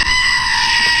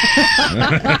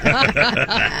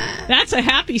That's a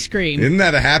happy scream. Isn't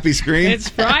that a happy scream? It's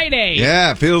Friday.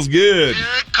 Yeah, it feels good. Here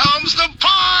comes the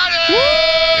party!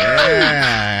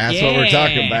 Yeah, that's what we're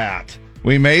talking about.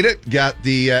 We made it. Got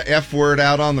the F word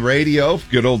out on the radio.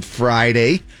 Good old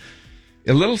Friday.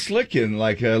 A little slicking,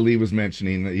 like Lee was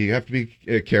mentioning. You have to be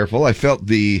careful. I felt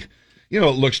it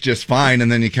looks just fine,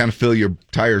 and then you kind of feel your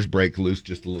tires break loose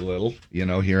just a little,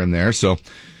 here and there. So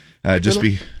just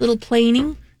be... Little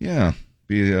planing? Yeah,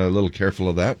 be a little careful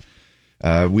of that.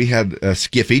 We had a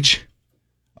skiffage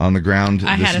on the ground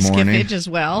I this had a morning. skiffage as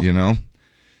well.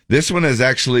 This one is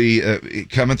actually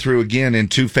coming through again in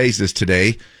two phases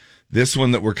today. This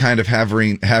one that we're kind of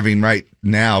having right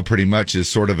now pretty much is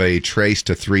sort of a trace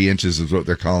to 3 inches is what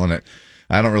they're calling it.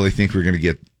 I don't really think we're going to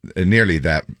get nearly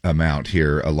that amount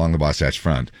here along the Wasatch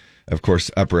Front. Of course,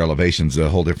 upper elevation's a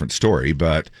whole different story.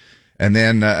 And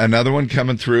then another one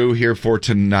coming through here for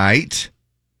tonight.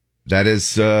 That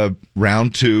is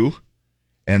round 2.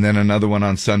 And then another one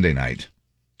on Sunday night.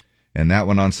 And that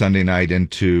one on Sunday night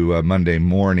into Monday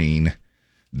morning.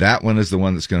 That one is the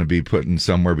one that's going to be putting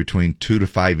somewhere between 2 to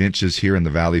 5 inches here in the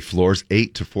valley floors,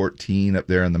 8 to 14 up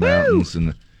there in the mountains.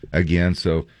 And again,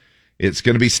 so it's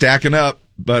going to be stacking up.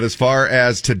 But as far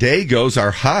as today goes,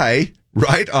 our high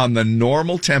right on the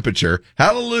normal temperature.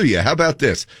 Hallelujah. How about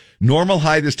this? Normal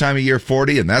high this time of year,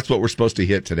 40, and that's what we're supposed to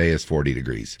hit today is 40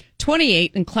 degrees.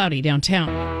 28 and cloudy downtown.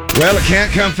 Well, it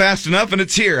can't come fast enough, and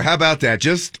it's here. How about that?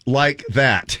 Just like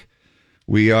that.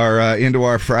 We are into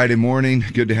our Friday morning.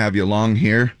 Good to have you along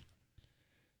here.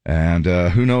 And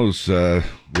who knows,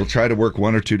 we'll try to work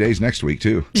 1 or 2 days next week,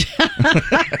 too.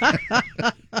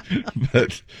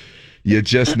 But you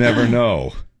just never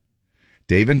know.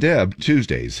 Dave and Deb,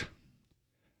 Tuesdays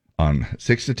on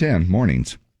 6 to 10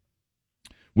 mornings.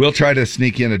 We'll try to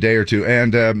sneak in a day or two.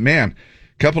 And, man,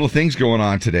 a couple of things going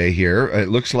on today here. It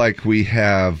looks like we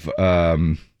have...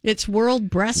 It's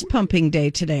World Breast Pumping Day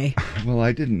today. Well,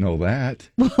 I didn't know that.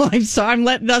 Well,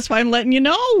 that's why I'm letting you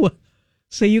know,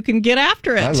 so you can get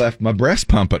after it. I left my breast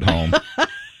pump at home.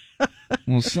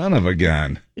 Well, son of a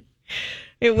gun.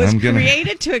 It was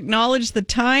created to acknowledge the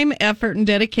time, effort, and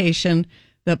dedication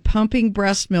that pumping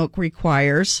breast milk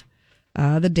requires.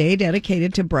 The day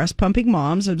dedicated to breast pumping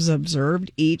moms is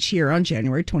observed each year on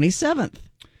January 27th.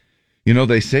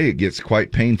 They say it gets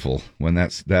quite painful when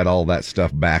all that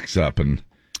stuff backs up and...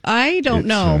 I don't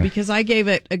know because I gave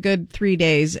it a good 3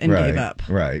 days and gave up.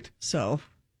 Right. So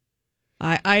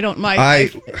I don't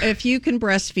mind. If you can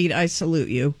breastfeed, I salute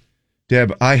you.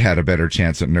 Deb, I had a better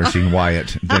chance at nursing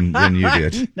Wyatt than you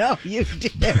did. No, you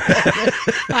did.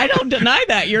 I don't deny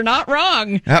that. You're not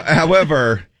wrong.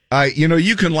 However,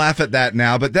 you can laugh at that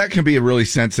now, but that can be a really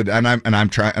sensitive,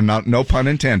 no pun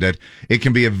intended. It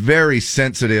can be a very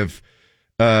sensitive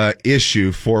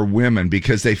issue for women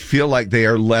because they feel like they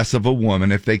are less of a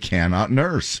woman if they cannot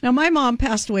nurse. Now, my mom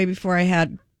passed away before I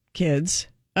had kids,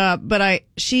 but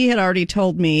she had already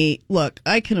told me, look,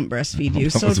 I couldn't breastfeed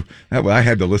you. I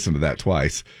had to listen to that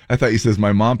twice. I thought you said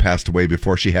my mom passed away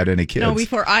before she had any kids. No,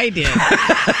 before I did.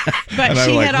 But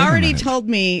she had already told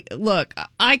me, look,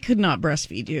 I could not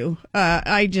breastfeed you.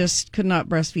 I just could not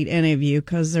breastfeed any of you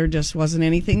because there just wasn't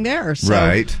anything there. So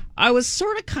right. I was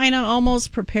sort of kind of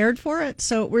almost prepared for it,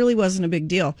 so it really wasn't a big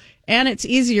deal. And it's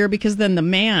easier because then the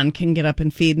man can get up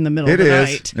and feed in the middle of the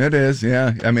night. It is,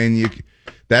 yeah. I mean,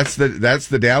 that's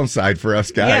the downside for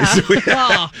us guys.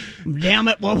 Yeah. Damn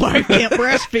it, my wife can't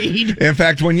breastfeed. In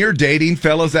fact, when you're dating,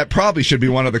 fellas, that probably should be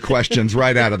one of the questions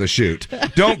right out of the chute.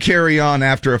 Don't carry on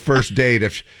after a first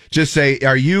date. Just say,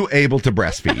 are you able to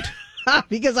breastfeed?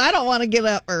 Because I don't want to get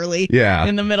up early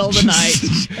in the middle of the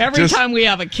night every time we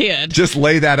have a kid. Just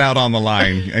lay that out on the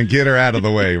line and get her out of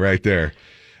the way right there.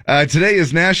 Today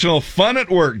is National Fun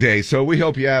at Work Day, so we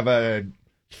hope you have a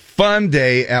fun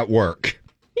day at work.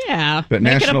 Yeah, but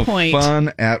make National it a point.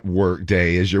 Fun at Work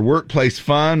Day. Is your workplace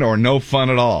fun or no fun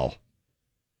at all?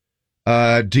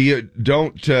 Do you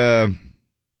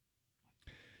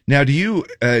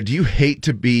hate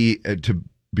to be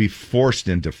forced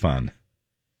into fun?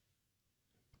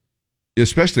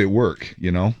 Especially at work,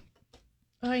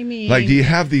 I mean, like, do you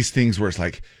have these things where it's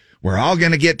like, we're all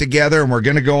going to get together and we're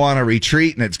going to go on a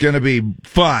retreat and it's going to be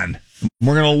fun.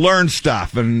 We're going to learn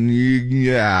stuff and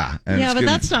but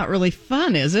that's not really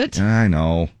fun, is it? I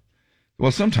know.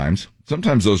 Well, sometimes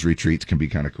those retreats can be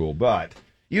kind of cool, but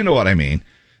you know what I mean.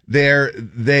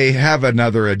 They have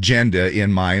another agenda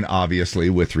in mind, obviously,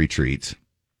 with retreats.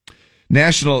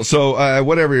 So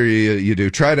whatever you do,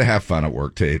 try to have fun at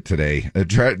work today.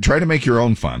 Try to make your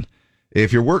own fun.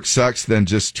 If your work sucks, then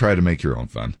just try to make your own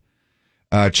fun.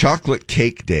 Chocolate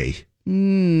Cake Day.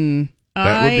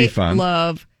 That would be fun. I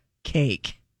love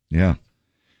cake. Yeah.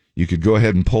 you could go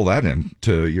ahead and pull that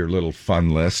into your little fun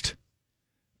list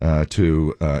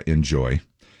to enjoy.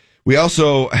 We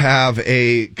also have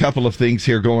a couple of things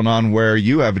here going on where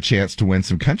you have a chance to win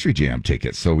some Country Jam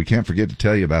tickets, so we can't forget to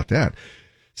tell you about that.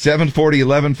 740,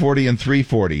 1140, and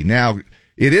 340. Now,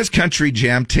 it is Country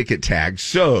Jam ticket tag,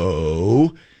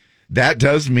 so that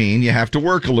does mean you have to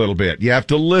work a little bit. You have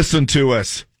to listen to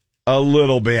us a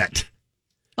little bit.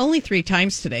 Only 3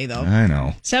 times today, though. I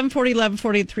know. 740,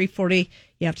 1140, and 340.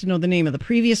 You have to know the name of the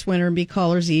previous winner and be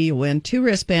caller Z. You'll win 2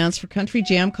 wristbands for Country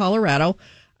Jam Colorado,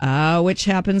 which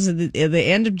happens at the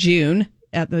end of June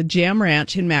at the Jam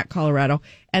Ranch in Mac, Colorado.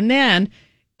 And then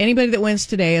anybody that wins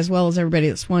today, as well as everybody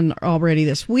that's won already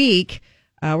this week,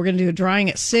 we're going to do a drawing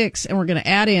at 6, and we're going to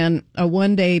add in a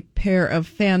 1-day pair of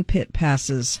fan pit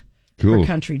passes for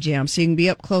Country Jam. So you can be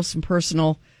up close and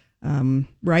personal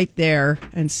right there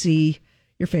and see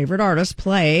your favorite artist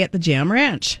play at the Jam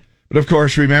Ranch. But of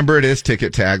course, remember, it is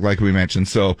ticket tag, like we mentioned.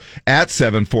 So at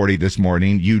 7:40 this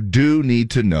morning, you do need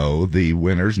to know the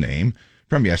winner's name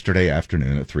from yesterday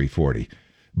afternoon at 3:40.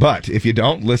 But if you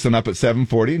don't, listen up at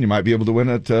 7:40, and you might be able to win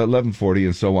at 11:40,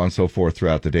 and so on and so forth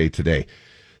throughout the day today.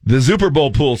 The Super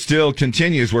Bowl pool still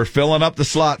continues. We're filling up the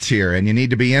slots here, and you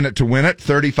need to be in it to win it.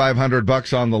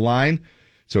 $3,500 on the line,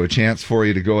 so a chance for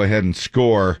you to go ahead and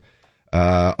score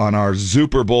on our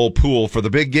Super Bowl pool for the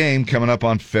big game coming up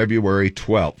on February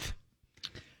 12th.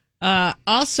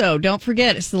 Also, don't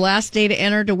forget, it's the last day to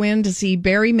enter to win to see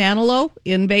Barry Manilow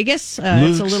in Vegas.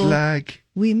 Looks it's a little like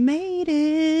we made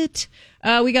it.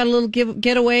 We got a little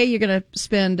getaway. You're going to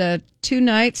spend 2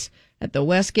 nights at the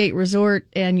Westgate Resort,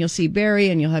 and you'll see Barry,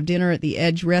 and you'll have dinner at the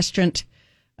Edge Restaurant.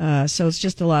 So it's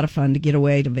just a lot of fun to get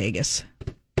away to Vegas.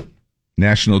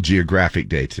 National Geographic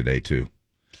Day today, too.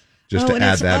 Just to add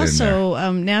that in there. It's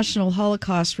also National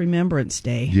Holocaust Remembrance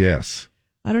Day. Yes.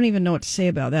 I don't even know what to say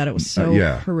about that. It was so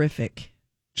horrific.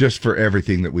 Just for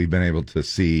everything that we've been able to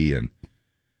see. And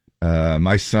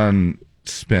my son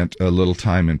spent a little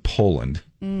time in Poland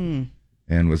and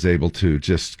was able to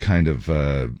just kind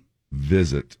of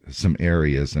visit some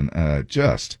areas, and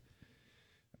just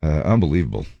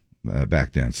unbelievable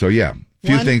back then. So, yeah, a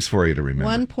few things for you to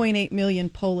remember. 1.8 million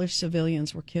Polish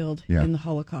civilians were killed in the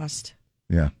Holocaust.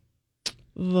 Yeah.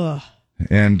 Ugh.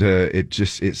 And it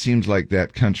seems like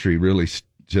that country really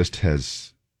just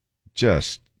has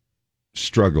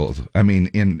struggled. I mean,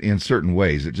 in certain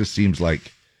ways, it just seems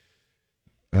like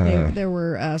there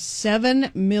were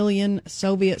 7 million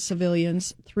Soviet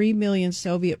civilians, 3 million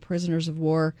Soviet prisoners of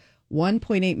war,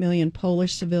 1.8 million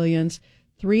Polish civilians,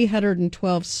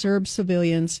 312 Serb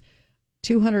civilians,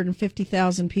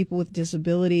 250,000 people with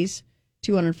disabilities,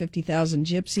 250,000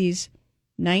 gypsies,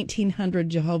 1,900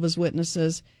 Jehovah's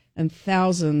Witnesses, and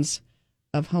thousands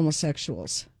of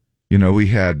homosexuals. You know, we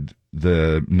had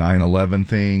the 9/11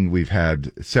 thing. We've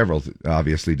had several,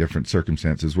 obviously, different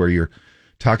circumstances where you're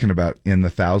talking about in the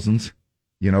thousands,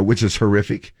 you know, which is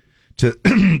horrific to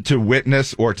to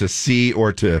witness or to see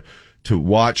or to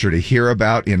watch or to hear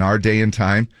about in our day and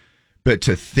time. But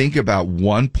to think about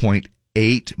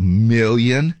 1.8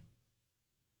 million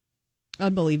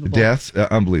unbelievable deaths,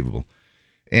 unbelievable.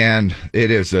 And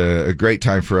it is a great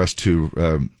time for us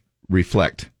to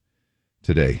reflect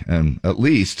today, and at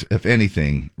least, if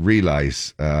anything,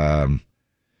 realize,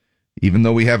 even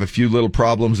though we have a few little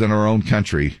problems in our own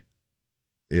country,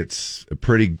 it's a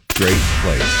pretty great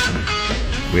place.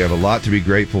 We have a lot to be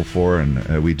grateful for,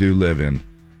 and we do live in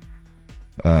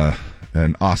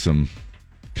an awesome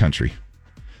country.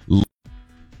 1,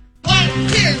 2,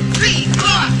 3, 4,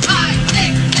 5,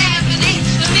 6, 7, 8,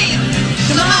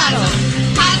 Shamil.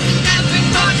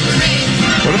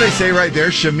 What do they say right there?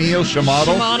 Shamil,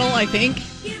 Shamadal? Shamadal, I think.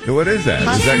 What is that?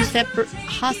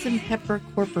 Hassan Pepper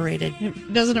Corporated.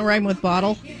 Doesn't it rhyme with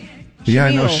bottle? Yeah,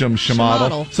 I know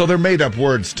Shamadal. So they're made up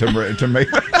words to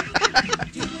make.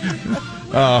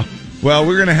 Well,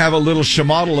 we're going to have a little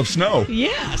Shamadal of snow.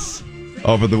 Yes.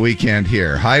 Over the weekend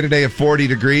here. High today of 40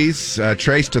 degrees,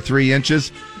 trace to 3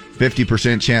 inches,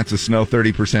 50% chance of snow,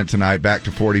 30% tonight, back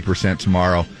to 40%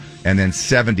 tomorrow, and then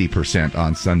 70%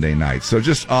 on Sunday night. So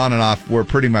just on and off. We're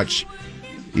pretty much,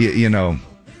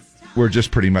 we're just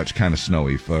pretty much kind of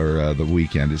snowy for the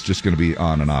weekend. It's just going to be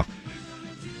on and off.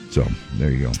 So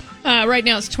there you go. Right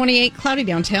now it's 28, cloudy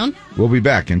downtown. We'll be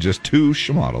back in just 2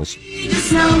 Shamadals.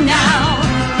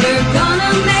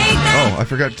 Oh, I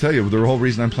forgot to tell you, the whole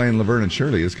reason I'm playing Laverne and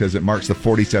Shirley is because it marks the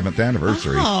 47th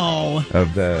anniversary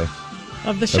of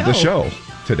the show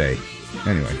today.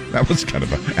 Anyway, that was kind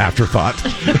of an afterthought.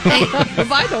 Hey,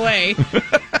 by the way.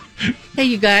 Hey,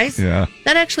 you guys. Yeah.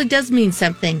 That actually does mean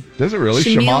something. Does it really?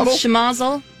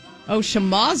 Shamazel? Oh,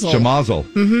 Shamazel. Shamazel.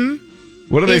 Mm-hmm.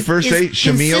 What do they first say?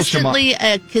 Consistently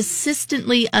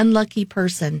unlucky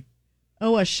person.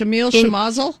 Oh, a Shamil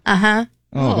Shamazel? Uh-huh.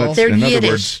 Oh, that's They're in other Yiddish.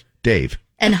 words, Dave.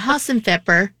 And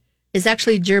Hassenpfeffer is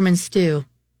actually German stew.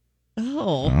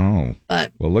 Oh. Oh,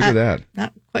 But well, look at that.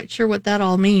 Not quite sure what that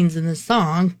all means in the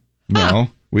song. No,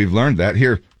 we've learned that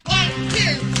here. 1, 2, 3, 4,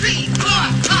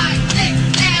 5, 6,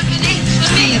 7, 8.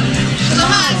 Shamil,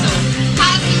 Shamazel,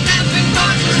 Hassenpfeffer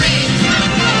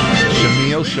Incorporated.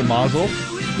 Shamil Shamazel?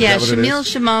 Yeah, Is that what it Shamil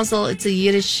Shamazel. It's a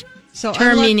Yiddish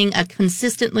term meaning a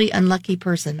consistently unlucky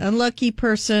person. Unlucky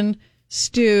person,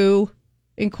 Stew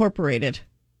Incorporated.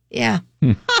 Yeah.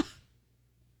 How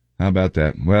about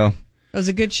that? Well, That was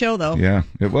a good show, though. yeah,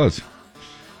 it was.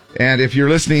 And if you're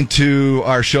listening to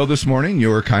our show this morning,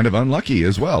 you're kind of unlucky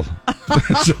as well.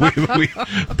 So we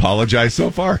apologize so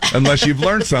far, unless you've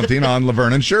learned something on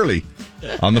Laverne and Shirley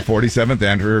on the 47th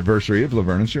anniversary of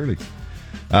Laverne and Shirley.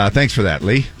 Thanks for that,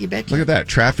 Lee. You betcha. Look at that.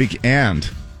 Traffic and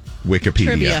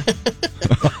Wikipedia.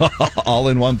 Trivia. All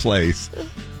in one place.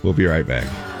 We'll be right back.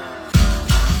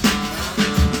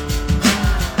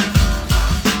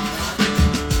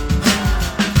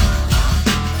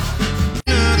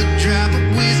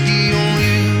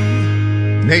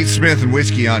 Nate Smith and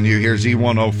Whiskey on You. Here's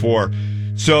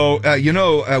E104. So,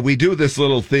 we do this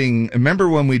little thing. Remember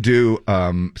when we do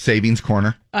Savings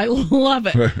Corner? I love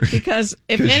it because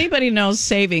if anybody knows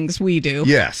savings, we do.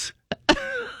 Yes.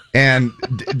 And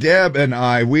Deb and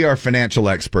I, we are financial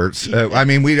experts.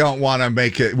 We don't want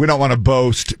to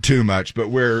boast too much, but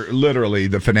we're literally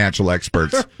the financial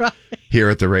experts here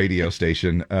at the radio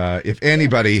station. If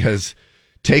anybody has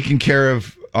taken care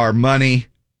of our money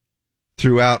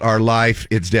throughout our life,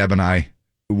 it's Deb and I.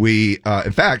 We,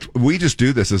 in fact, we just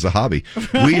do this as a hobby.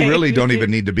 Right. We really don't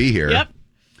even need to be here. Yep.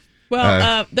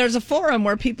 Well, there's a forum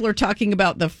where people are talking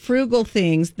about the frugal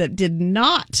things that did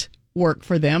not work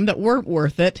for them, that weren't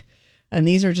worth it. And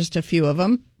these are just a few of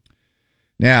them.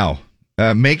 Now,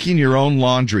 making your own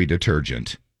laundry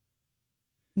detergent.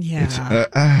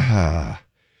 Yeah.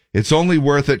 It's only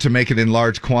worth it to make it in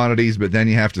large quantities, but then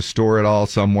you have to store it all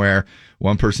somewhere.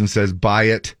 One person says buy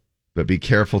it, but be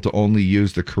careful to only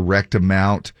use the correct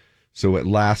amount so it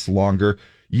lasts longer.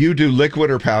 You do liquid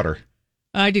or powder?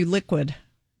 I do liquid.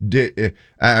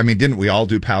 Didn't we all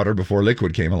do powder before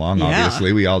liquid came along? Yeah.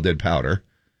 Obviously, we all did powder.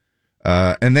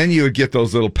 And then you would get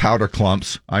those little powder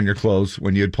clumps on your clothes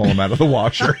when you'd pull them out of the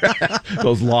washer.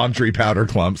 Those laundry powder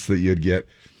clumps that you'd get.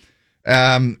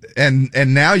 And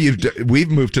now we've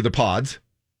moved to the pods.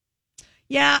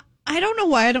 Yeah, I don't know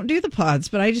why I don't do the pods,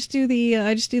 but I just do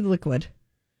the liquid.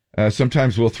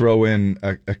 Sometimes we'll throw in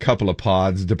a couple of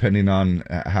pods depending on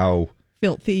how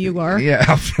filthy you are. Yeah,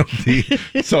 how filthy.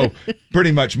 So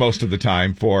pretty much most of the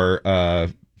time for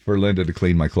Linda to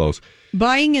clean my clothes.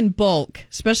 Buying in bulk,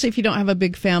 especially if you don't have a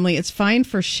big family, it's fine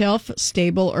for shelf,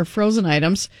 stable, or frozen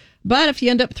items. But if you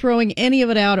end up throwing any of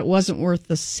it out, it wasn't worth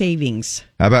the savings.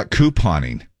 How about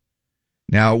couponing?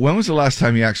 Now, when was the last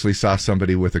time you actually saw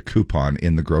somebody with a coupon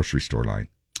in the grocery store line?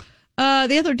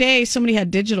 The other day, somebody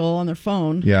had digital on their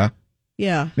phone. Yeah?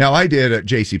 Yeah. Now, I did at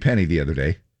JCPenney the other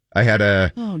day. I had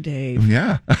a... Oh, Dave.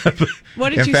 Yeah.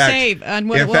 What did you save? And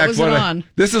what was it on?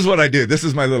 This is what I do. This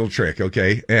is my little trick,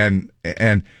 okay? And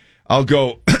I'll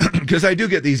go... Because I do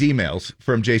get these emails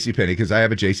from JCPenney, because I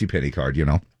have a JCPenney card, you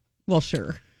know? Well,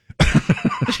 sure.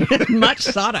 Much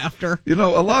sought after. You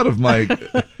know, a lot of my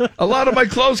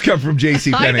clothes come from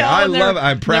JCPenney. I love it.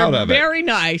 I'm proud of it. Very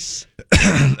nice.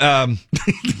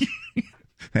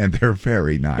 And they're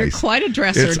very nice. You're quite a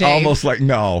dresser, it's Dave. Almost like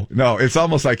no. It's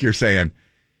almost like you're saying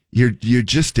you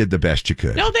just did the best you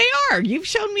could. No, they are. You've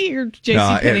shown me your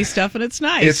JCPenney stuff, and it's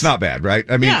nice. It's not bad, right?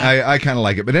 I mean, yeah. I kind of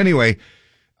like it. But anyway,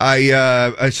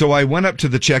 so I went up to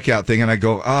the checkout thing, and I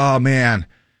go, oh man.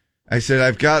 I said,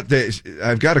 I've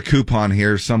got a coupon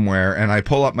here somewhere, and I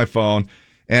pull up my phone,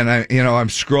 and I'm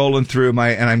scrolling through and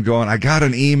I'm going, I got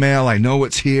an email, I know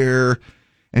it's here.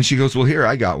 And she goes, well, here,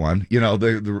 I got one. You know,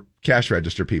 the cash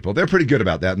register people, they're pretty good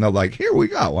about that. And they're like, here, we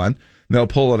got one. And they'll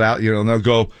pull it out, and they'll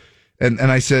go, and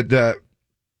I said,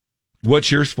 what's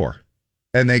yours for?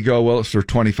 And they go, well, it's for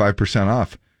 25%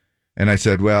 off. And I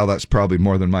said, well, that's probably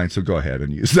more than mine, so go ahead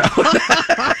and use that one.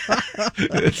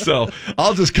 So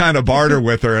I'll just kind of barter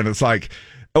with her, and it's like,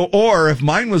 or if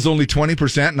mine was only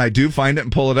 20% and I do find it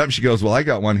and pull it up, she goes, well, I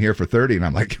got one here for 30. And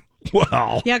I'm like,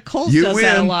 wow. Yeah, Kohl's does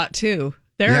that a lot too.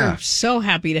 They're so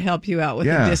happy to help you out with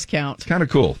a discount. It's kind of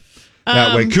cool.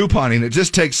 That way, couponing, it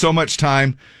just takes so much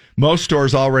time. Most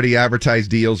stores already advertise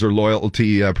deals or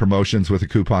loyalty promotions with a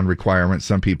coupon requirement.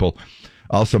 Some people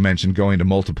also mentioned going to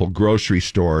multiple grocery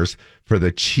stores for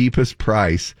the cheapest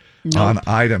price on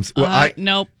items. Well,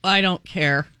 nope, I don't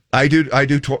care. I do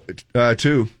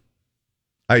too.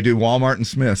 I do Walmart and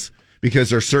Smith's because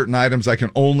there's certain items I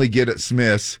can only get at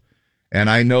Smith's, and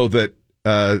I know that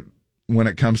when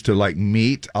it comes to like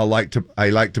meat, I like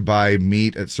to buy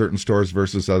meat at certain stores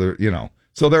versus other,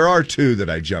 So there are two that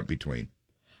I jump between.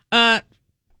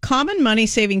 Common money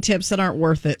saving tips that aren't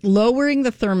worth it. Lowering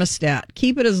the thermostat.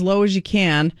 Keep it as low as you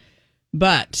can.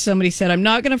 But somebody said, I'm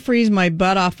not going to freeze my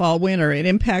butt off all winter. It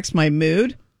impacts my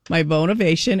mood, my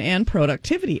motivation, and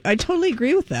productivity. I totally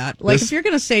agree with that. Like if you're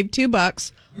going to save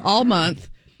 $2 all month,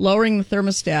 lowering the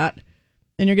thermostat,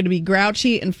 and you're going to be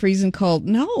grouchy and freezing cold.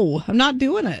 No, I'm not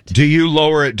doing it. Do you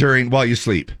lower it while you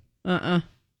sleep?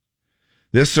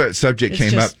 This subject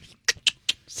came up.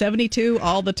 72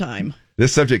 all the time.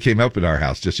 This subject came up in our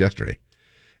house just yesterday.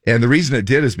 And the reason it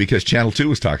did is because Channel 2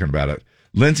 was talking about it.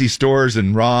 Lindsay Storrs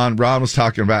and Ron was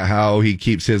talking about how he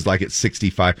keeps his like at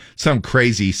 65, some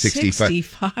crazy 65.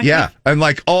 65? Yeah, and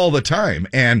like all the time.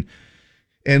 And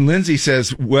Lindsay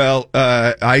says, well,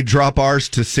 I drop ours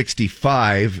to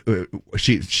 65.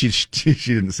 She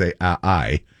didn't say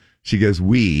I. She goes,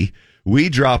 we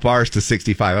drop ours to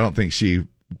 65. I don't think she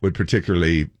would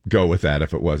particularly go with that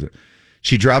if it wasn't.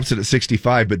 She drops it at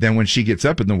 65, but then when she gets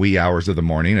up in the wee hours of the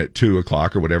morning at 2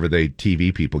 o'clock or whatever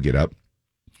TV people get up,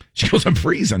 she goes, I'm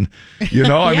freezing.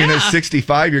 I mean, at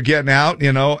 65, you're getting out,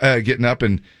 getting up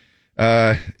and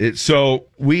I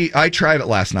tried it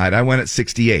last night. I went at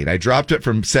 68. I dropped it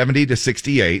from 70 to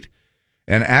 68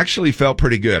 and actually felt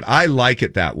pretty good. I like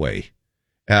it that way.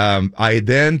 I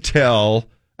then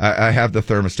I have the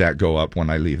thermostat go up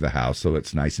when I leave the house, so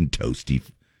it's nice and toasty.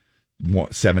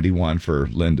 71 for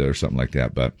Linda or something like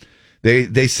that. But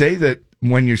they say that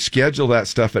when you schedule that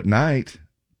stuff at night,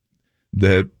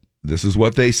 this is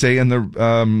what they say in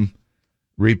the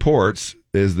reports,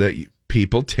 is that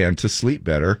people tend to sleep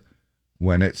better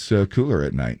when it's cooler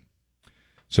at night.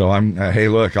 So hey,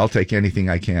 look, I'll take anything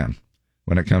I can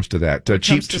when it comes to that.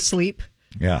 Comes to sleep.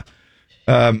 Yeah.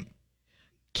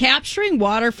 Capturing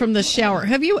water from the shower.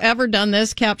 Have you ever done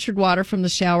this? Captured water from the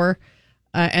shower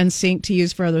and sink to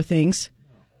use for other things?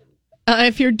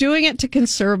 If you're doing it to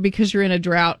conserve because you're in a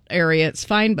drought area, it's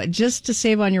fine. But just to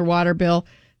save on your water bill,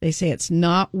 they say it's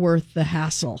not worth the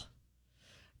hassle.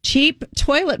 Cheap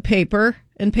toilet paper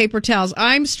and paper towels.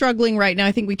 I'm struggling right now.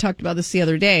 I think we talked about this the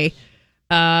other day.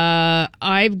 I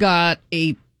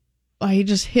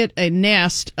just hit a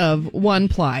nest of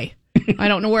 1-ply. I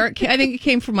don't know where it came. I think it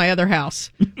came from my other house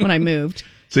when I moved.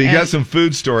 So you got some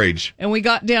food storage. And we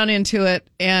got down into it,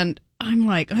 and I'm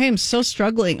like, I am so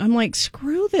struggling. I'm like,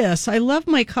 screw this. I love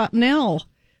my Cottonelle.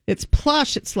 It's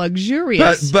plush. It's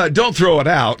luxurious. But don't throw it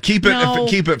out. Keep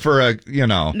it for a.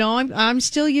 No, I'm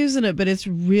still using it, but it's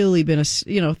really been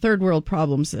third world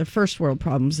problems, first world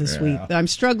problems this week. I'm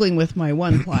struggling with my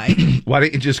 1-ply. Why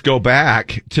don't you just go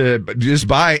back to just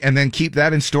buy and then keep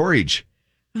that in storage?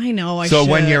 I know. I so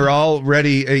should. When you're all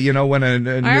ready, when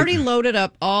I already loaded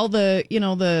up all the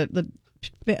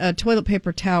toilet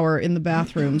paper tower in the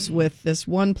bathrooms with this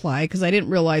 1-ply because I didn't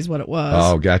realize what it was.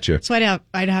 Oh, gotcha. So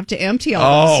I'd have to empty all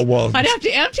those. Oh, well. I'd have to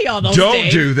empty all those.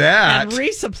 Don't do that. And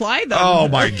resupply them. Oh,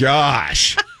 my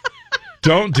gosh.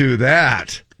 Don't do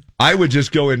that. I would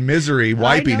just go in misery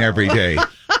wiping every day.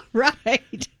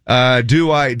 Right.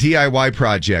 DIY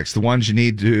projects, the ones you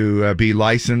need to be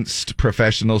licensed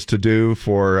professionals to do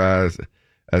for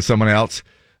someone else,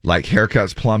 like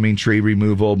haircuts, plumbing, tree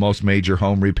removal, most major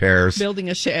home repairs. Building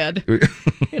a shed in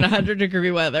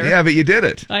 100-degree weather. Yeah, but you did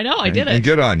it. I know, I did it. And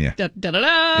good on you.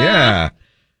 Da-da-da-da. Yeah.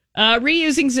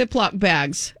 Reusing Ziploc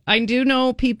bags. I do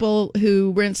know people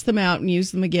who rinse them out and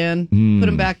use them again, put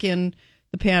them back in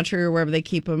the pantry or wherever they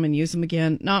keep them and use them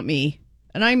again. Not me.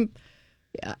 And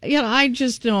I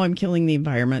just know I'm killing the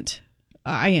environment.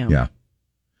 I am. Yeah.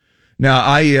 Now,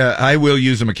 I will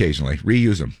use them occasionally,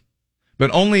 reuse them. But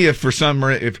only if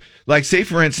say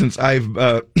for instance, I've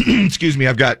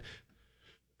I've got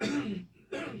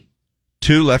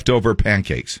 2 leftover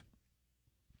pancakes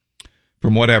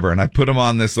from whatever, and I put them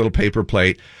on this little paper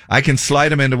plate. I can slide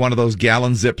them into one of those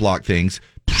gallon Ziploc things,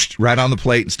 right on the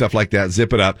plate and stuff like that,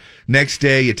 zip it up. Next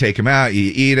day, you take them out,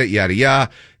 you eat it, yada,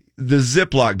 yada. The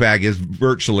Ziploc bag is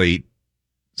virtually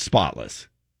spotless.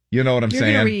 You know what I'm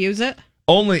saying? You're going to reuse it?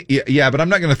 Only, yeah, but I'm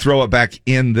not going to throw it back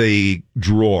in the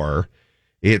drawer.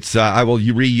 It's I will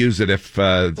reuse it if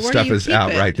stuff is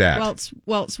out right that. I'll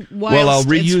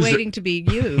reuse it's waiting to be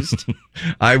used.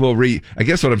 I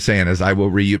guess what I'm saying is I will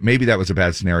reuse. Maybe that was a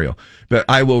bad scenario, but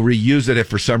I will reuse it if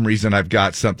for some reason I've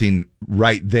got something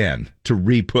right then to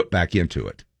re-put back into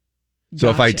it. So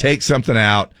if I take something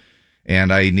out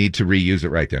and I need to reuse it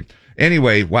right then.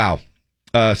 Anyway, wow.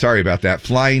 Sorry about that.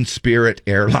 Flying Spirit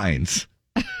Airlines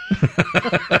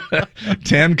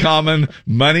 10 common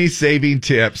money-saving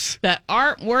tips that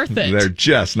aren't worth it. They're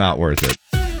just not worth it.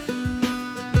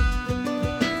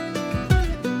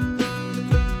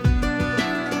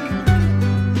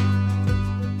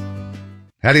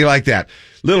 How do you like that?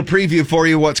 Little preview for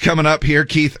you what's coming up here.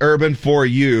 Keith Urban, For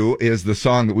You is the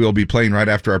song that we'll be playing right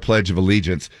after our Pledge of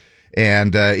Allegiance.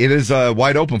 And it is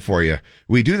wide open for you.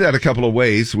 We do that a couple of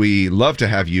ways. We love to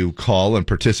have you call and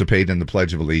participate in the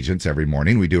Pledge of Allegiance every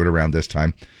morning. We do it around this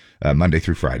time, Monday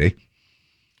through Friday.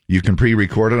 You can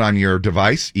pre-record it on your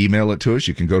device, email it to us.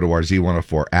 You can go to our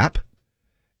Z104 app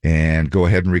and go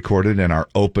ahead and record it in our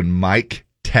open mic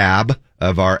tab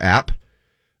of our app.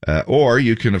 Or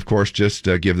you can, of course, just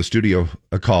give the studio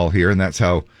a call here, and that's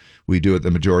how we do it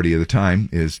the majority of the time,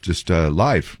 is just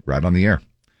live, right on the air.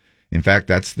 In fact,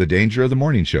 that's the danger of the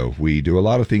morning show. We do a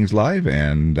lot of things live,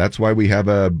 and that's why we have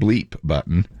a bleep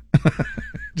button,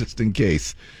 just in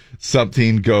case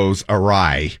something goes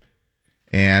awry,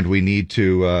 and we need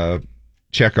to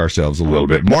check ourselves a little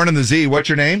bit. Morning, the Z. What's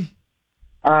your name?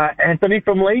 Anthony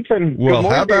from Layton. Well,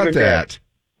 how about that?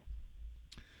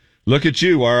 Look at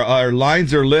you. Our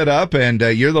lines are lit up, and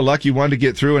you're the lucky one to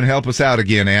get through and help us out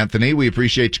again, Anthony. We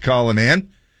appreciate you calling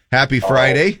in. Happy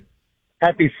Friday.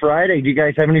 Happy Friday. Do you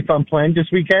guys have any fun planned this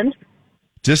weekend?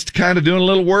 Just kind of doing a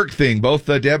little work thing. Both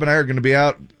Deb and I are going to be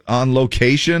out on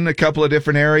location a couple of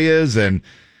different areas, and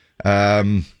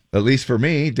at least for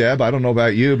me, Deb, I don't know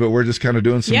about you, but we're just kind of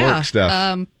doing some work stuff.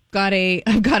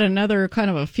 I've got another kind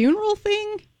of a funeral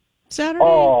thing Saturday.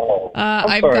 Oh,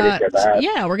 I'm sorry to hear that.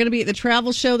 Yeah, we're going to be at the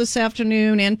travel show this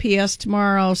afternoon, NPS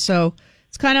tomorrow, so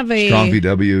it's kind of a strong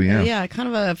VW, yeah,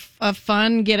 kind of a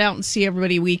fun get out and see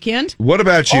everybody weekend. What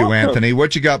about you, Anthony?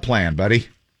 What you got planned, buddy?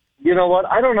 You know what?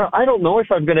 I don't know if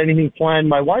I've got anything planned.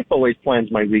 My wife always plans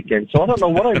my weekend, so I don't know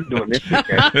what I'm doing this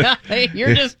weekend.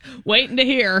 You're just waiting to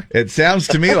hear. It sounds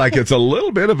to me like it's a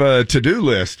little bit of a to-do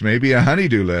list, maybe a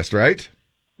honey-do list, right?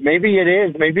 Maybe it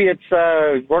is. Maybe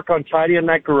it's work on tidying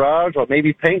that garage, or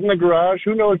maybe painting the garage.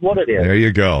 Who knows what it is? There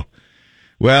you go.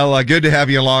 Well, good to have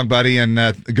you along, buddy, and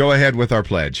go ahead with our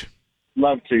pledge.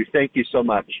 Love to. Thank you so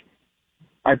much.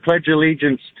 I pledge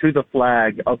allegiance to the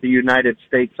flag of the United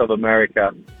States of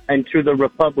America and to the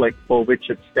republic for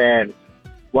which it stands,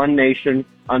 one nation,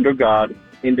 under God,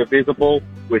 indivisible,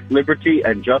 with liberty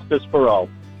and justice for all.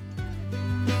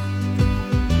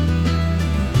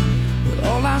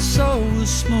 All I saw was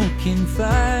smoke and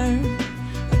fire.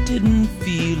 I didn't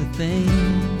feel a thing.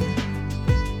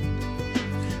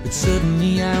 But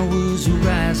suddenly I was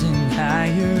rising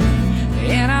higher,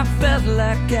 and I felt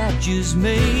like I just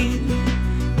made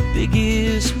the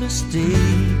biggest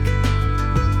mistake.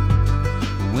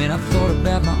 When I thought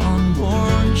about my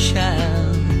unborn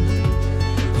child,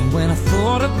 and when I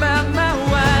thought about my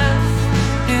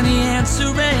wife, and the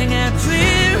answer rang out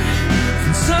clear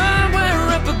from somewhere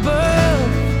up above.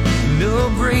 No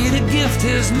greater gift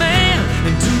has man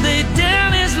than to lay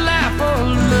down his life for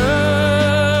love.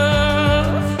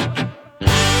 And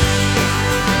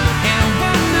I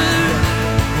wonder,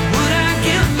 would I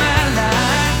give my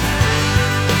life?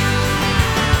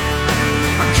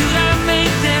 Or could I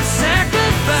make that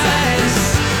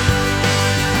sacrifice?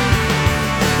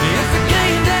 If it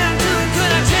came down to it,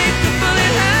 could I take the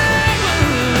bullet? I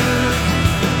would.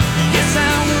 Yes,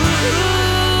 I would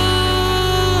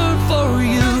for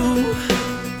you.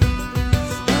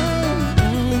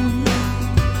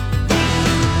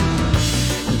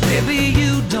 Maybe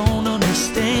you don't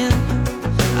understand.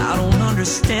 I don't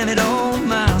understand it all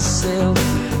myself.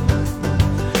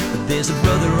 But there's a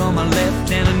brother on my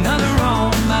left and another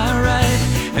on my right,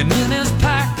 and in his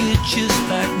pocket, just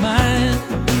like mine,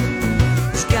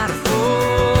 he's got a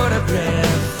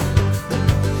photograph,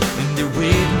 and they're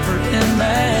waiting for him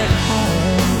back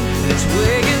home. And it's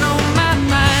weighing on my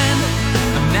mind.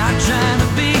 I'm not trying to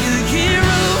be a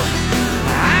hero.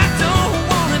 I don't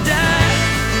wanna die,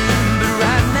 but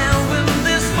right now in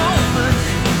this moment,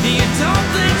 you don't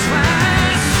think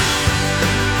twice.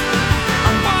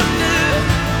 I wonder,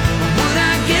 would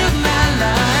I give my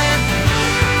life?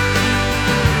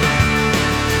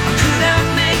 Or could I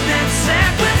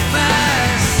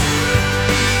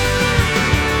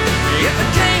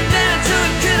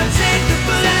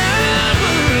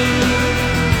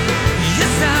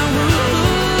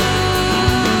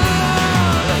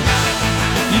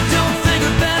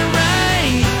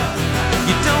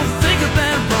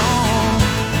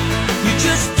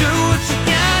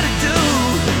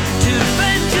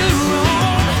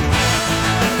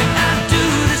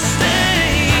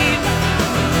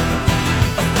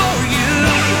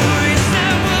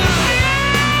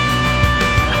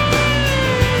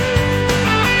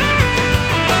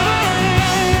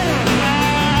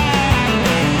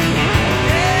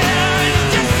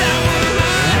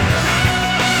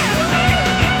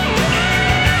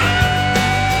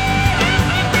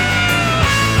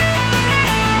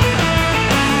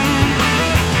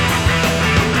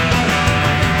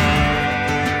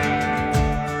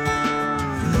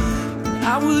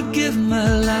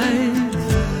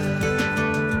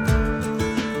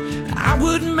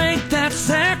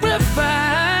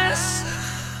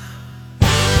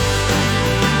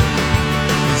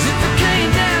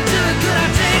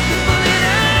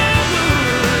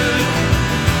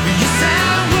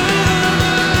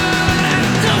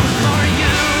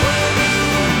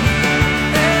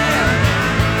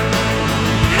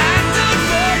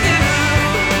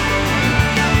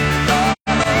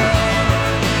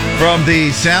From the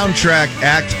soundtrack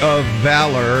Act of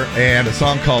Valor and a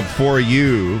song called For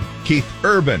You, Keith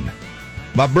Urban,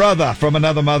 my brother from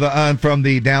another mother and from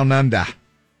the Down Under.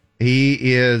 He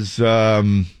is,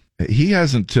 he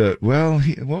hasn't,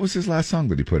 what was his last song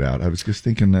that he put out? I was just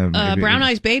thinking. Brown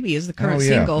Eyes Baby is the current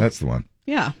single. That's the one.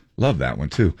 Yeah. Love that one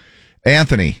too.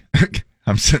 Anthony,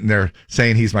 I'm sitting there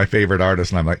saying he's my favorite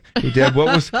artist, and I'm like, hey, Deb,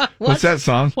 what's that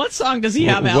song? What song does he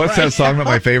have out What's that song that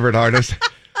my favorite artist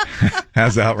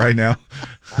has out right now?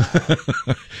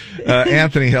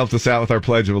 Anthony helped us out with our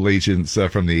Pledge of Allegiance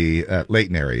from the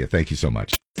Layton area. Thank you so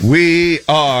much. We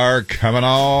are coming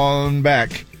on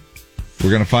back. We're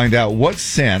going to find out what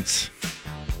sense,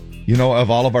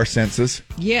 of all of our senses.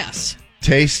 Yes.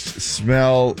 Taste,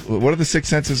 smell. What are the 6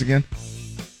 senses again?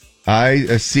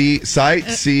 See, sight,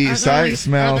 smell,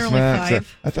 smell.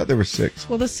 I thought there were 6.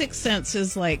 Well, the 6th sense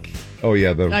is like. Oh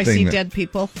yeah, I see dead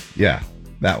people. Yeah,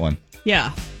 that one.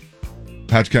 Yeah.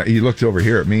 You looked over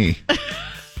here at me.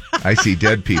 I see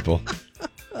dead people.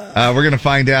 We're going to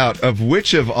find out of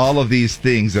which of all of these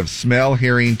things of smell,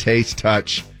 hearing, taste,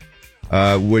 touch,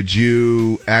 would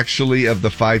you actually, of the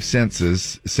 5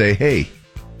 senses, say, hey,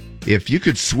 if you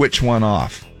could switch one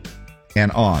off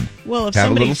and on, well, if have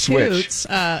somebody a little switch, toots,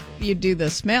 you do the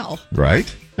smell.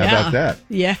 Right? How about that?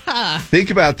 Yeah.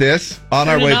 Think about this on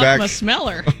our way back. I'm a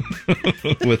smeller.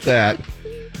 With that.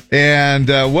 And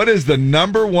what is the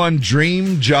number one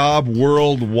dream job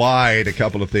worldwide? A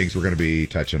couple of things we're going to be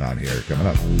touching on here coming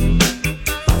up.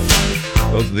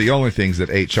 Those are the only things that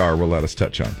HR will let us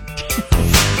touch on.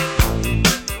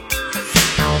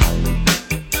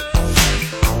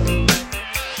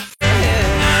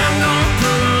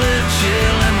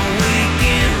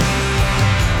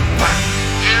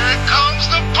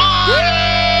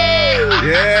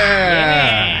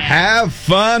 Have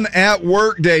fun at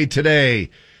work day today.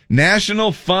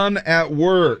 National Fun at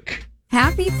Work.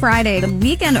 Happy Friday. The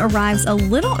weekend arrives a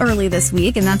little early this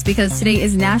week, and that's because today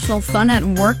is National Fun at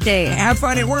Work Day. Have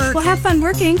fun at work. Well, have fun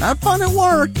working. Have fun at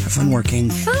work. Have fun working.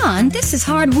 Fun? This is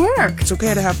hard work. It's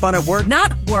okay to have fun at work.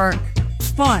 Not work.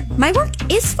 Fun. My work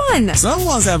is fun.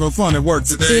 Someone's having fun at work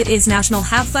today. It is National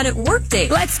Have Fun at Work Day.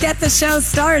 Let's get the show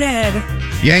started.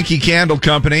 Yankee Candle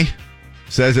Company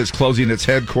says it's closing its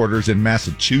headquarters in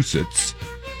Massachusetts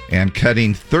and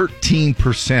cutting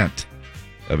 13%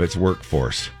 of its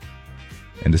workforce.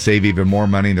 And to save even more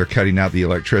money, they're cutting out the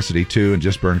electricity too and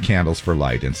just burn candles for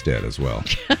light instead as well.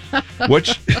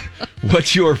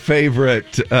 What's your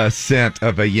favorite scent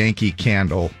of a Yankee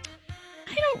candle?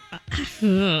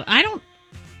 I don't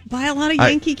buy a lot of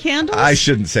Yankee candles. I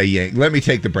shouldn't say Yankee. Let me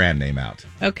take the brand name out.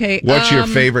 Okay. What's your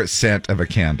favorite scent of a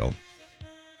candle?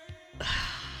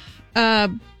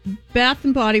 Bath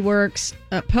and Body Works,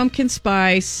 pumpkin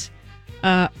spice,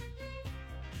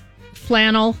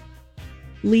 flannel,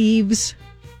 leaves,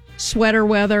 sweater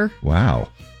weather. Wow.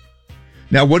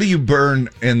 Now, what do you burn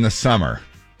in the summer?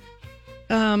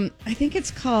 I think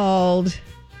it's called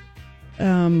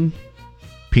Pina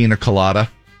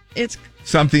colada. It's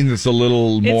something that's a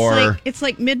little more. It's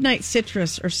like midnight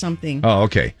citrus or something. Oh,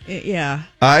 okay. Yeah.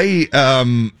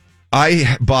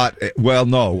 I bought. Well,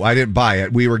 no, I didn't buy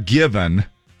it. We were given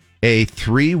a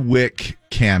 3-wick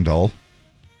candle.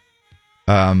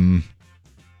 And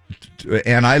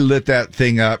I lit that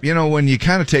thing up. You know, when you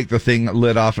kind of take the thing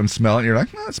lid off and smell it, and you're like,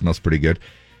 oh, that smells pretty good.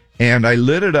 And I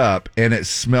lit it up, and it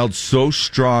smelled so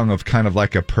strong of kind of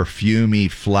like a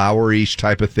perfumey, flowery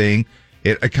type of thing.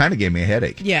 It kind of gave me a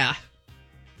headache. Yeah.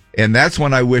 And that's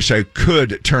when I wish I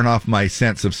could turn off my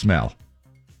sense of smell.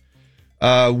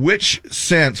 Which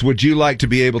sense would you like to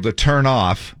be able to turn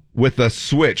off with a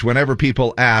switch whenever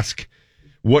people ask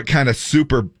what kind of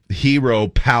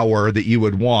superhero power that you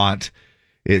would want?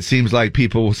 It seems like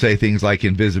people will say things like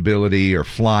invisibility or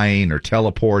flying or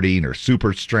teleporting or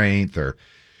super strength or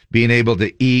being able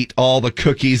to eat all the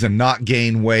cookies and not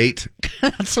gain weight.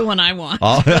 That's the one I want.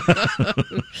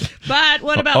 But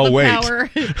what about power?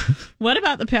 What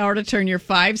about the power to turn your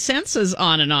 5 senses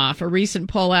on and off? A recent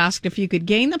poll asked if you could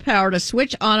gain the power to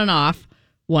switch on and off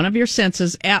one of your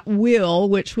senses at will,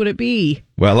 which would it be?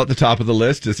 Well, at the top of the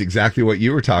list is exactly what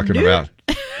you were talking about.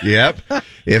 Yep.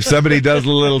 If somebody does a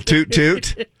little toot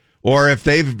toot, or if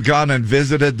they've gone and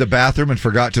visited the bathroom and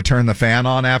forgot to turn the fan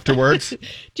on afterwards.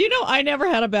 Do you know I never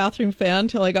had a bathroom fan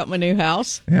until I got my new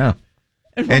house? Yeah.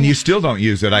 And you still don't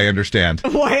use it, I understand.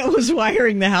 Wyatt was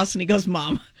wiring the house, and he goes,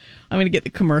 Mom, I'm going to get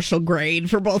the commercial grade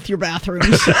for both your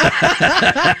bathrooms.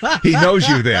 He knows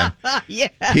you then. Yeah.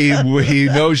 He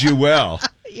knows you well.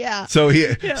 Yeah. So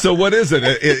So what is it?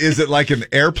 Is it like an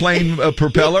airplane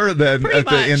propeller then in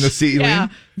the ceiling?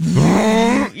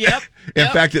 Yeah. Yep. In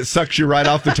fact, it sucks you right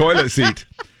off the toilet seat.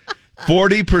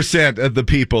 40% of the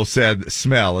people said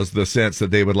smell is the sense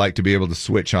that they would like to be able to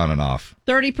switch on and off.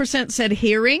 30% said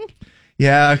hearing.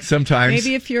 Yeah, sometimes.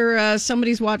 Maybe if you're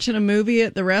somebody's watching a movie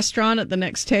at the restaurant at the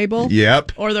next table.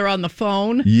 Yep. Or they're on the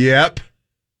phone. Yep.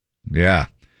 Yeah.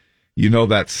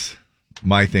 That's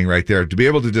my thing right there. To be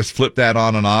able to just flip that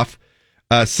on and off.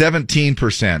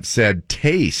 17% said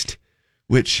taste,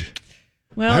 which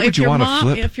well, why would you want to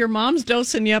flip? If your mom's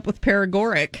dosing you up with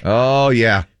paregoric. Oh,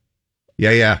 yeah.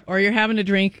 Yeah. Or you're having to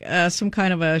drink some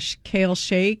kind of a kale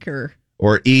shake or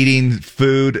eating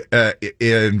food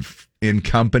in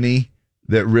company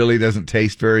that really doesn't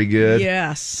taste very good.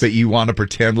 Yes. But you want to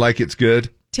pretend like it's good.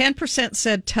 10%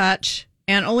 said touch,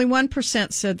 and only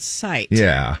 1% said sight.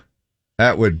 Yeah.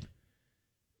 That would...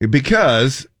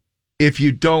 Because if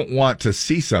you don't want to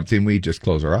see something, we just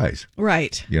close our eyes.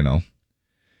 Right.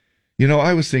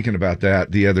 I was thinking about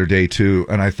that the other day, too,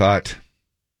 and I thought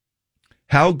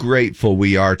how grateful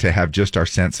we are to have just our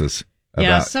senses.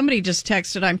 Yeah, somebody just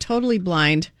texted, I'm totally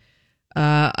blind.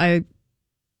 I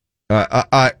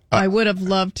would have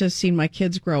loved to have seen my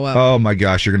kids grow up. Oh, my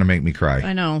gosh, you're going to make me cry.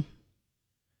 I know.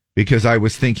 Because I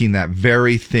was thinking that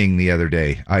very thing the other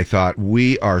day. I thought,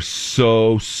 we are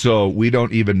we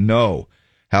don't even know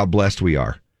how blessed we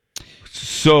are.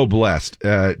 So blessed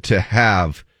to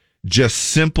have just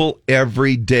simple,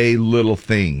 everyday little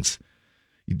things.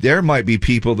 There might be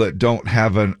people that don't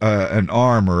have an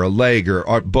arm or a leg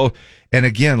or both. And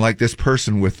again, like this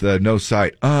person with no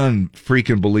sight,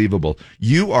 unfreaking believable.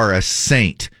 You are a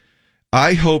saint.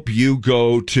 I hope you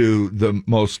go to the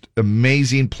most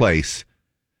amazing place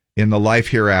in the life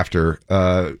hereafter,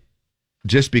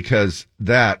 just because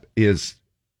that is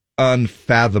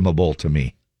unfathomable to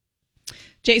me.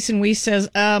 Jason Weiss says,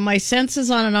 my sense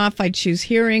is on and off. I'd choose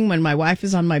hearing when my wife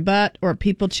is on my butt or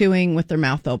people chewing with their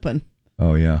mouth open.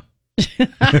 Oh, yeah.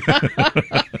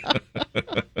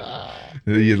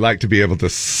 You'd like to be able to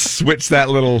switch that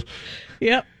little...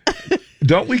 Yep.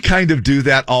 Don't we kind of do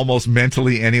that almost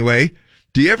mentally anyway?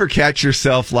 Do you ever catch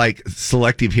yourself like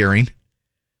selective hearing?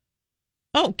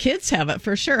 Oh, kids have it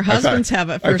for sure. Husbands have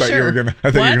it for sure. I thought you were going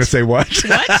to say what?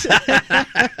 What?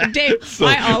 Dave,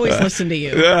 I always listen to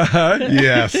you.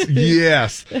 Yes.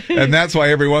 And that's why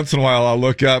every once in a while I'll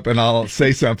look up and I'll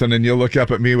say something and you'll look up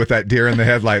at me with that deer in the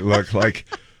headlight look like,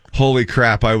 holy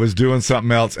crap, I was doing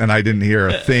something else and I didn't hear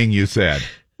a thing you said.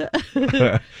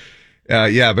 Yeah,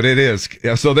 but it is.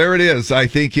 So there it is. I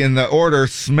think in the order,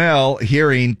 smell,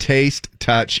 hearing, taste,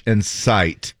 touch, and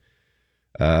sight.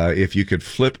 If you could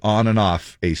flip on and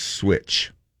off a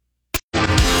switch. Get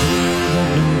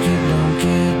down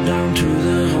to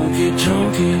the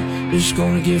honky-tonk. It's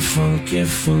gonna get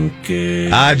funky.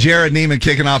 Jared Neiman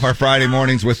kicking off our Friday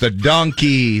mornings with the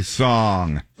Donkey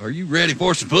song. Are you ready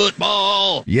for some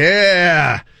football?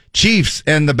 Yeah. Chiefs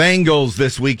and the Bengals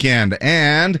this weekend,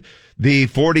 and the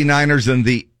 49ers and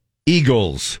the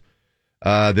Eagles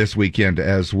this weekend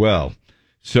as well.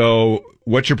 So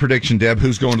what's your prediction, Deb?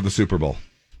 Who's going to the Super Bowl?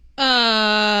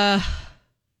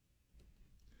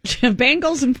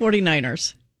 Bengals and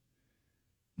 49ers.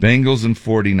 Bengals and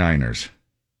 49ers.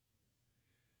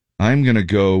 I'm going to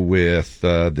go with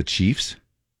the Chiefs.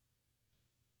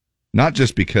 Not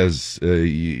just because,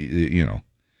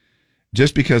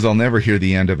 just because I'll never hear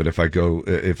the end of it if I go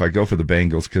for the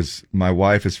Bengals, because my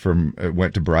wife is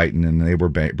went to Brighton and they were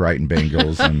Brighton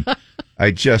Bengals, and I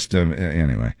just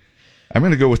anyway. I'm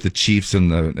going to go with the Chiefs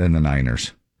and the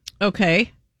Niners.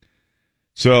 Okay.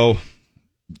 So,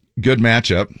 good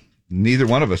matchup. Neither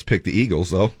one of us picked the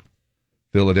Eagles, though.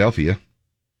 Philadelphia.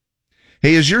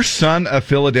 Hey, is your son a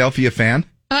Philadelphia fan?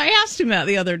 I asked him that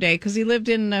the other day because he lived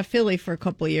in Philly for a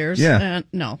couple of years. Yeah.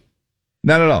 No.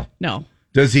 Not at all. No.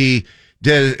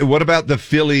 What about the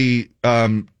Philly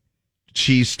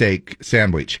cheesesteak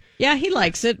sandwich? Yeah, he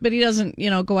likes it, but he doesn't,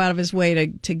 go out of his way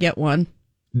to get one.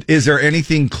 Is there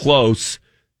anything close?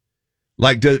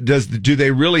 Like, do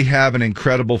they really have an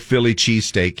incredible Philly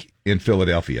cheesesteak in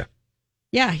Philadelphia?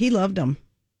 Yeah, he loved them.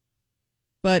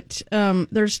 But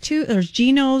there's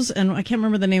Geno's, and I can't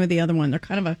remember the name of the other one. They're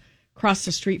kind of across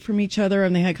the street from each other,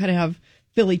 and they kind of have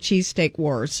Philly cheesesteak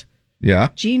wars. Yeah.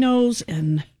 Geno's,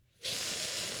 and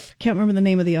I can't remember the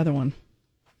name of the other one.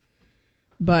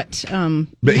 But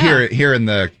yeah. here in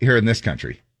this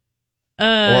country.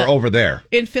 Or over there.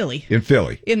 In Philly.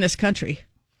 In this country.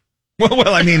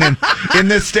 Well, I mean, in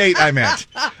this state, I meant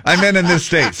in this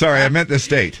state. Sorry, I meant this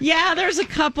state. Yeah, there's a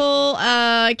couple.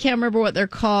 I can't remember what they're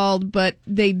called, but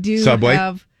they do Subway?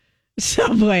 have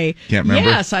Subway. Can't remember.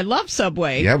 Yes, I love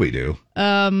Subway. Yeah, we do.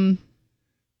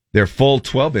 They're full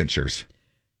 12-inchers.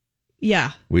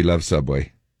 Yeah. We love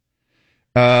Subway.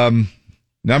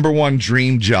 Number one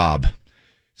dream job.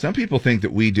 Some people think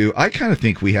that we do. I kind of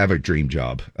think we have a dream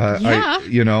job.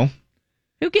 Yeah.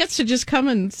 Who gets to just come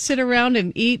and sit around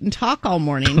and eat and talk all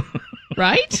morning,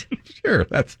 right? Sure.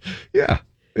 That's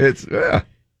it's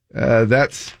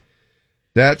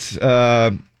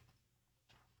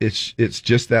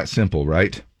just that simple,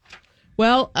 right?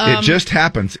 Well, it just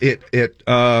happens.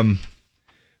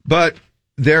 But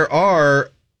there are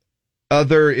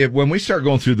other. When we start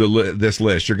going through this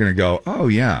list, you're going to go, oh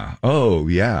yeah.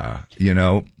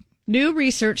 New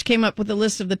research came up with a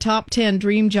list of the top 10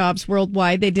 dream jobs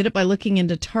worldwide. They did it by looking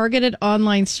into targeted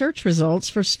online search results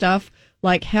for stuff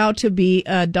like how to be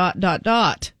a ...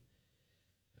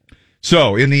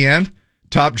 So, in the end,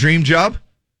 top dream job?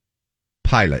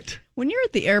 Pilot. When you're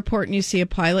at the airport and you see a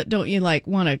pilot, don't you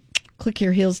want to click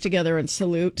your heels together and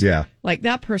salute? Yeah. Like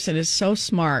that person is so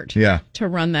smart to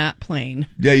run that plane.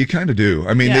 Yeah, you kind of do.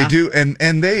 I mean, they do.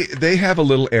 And they have a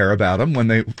little air about them when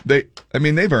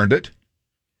they've earned it.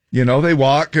 They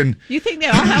walk and... You think they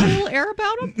all have a little air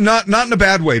about them? Not in a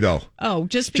bad way, though. Oh,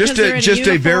 just because they're in a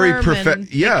uniform a very and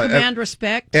they command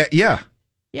respect? Yeah.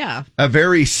 A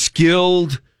very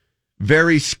skilled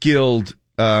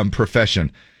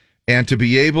profession. And to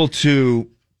be able to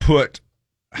put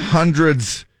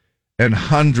hundreds and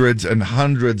hundreds and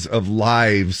hundreds of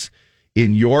lives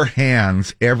in your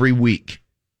hands every week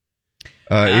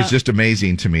is just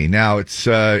amazing to me. Now, it's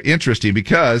interesting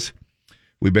because...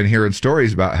 We've been hearing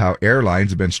stories about how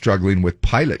airlines have been struggling with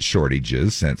pilot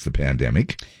shortages since the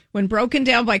pandemic. When broken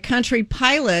down by country,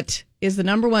 pilot is the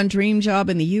number one dream job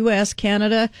in the U.S.,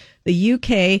 Canada, the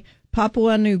UK,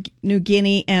 Papua New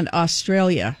Guinea, and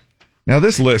Australia. Now,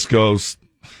 this list goes...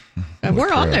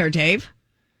 We're on there, Dave.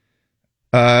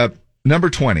 Number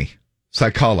 20,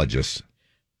 psychologist.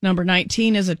 Number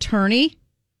 19 is attorney.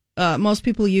 Most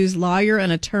people use lawyer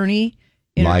and attorney.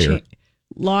 Lawyer.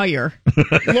 Lawyer.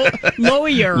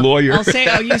 You say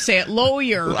it,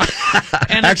 lawyer.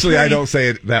 And actually, I don't say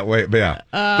it that way, but yeah.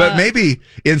 But maybe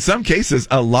in some cases,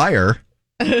 a liar.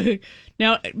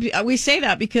 Now, we say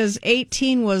that because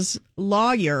 18 was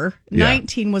lawyer,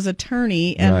 19 was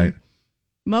attorney, and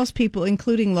most people,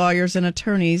 including lawyers and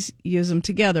attorneys, use them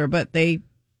together, but they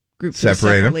group them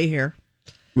separately here.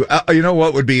 You know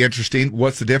what would be interesting?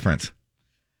 What's the difference?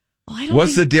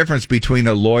 What's the difference between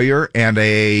a lawyer and an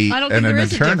attorney? I don't think there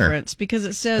is a difference because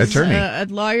it says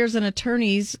lawyers and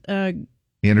attorneys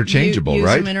interchangeable, use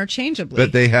right? them interchangeably.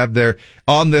 But they have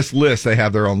on this list, they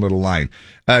have their own little line.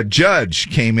 Judge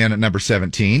came in at number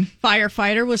 17.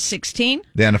 Firefighter was 16.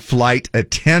 Then a flight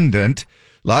attendant.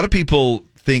 A lot of people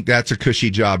think that's a cushy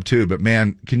job too, but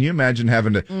man, can you imagine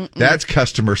having to, that's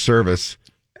customer service,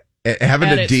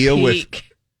 having to deal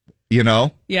peak.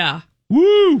 with, Yeah.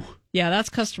 Woo! Yeah, that's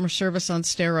customer service on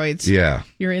steroids. Yeah.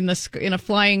 You're in a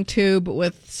flying tube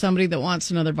with somebody that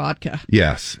wants another vodka.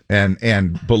 Yes.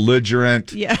 And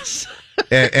belligerent. Yes.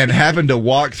 and having to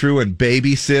walk through and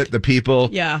babysit the people.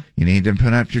 Yeah. You need to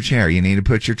put up your chair. You need to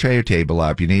put your tray table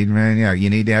up. You need to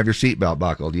have your seatbelt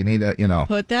buckled. You need to,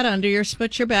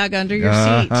 Put your bag under your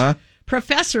seat.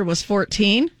 Professor was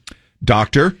 14.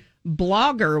 Doctor.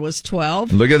 Blogger was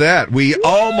 12. Look at that. We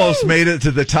almost made it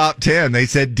to the top 10. They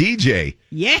said DJ.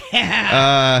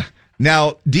 Yeah.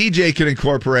 Now, DJ can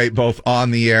incorporate both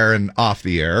on the air and off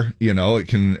the air. It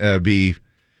can be.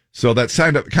 So that's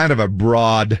kind of a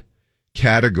broad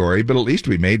category, but at least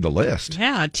we made the list.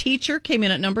 Yeah. Teacher came in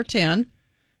at number 10.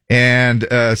 And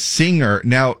singer.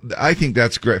 Now, I think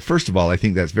that's great. First of all, I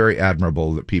think that's very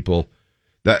admirable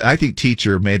that I think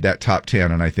teacher made that top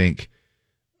 10. And I think,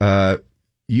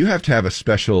 you have to have a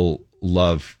special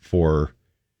love for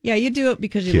you do it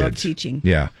because you love teaching.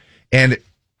 Yeah. And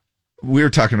we were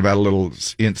talking about a little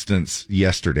instance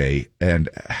yesterday and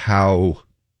how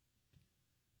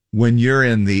when you're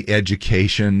in the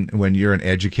education, when you're an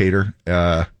educator,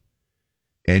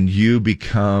 and you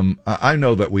become, I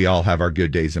know that we all have our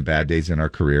good days and bad days in our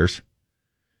careers,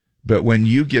 but when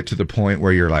you get to the point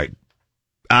where you're like,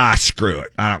 screw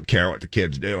it. I don't care what the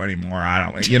kids do anymore. I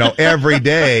don't, every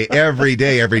day,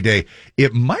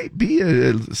 it might be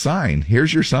a sign.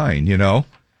 Here's your sign,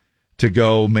 to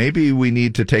go, maybe we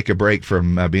need to take a break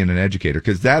from being an educator.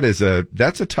 Cause that's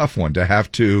a tough one to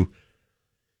have to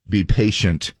be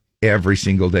patient every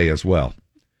single day as well.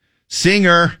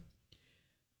 Singer.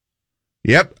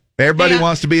 Yep. Everybody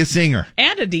wants to be a singer.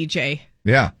 And a DJ.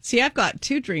 Yeah. See, I've got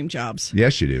 2 dream jobs.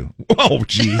 Yes, you do. Oh,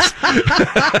 geez.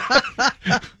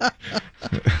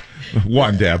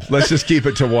 One, Deb. Let's just keep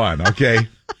it to one, okay?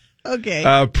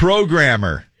 Okay.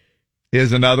 Programmer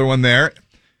is another one there.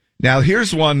 Now,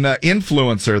 here's one,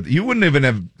 influencer. You wouldn't even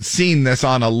have seen this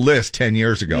on a list 10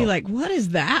 years ago. You're like, what is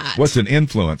that? What's an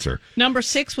influencer? Number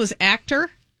 6 was actor.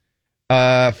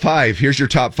 5. Here's your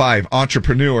top 5.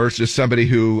 Entrepreneurs, just somebody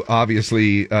who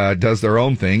obviously does their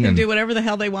own thing. And do whatever the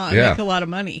hell they want and make a lot of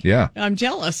money. Yeah. I'm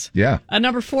jealous. Yeah.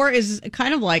 Number 4 is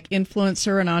kind of like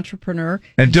influencer and entrepreneur.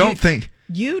 And don't think...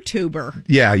 YouTuber.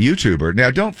 Yeah, YouTuber.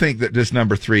 Now, don't think that this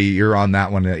number 3, you're on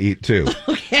that one to eat too.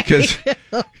 Okay.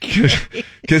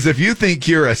 Because if you think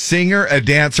you're a singer, a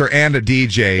dancer, and a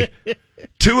DJ,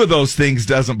 2 of those things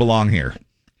doesn't belong here.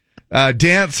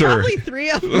 Dancer. Probably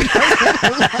 3 of them doesn't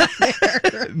belong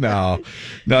there.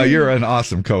 No, you're an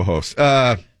awesome co-host.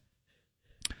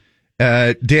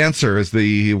 Dancer is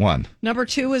the one. Number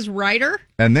 2 is writer.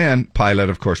 And then pilot,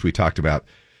 of course, we talked about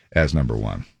as number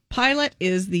 1. Pilot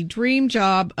is the dream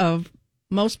job of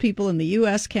most people in the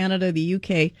U.S., Canada, the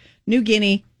UK, New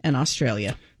Guinea, and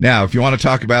Australia. Now, if you want to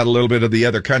talk about a little bit of the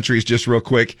other countries, just real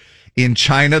quick. In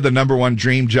China, the number 1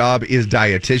 dream job is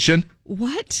dietitian.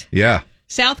 What? Yeah.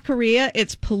 South Korea,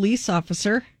 it's police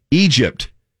officer.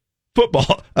 Egypt,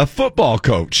 a football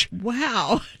coach.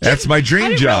 Wow. That's my dream I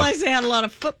didn't job. realize they had a lot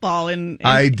of football in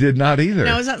I did not either.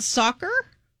 Now, is that soccer?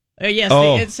 Yes,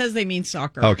 it says they mean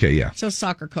soccer. Okay, yeah. So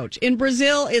soccer coach. In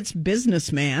Brazil, it's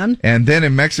businessman. And then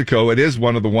in Mexico, it is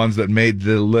one of the ones that made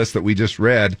the list that we just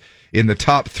read. In the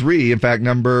top 3, in fact,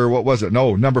 number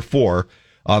 4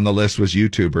 on the list was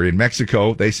YouTuber. In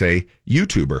Mexico, they say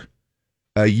YouTuber.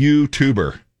 A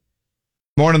YouTuber.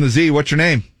 Morning, the Z. What's your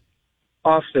name?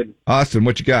 Austin. Austin,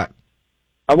 what you got?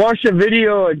 I watched a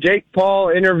video of Jake Paul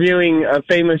interviewing a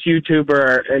famous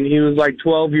YouTuber, and he was like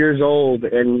 12 years old,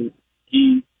 and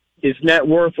his net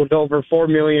worth was over $4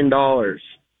 million.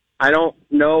 I don't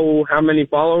know how many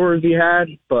followers he had,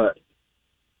 but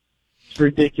it's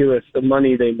ridiculous the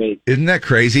money they make. Isn't that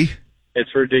crazy?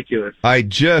 It's ridiculous. I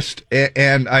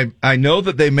know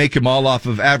that they make them all off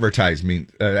of advertising,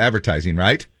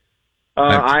 right?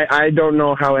 I don't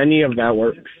know how any of that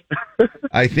works.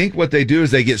 I think what they do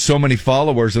is they get so many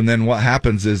followers, and then what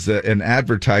happens is an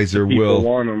advertiser will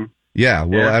want them. Yeah,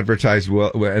 will advertise,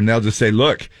 and they'll just say,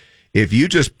 look, if you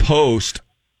just post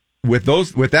with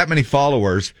that many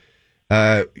followers,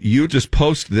 you just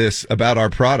post this about our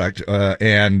product,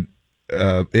 and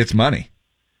it's money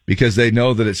because they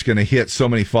know that it's going to hit so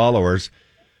many followers,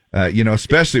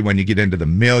 especially when you get into the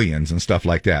millions and stuff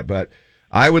like that. But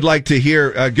I would like to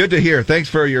hear, good to hear. Thanks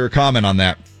for your comment on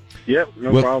that. Yep,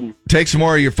 no problem. Take some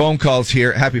more of your phone calls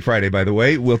here. Happy Friday, by the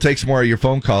way. We'll take some more of your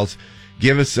phone calls.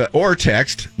 Give us, or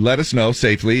text, let us know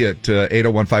safely at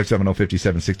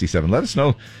 801-570-5767. Let us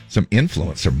know some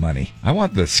influencer money. I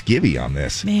want the skivvy on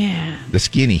this. Man. The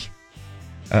skinny.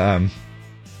 And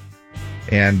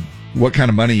what kind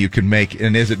of money you can make,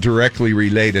 and is it directly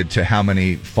related to how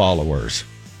many followers?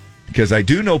 Because I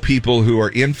do know people who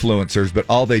are influencers, but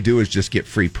all they do is just get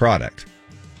free product.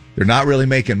 They're not really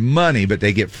making money, but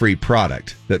they get free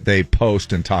product that they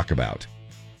post and talk about.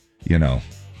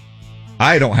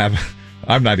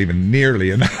 I'm not even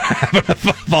nearly enough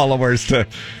followers to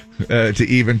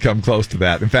even come close to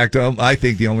that. In fact, I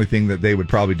think the only thing that they would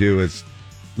probably do is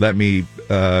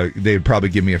they'd probably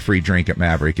give me a free drink at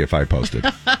Maverick if I posted.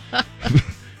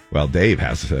 Well, Dave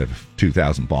has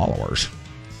 2,000 followers.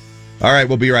 All right,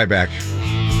 we'll be right back.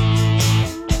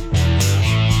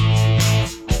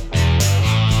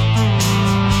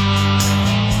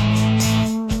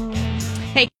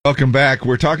 Hey. Welcome back.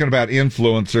 We're talking about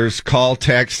influencers. Call,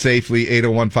 text safely,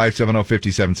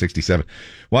 801-570-5767.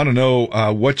 Want to know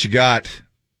what you got?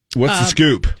 What's the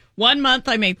scoop? 1 month,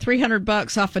 I made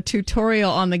 $300 off a tutorial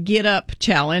on the Get Up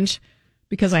challenge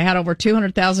because I had over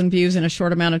 200,000 views in a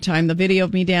short amount of time. The video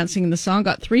of me dancing in the song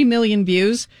got 3 million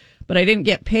views, but I didn't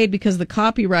get paid because the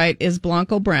copyright is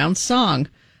Blanco Brown's song.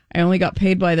 I only got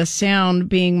paid by the sound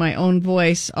being my own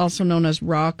voice, also known as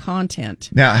raw content.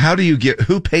 Now,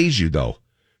 who pays you though?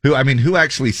 Who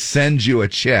actually sends you a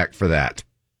check for that?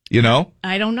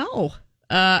 I don't know.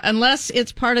 Unless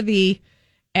it's part of the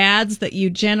ads that you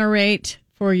generate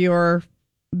for your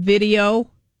video,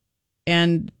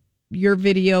 and your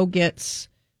video gets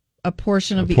a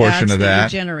portion of the ads that you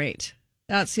generate.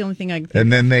 That's the only thing I can think of.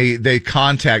 And then they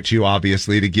contact you,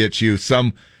 obviously, to get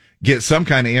some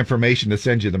kind of information to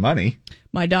send you the money.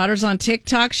 My daughter's on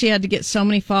TikTok. She had to get so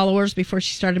many followers before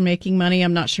she started making money.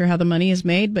 I'm not sure how the money is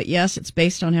made, but yes, it's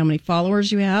based on how many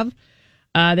followers you have.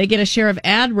 They get a share of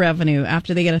ad revenue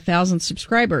after they get 1,000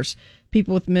 subscribers.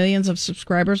 People with millions of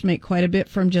subscribers make quite a bit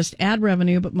from just ad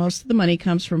revenue, but most of the money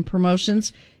comes from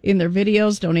promotions in their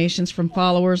videos, donations from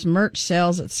followers, merch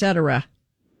sales, etc.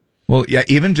 Well, yeah,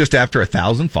 even just after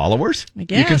 1,000 followers, I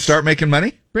guess you can start making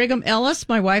money? Brigham Ellis,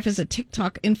 my wife, is a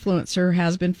TikTok influencer,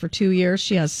 has been for 2 years.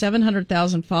 She has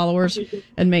 700,000 followers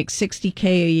and makes $60K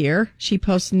a year. She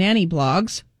posts nanny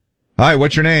blogs. Hi,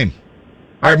 what's your name?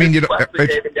 David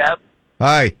Deb.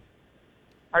 Hi.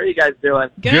 How are you guys doing?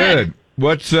 Good.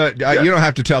 What's you don't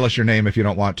have to tell us your name if you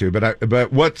don't want to,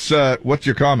 but what's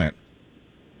your comment?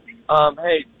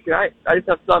 Hey, I just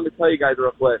have something to tell you guys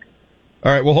real quick.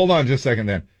 All right, well, hold on just a second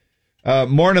then.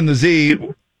 Morning, the Z.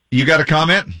 You got a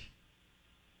comment?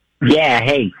 Yeah,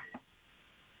 hey.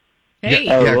 Hey.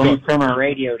 Let me turn my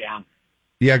radio down.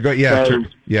 Yeah, go.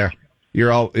 Yeah,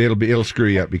 You're all. It'll screw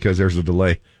you up because there's a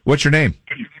delay. What's your name?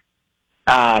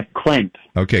 Clint.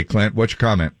 Okay, Clint. What's your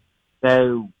comment?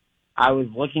 So I was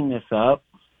looking this up,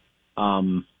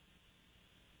 and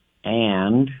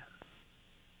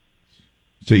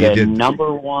so the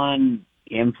number one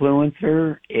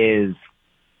influencer is,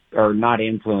 or not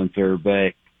influencer,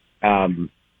 but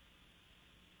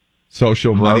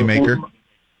social moneymaker.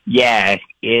 Yeah,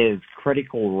 is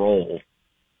Critical Role,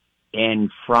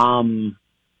 and from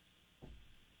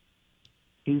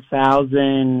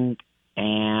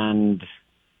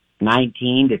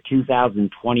 2019 to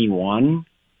 2021,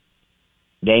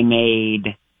 they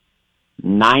made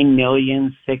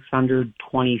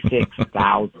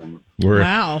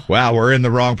 $9,626,000. Wow, we're in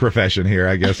the wrong profession here,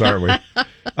 I guess, aren't we?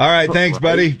 All right, thanks,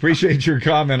 buddy. Appreciate your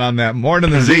comment on that.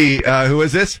 Morning, the Z. Who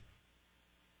is this?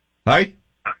 Hi.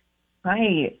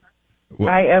 Hi.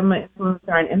 I am an influencer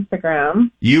on Instagram.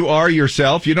 You are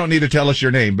yourself. You don't need to tell us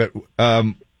your name, but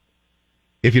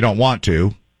if you don't want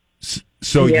to.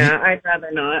 So I'd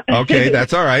rather not. Okay,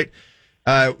 that's all right.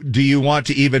 Do you want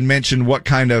to even mention what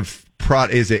kind of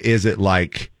is it? Is it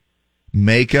like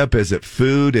makeup? Is it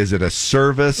food? Is it a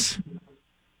service?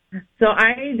 So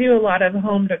I do a lot of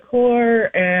home decor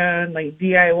and like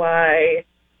DIY,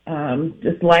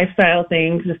 just lifestyle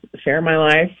things, just share my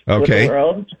life with the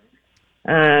world.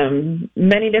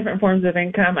 Many different forms of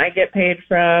income. I get paid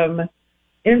from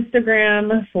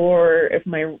Instagram for if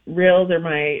my reels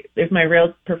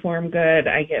perform good.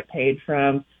 I get paid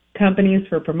from companies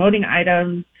for promoting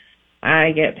items.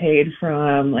 I get paid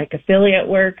from like affiliate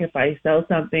work if I sell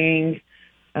something,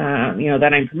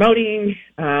 that I'm promoting.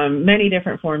 Many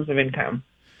different forms of income.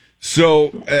 So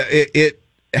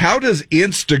how does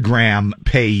Instagram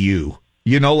pay you?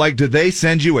 Like, do they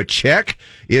send you a check?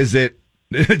 Is it?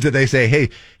 Do they say, hey,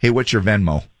 what's your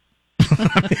Venmo?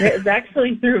 It's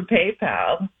actually through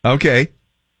PayPal. Okay.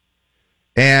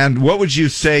 And what would you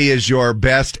say is your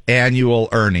best annual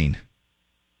earning?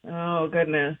 Oh,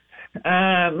 goodness.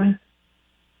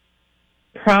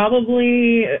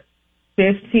 Probably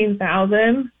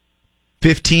 15,000.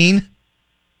 15?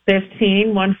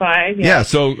 15, 1-5. Yeah,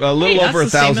 so a little over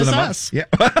 1,000 a month. Us. Yeah.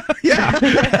 Yeah.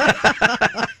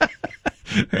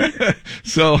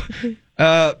 So,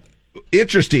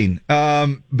 interesting.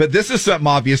 But this is something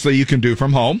obviously you can do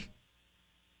from home.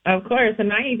 Of course,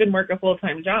 and I even work a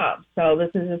full-time job, so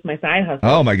this is just my side hustle.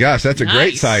 Oh my gosh, that's a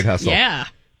great side hustle. Yeah.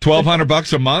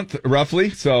 $1,200 a month, roughly.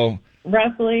 So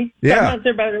roughly. Yeah. Some months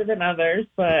are better than others,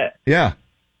 but yeah.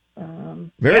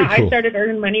 Very cool. I started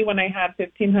earning money when I had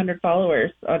 1,500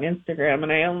 followers on Instagram,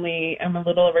 and I'm a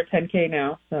little over 10K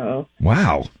now. So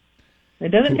wow, it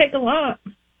doesn't take a lot.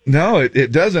 No,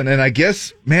 it doesn't. And I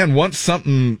guess, man, once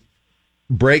something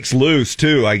breaks loose,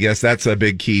 too, I guess that's a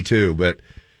big key too. But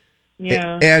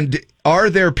yeah. And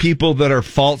are there people that are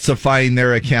falsifying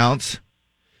their accounts?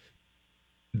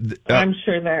 I'm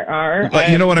sure there are.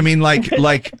 You know what I mean? Like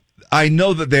I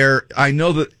know that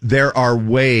there are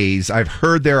ways. I've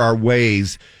heard there are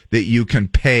ways that you can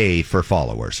pay for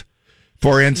followers.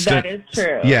 For instance, that is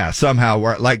true. Yeah,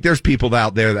 somehow, like there's people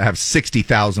out there that have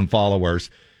 60,000 followers,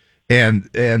 and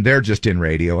they're just in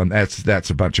radio, and that's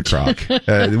a bunch of crock.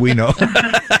 We know.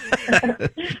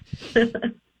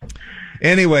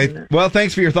 Anyway, well,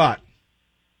 thanks for your thought.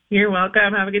 You're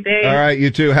welcome. Have a good day. All right, you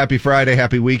too. Happy Friday.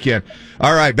 Happy weekend.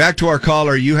 All right, back to our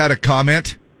caller. You had a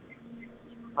comment?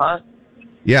 Huh?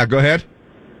 Yeah, go ahead.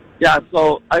 Yeah,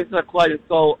 so I just had a question.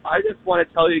 So I just want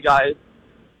to tell you guys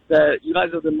that you guys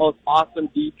are the most awesome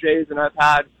DJs, and I've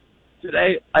had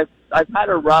had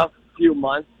a rough few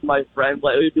months with my friend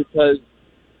lately because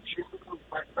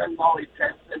my friend Molly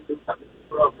Jensen was having a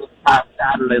stroke this past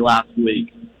Saturday last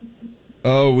week.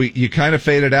 Oh, you kind of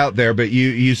faded out there, but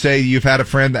you say you've had a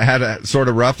friend that had a sort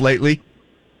of rough lately?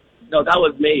 No, that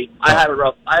was me. I had a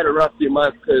rough few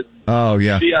months because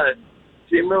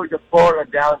she moved to Florida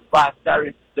down last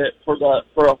Saturday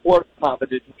for a horse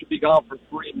competition. She'll be gone for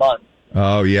 3 months.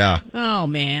 Oh yeah. Oh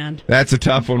man, that's a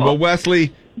tough one. Well,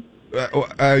 Wesley,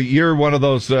 you're one of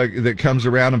those that comes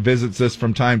around and visits us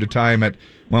from time to time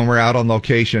when we're out on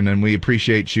location, and we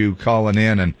appreciate you calling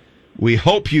in, and we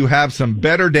hope you have some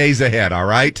better days ahead. All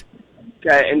right.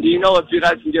 Okay, and do you know if you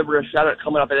guys can give her a shout out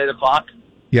coming up at 8:00?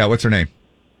 Yeah, what's her name?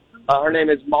 Her name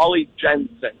is Molly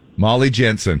Jensen. Molly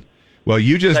Jensen. Well,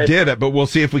 you just did it, but we'll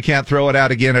see if we can't throw it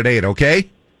out again at 8, okay?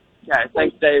 Yeah,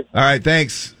 thanks, Dave. All right,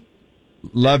 thanks.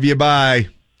 Love you, bye.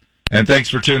 And thanks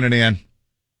for tuning in.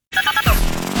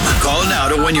 Call now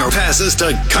to win your passes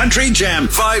to Country Jam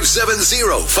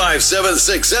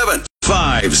 570-5767.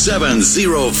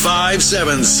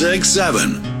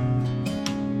 570-5767.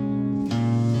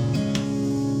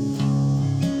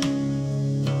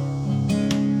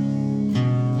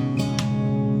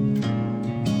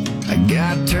 I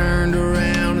got turned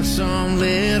around in some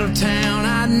little town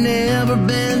I'd never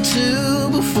been to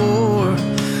before.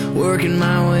 Working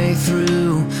my way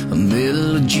through a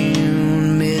middle of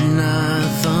June midnight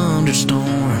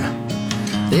thunderstorm.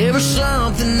 There was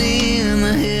something in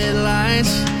the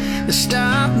headlights that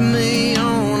stopped me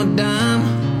on a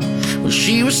dime. Well,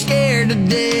 she was scared to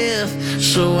death,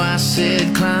 so I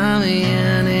said, climb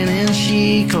in, and then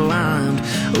she climbed.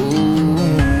 Oh,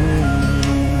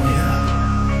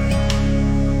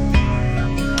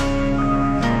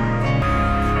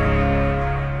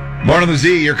 Morning, the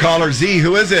Z. Your caller, Z.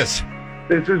 Who is this?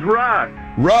 This is Russ.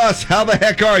 Russ, how the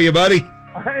heck are you, buddy?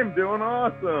 I am doing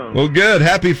awesome. Well, good.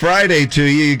 Happy Friday to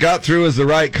you. You got through as the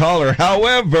right caller.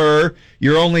 However,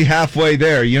 you're only halfway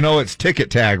there. You know it's ticket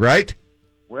tag, right?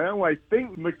 Well, I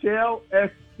think Michelle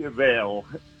Esquivel.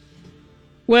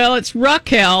 Well, it's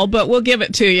Raquel, but we'll give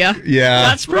it to you. Yeah.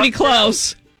 That's pretty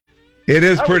close. It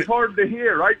is that pretty was hard to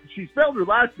hear, right? She spelled her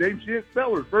last name. She didn't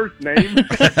spell her first name.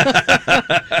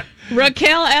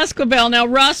 Raquel Esquivel. Now,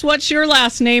 Russ, what's your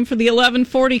last name for the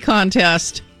 1140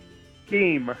 contest?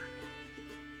 Scheme.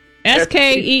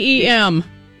 S-K-E-E-M.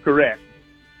 Correct.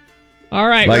 All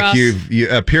right, like Russ. you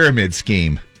a pyramid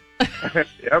scheme. Yep.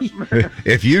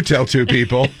 If you tell two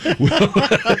people.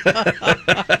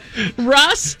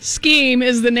 Russ Scheme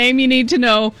is the name you need to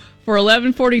know for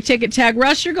 1140 ticket tag.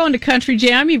 Russ, you're going to Country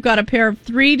Jam. You've got a pair of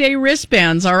 3-day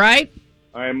wristbands, all right?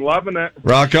 I am loving it.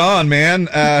 Rock on, man.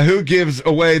 Who gives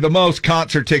away the most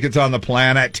concert tickets on the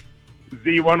planet?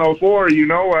 Z104, you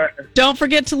know what? Don't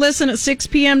forget to listen at 6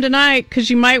 p.m. tonight, because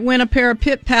you might win a pair of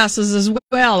pit passes as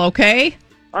well, okay?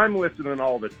 I'm listening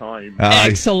all the time.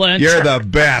 Excellent. You're the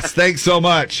best. Thanks so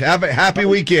much. Have a happy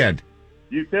weekend.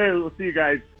 You too. We'll see you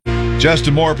guys.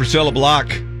 Justin Moore, Priscilla Block,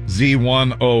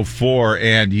 Z104,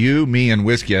 and you, me, and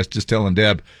Whiskey. I was just telling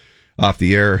Deb off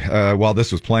the air while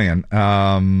this was playing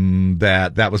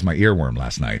that was my earworm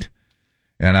last night.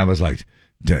 And I was like,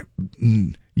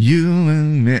 you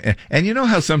and me. And you know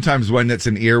how sometimes when it's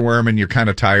an earworm and you're kind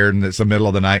of tired and it's the middle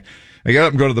of the night, I got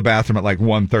up and go to the bathroom at like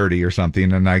 1:30 or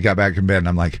something, and I got back in bed and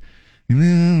I'm like, turn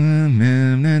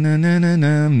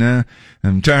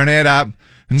it up,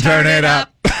 turn it up.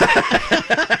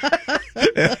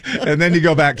 And then you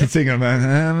go back to singing.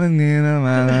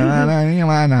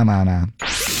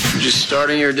 Just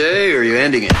starting your day, or are you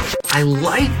ending it? I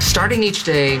like starting each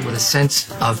day with a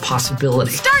sense of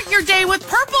possibility. Start your day with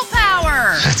Purple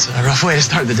Power. That's a rough way to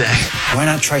start the day. Why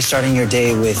not try starting your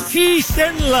day with peace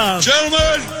and love?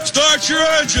 Gentlemen, start your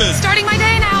engine. Starting my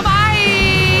day now.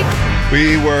 Bye.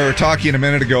 We were talking a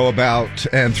minute ago about,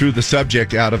 and through the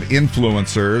subject out of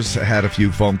influencers, I had a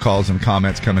few phone calls and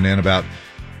comments coming in about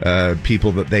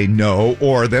people that they know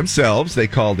or themselves. They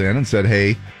called in and said,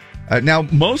 hey, now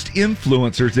most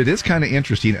influencers, it is kind of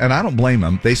interesting, and I don't blame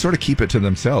them. They sort of keep it to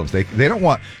themselves. They don't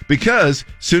want, because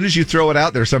as soon as you throw it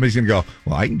out there, somebody's going to go,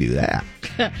 well, I can do that.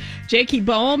 Jakey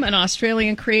Boehm, an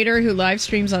Australian creator who live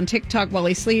streams on TikTok while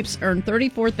he sleeps, earned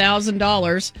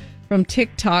 $34,000 from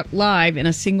TikTok Live in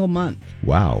a single month.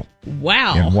 Wow.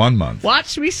 In 1 month.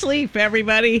 Watch me sleep,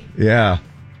 everybody. Yeah.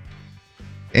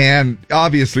 And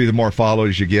obviously, the more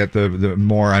followers you get, the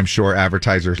more I'm sure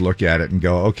advertisers look at it and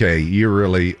go, okay, you're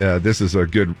really, this is a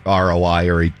good ROI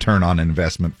or return on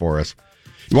investment for us.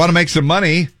 You want to make some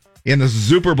money in the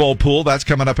Super Bowl pool? That's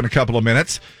coming up in a couple of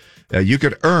minutes. You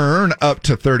could earn up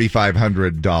to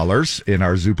 $3,500 in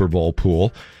our Super Bowl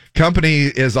pool. Company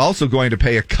is also going to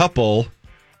pay a couple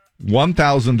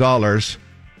 $1,000,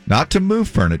 not to move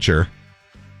furniture.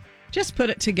 Just put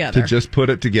it together. To just put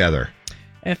it together.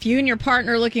 If you and your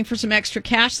partner are looking for some extra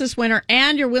cash this winter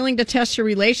and you're willing to test your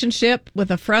relationship with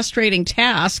a frustrating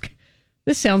task,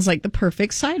 this sounds like the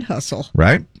perfect side hustle.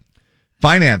 Right?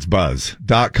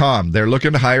 FinanceBuzz.com. They're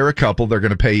looking to hire a couple. They're going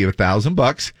to pay you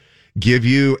 $1,000, give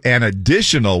you an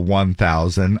additional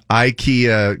 $1,000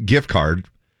 IKEA gift card,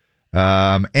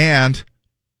 and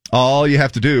all you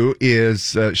have to do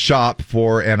is shop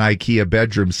for an IKEA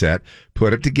bedroom set,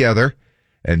 put it together,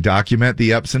 and document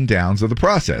the ups and downs of the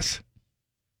process.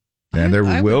 And there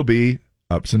will be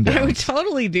ups and downs. I would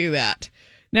totally do that.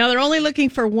 Now, they're only looking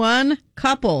for one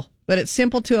couple, but it's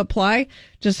simple to apply.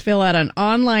 Just fill out an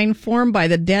online form by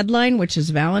the deadline, which is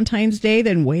Valentine's Day,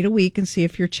 then wait a week and see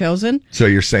if you're chosen. So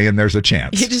you're saying there's a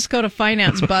chance. You just go to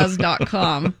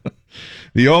financebuzz.com.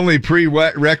 The only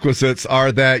prerequisites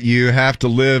are that you have to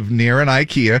live near an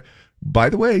IKEA. By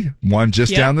the way, one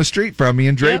just down the street from me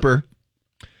in Draper.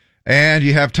 Yep. And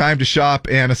you have time to shop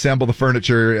and assemble the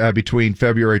furniture between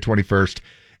February 21st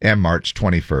and March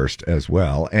 21st as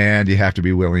well. And you have to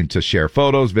be willing to share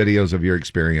photos, videos of your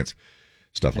experience,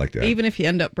 stuff like that. Even if you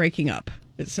end up breaking up,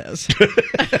 it says.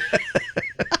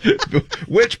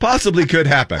 Which possibly could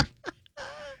happen.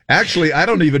 Actually, I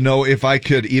don't even know if I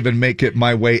could even make it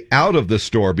my way out of the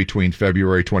store between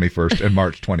February 21st and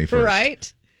March 21st.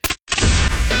 Right.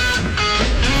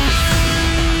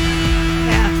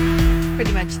 Yeah,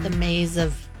 pretty much the maze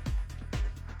of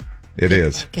it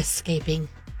is escaping.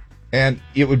 And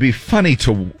it would be funny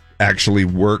to actually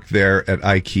work there at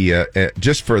IKEA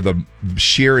just for the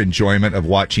sheer enjoyment of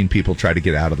watching people try to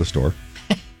get out of the store.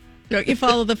 Don't you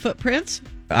follow the footprints?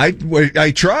 I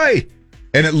try,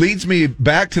 and it leads me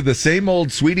back to the same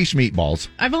old Swedish meatballs.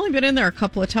 I've only been in there a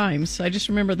couple of times, so I just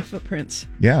remember the footprints.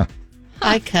 Yeah.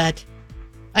 I cut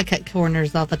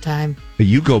corners all the time.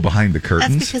 You go behind the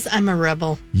curtains? That's because I'm a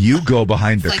rebel. You go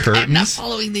behind the curtains? I'm not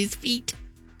following these feet.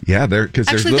 Yeah, they're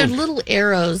little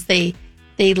arrows. They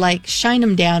like shine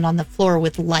them down on the floor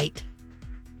with light.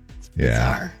 It's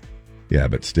bizarre. Yeah,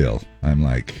 but still, I'm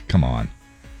like, come on,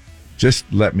 just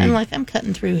let me. I'm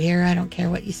cutting through here. I don't care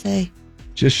what you say.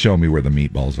 Just show me where the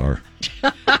meatballs are.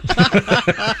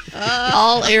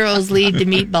 All arrows lead to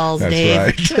meatballs, That's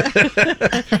Dave.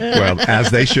 Right. Well, as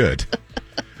they should.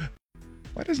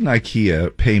 Why doesn't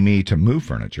IKEA pay me to move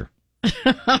furniture?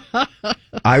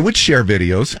 I would share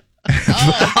videos.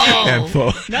 And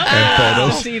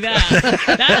photos. See that.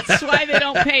 That's why they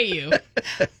don't pay you.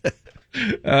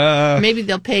 Maybe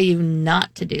they'll pay you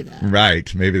not to do that.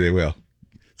 Right. Maybe they will.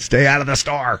 Stay out of the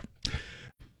store.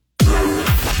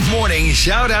 Morning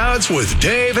shout-outs with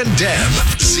Dave and Deb.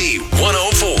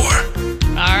 Z104.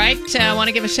 All right. I want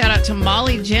to give a shout-out to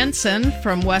Molly Jensen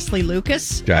from Wesley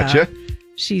Lucas. Gotcha.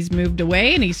 She's moved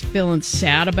away, and he's feeling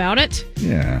sad about it.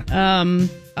 Yeah.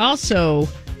 Also,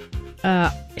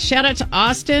 shout out to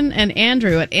Austin and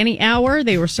Andrew at Any Hour.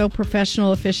 They were so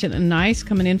professional, efficient, and nice,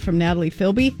 coming in from Natalie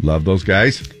Philby. Love those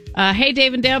guys. Hey,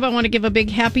 Dave and Deb, I want to give a big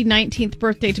happy 19th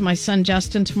birthday to my son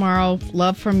Justin tomorrow.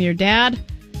 Love from your dad.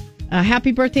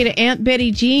 Happy birthday to Aunt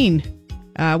Betty Jean.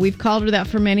 We've called her that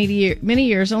for many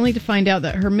years, only to find out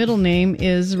that her middle name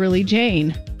is really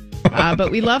Jane.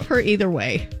 But we love her either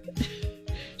way.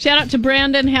 Shout out to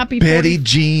Brandon. Happy Betty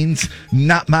Jean's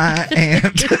not my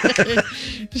aunt.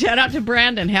 Shout out to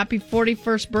Brandon. Happy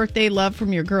 41st birthday. Love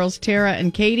from your girls Tara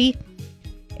and Katie.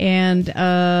 And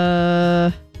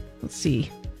let's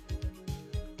see.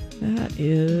 That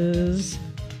is.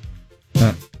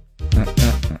 Do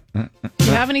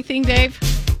you have anything, Dave?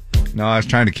 No, I was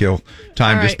trying to kill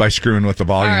time just by screwing with the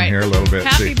volume here a little bit.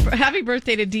 Happy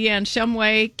birthday to Deanne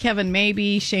Shumway, Kevin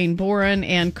Mabey, Shane Boren,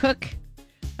 Ann Cook,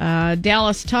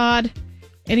 Dallas Todd.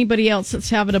 Anybody else that's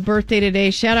having a birthday today?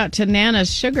 Shout out to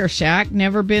Nana's Sugar Shack.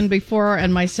 Never been before,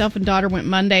 and myself and daughter went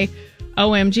Monday.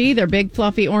 OMG, they're big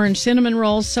fluffy orange cinnamon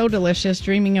rolls. So delicious.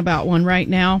 Dreaming about one right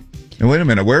now. And wait a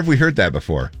minute, where have we heard that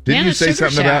before? Didn't Nana's you say Sugar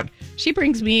something Shack. about? She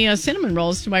brings me cinnamon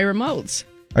rolls to my remotes.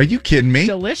 Are you kidding me?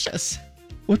 Delicious.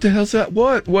 What the hell's that?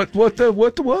 What?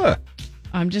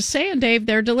 I'm just saying, Dave.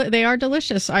 They are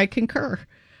delicious. I concur.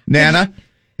 Nana,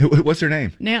 what's her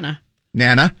name? Nana.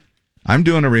 I'm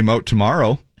doing a remote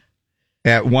tomorrow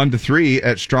at 1 to 3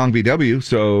 at Strong VW.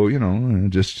 So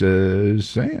just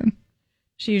saying.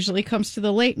 She usually comes to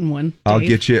the Layton one. Dave. I'll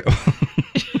get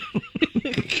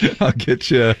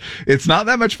you. It's not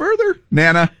that much further,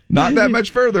 Nana. Not that much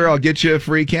further. I'll get you a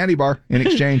free candy bar in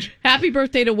exchange. Happy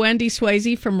birthday to Wendy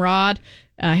Swayze from Rod.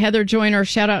 Heather Joyner,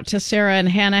 shout out to Sarah and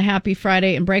Hannah. Happy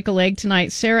Friday and break a leg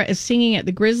tonight. Sarah is singing at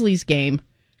the Grizzlies game.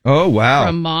 Oh, wow.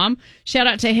 From Mom. Shout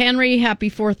out to Henry. Happy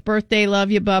 4th birthday.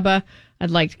 Love you, Bubba. I'd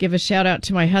like to give a shout out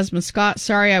to my husband, Scott.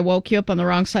 Sorry I woke you up on the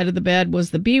wrong side of the bed. Was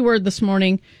the B word this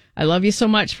morning. I love you so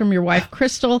much from your wife,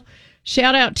 Crystal.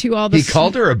 Shout out to all the... He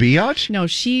called her a biatch? No,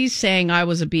 she's saying I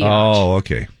was a biatch. Oh,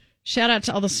 okay. Shout out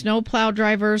to all the snowplow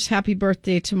drivers. Happy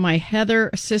birthday to my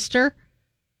Heather sister.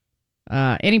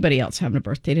 Anybody else having a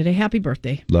birthday today? Happy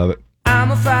birthday. Love it. I'm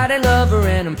a Friday lover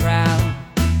and I'm proud.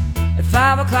 At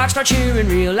 5 o'clock start cheering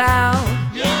real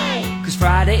loud. Yay! 'Cause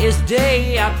Friday is the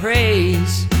day I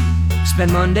praise.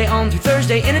 Spend Monday on through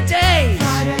Thursday in a daze.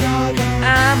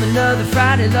 I'm another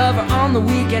Friday lover on the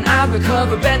weekend. I'll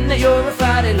recover betting that you're a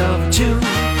Friday lover too.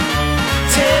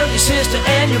 Tell your sister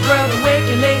and your brother, wake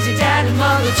your lazy dad and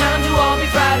mother. Time to all be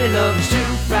Friday lovers too.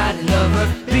 Friday lover,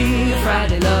 be a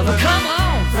Friday lover. Come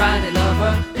on, Friday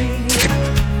lover, be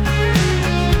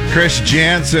Chris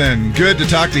Jansen, good to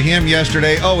talk to him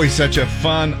yesterday. Always such a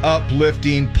fun,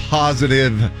 uplifting,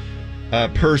 positive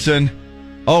person.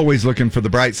 Always looking for the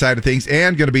bright side of things,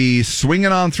 and going to be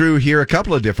swinging on through here a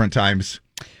couple of different times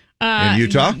in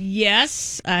Utah.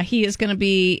 Yes, he is going to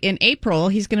be in April.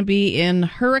 He's going to be in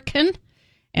Hurricane,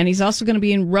 and he's also going to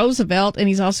be in Roosevelt, and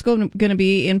he's also going to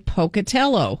be in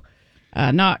Pocatello.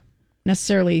 Not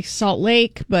necessarily Salt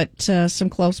Lake, but some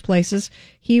close places.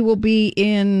 He will be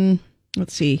in...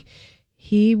 Let's see.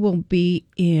 He will be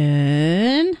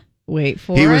in. Wait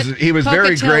for it. He was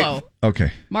very great.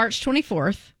 Okay. March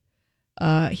 24th.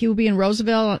 He will be in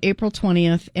Roosevelt on April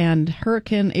 20th and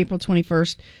Hurricane April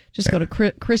 21st. Just go to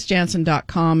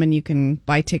chrisjansen.com and you can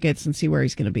buy tickets and see where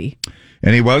he's going to be.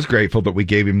 And he was grateful that we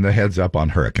gave him the heads up on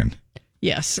Hurricane.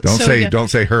 Yes. Don't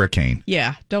say Hurricane.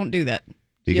 Yeah, don't do that.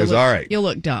 He goes, all right. You'll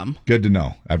look dumb. Good to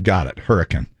know. I've got it.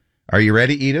 Hurricane. Are you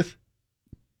ready, Edith?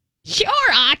 Sure,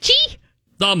 Archie.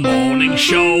 The morning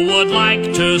show would like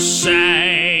to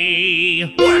say,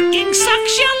 working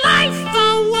sucks your life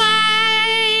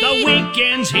away. The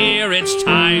weekend's here, it's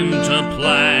time to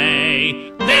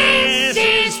play. This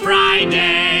is Friday.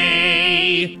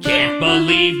 Can't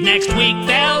believe next week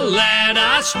they'll let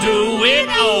us do it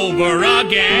over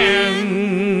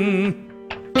again.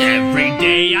 Every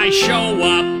day I show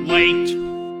up late.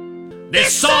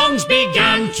 This song's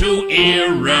begun to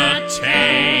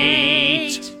irritate.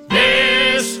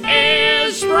 This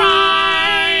is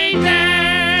Friday.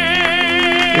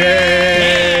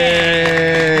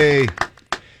 Yay!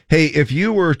 Hey, if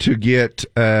you were to get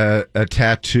a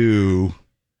tattoo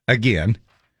again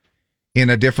in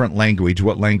a different language,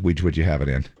 what language would you have it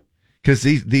in? Because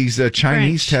these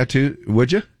Chinese tattoo,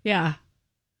 would you? Yeah.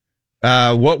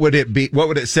 What would it be? What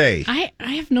would it say? I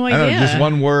have no idea. Just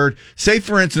one word. Say,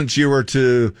 for instance, you were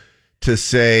to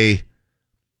say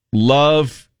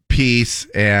love, peace,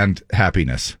 and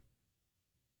happiness.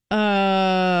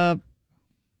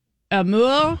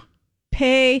 Amour,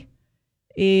 paix,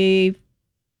 et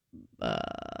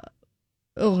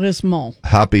heureusement.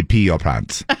 Happy pee your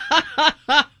pants.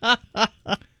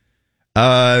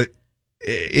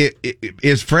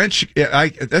 Is French?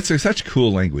 That's such a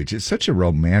cool language. It's such a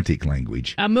romantic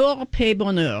language. Amour, paix,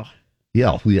 bonheur.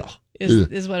 Yeah.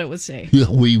 Is what it would say. Yeah,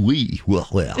 oui. Well.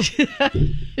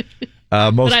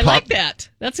 But I like that.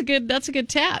 That's a good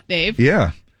tat, Dave.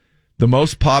 Yeah. The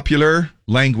most popular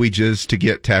languages to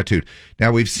get tattooed.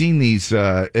 Now we've seen these.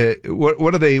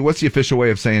 What are they? What's the official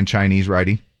way of saying Chinese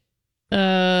writing?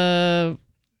 Like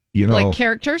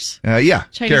characters. Yeah,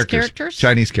 Chinese characters.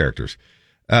 Chinese characters.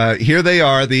 Here they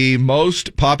are, the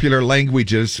most popular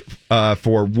languages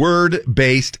for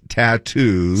word-based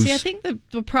tattoos. See, I think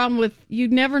the problem with you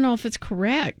never know if it's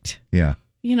correct. Yeah.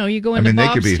 You know, you go into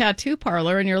Bob's tattoo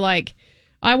parlor and you're like,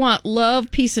 I want love,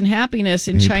 peace, and happiness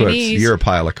in Chinese. You're a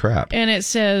pile of crap. And it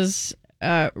says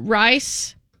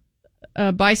rice,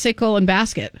 bicycle, and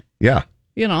basket. Yeah.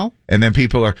 You know. And then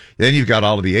then you've got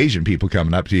all of the Asian people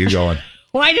coming up to you going,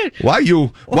 why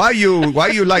you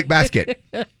like basket?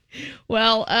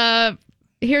 Well,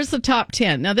 here's the top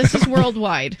 10. Now, this is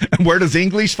worldwide. Where does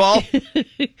English fall?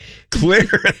 Clear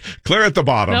at the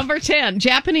bottom. Number 10,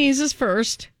 Japanese is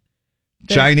first.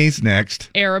 Chinese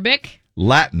next. Arabic.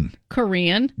 Latin.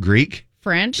 Korean. Greek.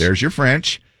 French. There's your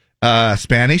French.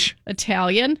 Spanish.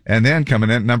 Italian. And then coming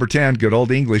in at number 10, good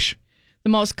old English. The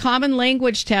most common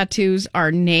language tattoos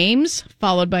are names,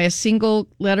 followed by a single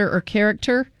letter or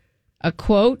character, a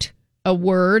quote, a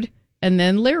word, and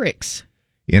then lyrics.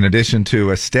 In addition to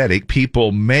aesthetic,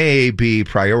 people may be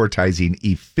prioritizing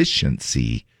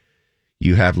efficiency.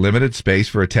 You have limited space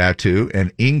for a tattoo,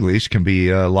 and English can be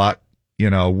a lot,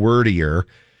 wordier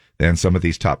than some of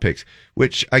these top picks,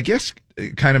 which I guess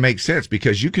kind of makes sense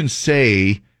because you can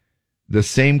say the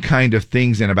same kind of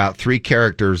things in about 3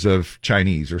 characters of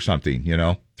Chinese or something,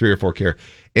 3 or 4 characters.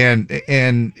 And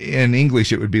in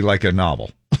English, it would be like a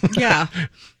novel. Yeah.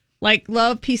 Like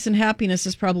love, peace, and happiness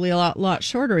is probably a lot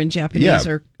shorter in Japanese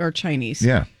or Chinese.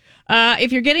 Yeah.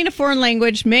 If you're getting a foreign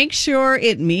language, make sure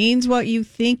it means what you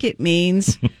think it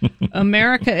means.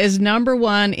 America is number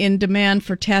 1 in demand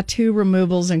for tattoo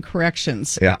removals and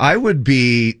corrections. Yeah, I would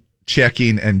be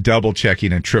checking and double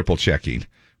checking and triple checking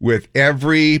with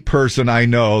every person I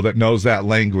know that knows that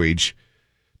language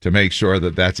to make sure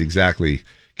that that's exactly,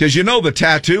 because the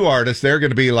tattoo artists, they're going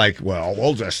to be like, well,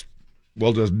 we'll just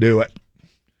do it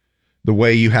the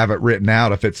way you have it written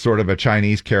out if it's sort of a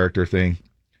Chinese character thing.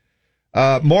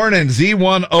 Morning,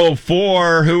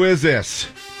 Z104. Who is this?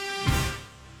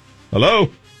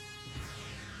 Hello?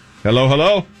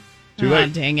 Hello? Too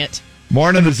late. Dang it.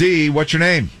 Morning, the Z. What's your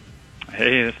name?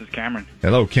 Hey, this is Cameron.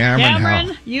 Hello, Cameron.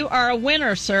 Cameron, you are a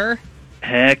winner, sir.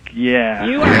 Heck yeah.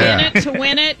 You are in it to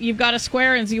win it. You've got a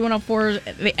square in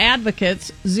Z104, the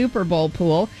Advocates Super Bowl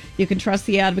pool. You can trust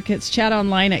the Advocates. Chat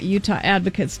online at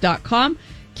utahadvocates.com.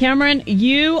 Cameron,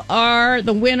 you are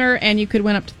the winner, and you could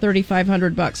win up to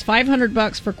 $3,500.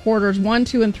 $500 for quarters 1,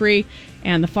 2, and 3,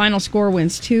 and the final score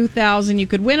wins $2,000. You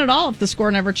could win it all if the score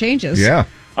never changes. Yeah.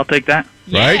 I'll take that.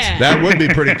 Right? That would be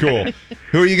pretty cool.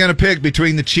 Who are you going to pick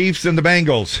between the Chiefs and the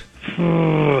Bengals?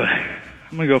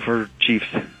 I'm going to go for Chiefs.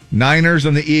 Niners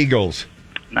and the Eagles.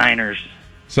 Niners.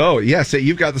 So, yes,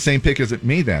 you've got the same pick as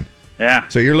me then. Yeah.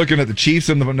 So you're looking at the Chiefs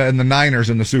and the Niners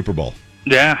in the Super Bowl.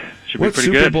 Yeah. Should be what pretty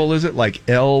Super good. Bowl is it? Like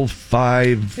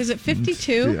L5? Is it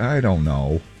 52? I don't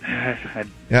know.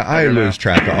 I lose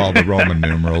track of all the Roman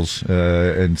numerals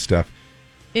and stuff.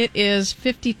 It is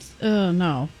 50.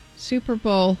 No. Super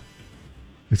Bowl.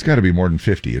 It's got to be more than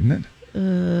 50, isn't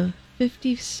it?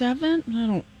 57? I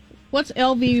don't. What's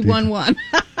LV11?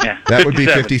 Yeah. That would be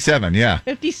 57, yeah.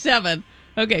 57.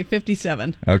 Okay,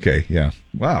 57. Okay, yeah.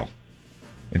 Wow.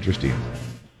 Interesting.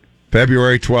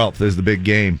 February 12th is the big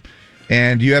game.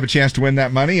 And you have a chance to win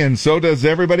that money, and so does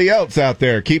everybody else out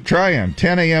there. Keep trying.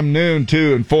 10 a.m., noon,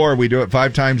 2, and 4. We do it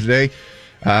 5 times a day.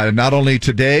 Not only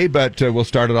today, but we'll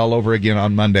start it all over again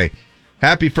on Monday.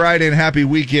 Happy Friday and happy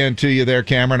weekend to you there,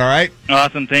 Cameron, all right?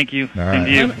 Awesome, thank you. All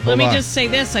right. Let me just say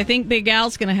this. I think Big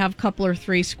Al's going to have a couple or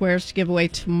 3 squares to give away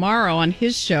tomorrow on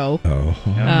his show.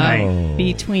 Oh.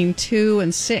 Between 2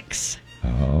 and 6.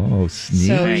 Oh, sneaky.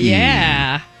 So,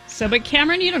 yeah. So, but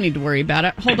Cameron, you don't need to worry about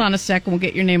it. Hold on a second. We'll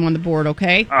get your name on the board,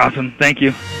 okay? Awesome, thank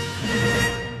you.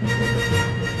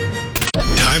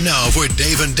 Time now for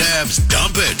Dave and Dab's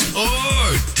Dump It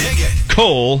or Dig It.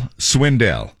 Cole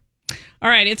Swindell. All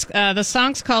right, it's the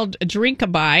song's called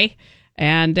Drink-a-Bye,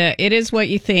 and it is what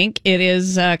you think. It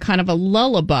is kind of a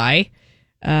lullaby.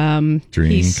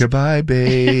 Drink-a-bye,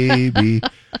 baby.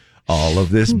 All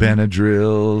of this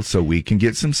Benadryl so we can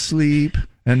get some sleep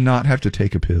and not have to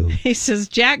take a pill. He says,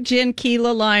 Jack, gin,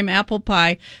 Keela, lime, apple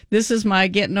pie. This is my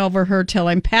getting over her till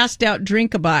I'm passed out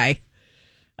drink-a-bye.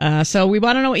 So we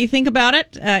want to know what you think about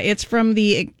it. It's from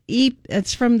the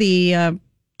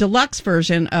deluxe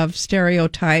version of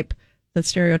Stereotype. The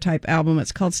Stereotype album.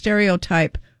 It's called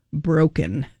Stereotype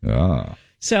Broken.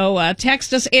 So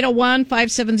text us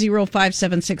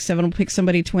 801-570-5767. We'll pick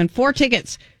somebody to win 4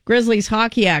 tickets. Grizzlies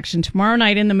hockey action tomorrow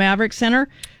night in the Maverick Center.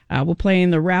 We'll play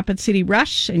in the Rapid City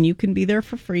Rush, and you can be there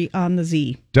for free on the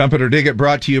Z. Dump It or Dig It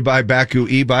brought to you by Baku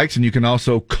e-bikes, and you can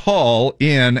also call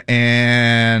in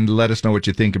and let us know what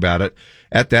you think about it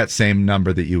at that same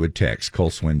number that you would text. Cole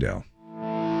Swindell.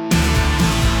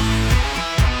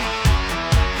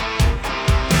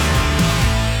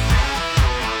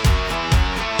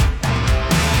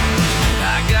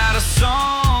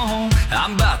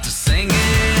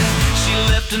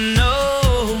 To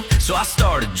know, so I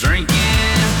started drinking.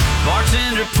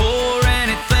 Bartender, pour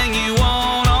anything you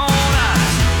want on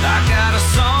ice. I got a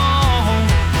song,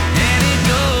 and it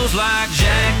goes like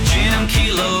Jack, Jim,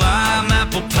 Keela, lime,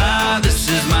 apple pie. This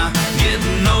is my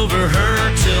getting over her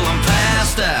till I'm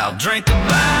passed out. Drink a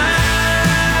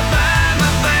bye,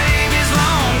 my baby's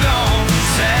long gone.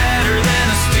 Sadder than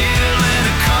a steel in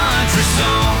a country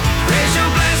song. Raise your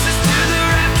glasses to the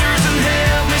rafters and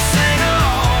help me sing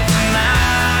along tonight.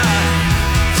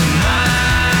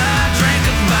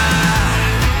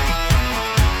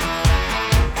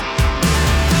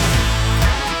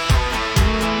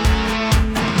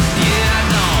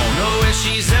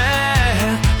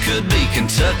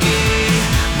 Kentucky,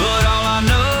 but all I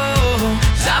know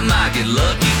is I might get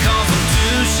lucky. Come from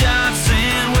 2 shots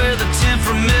in with a 10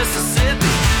 from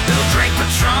Mississippi. They'll drink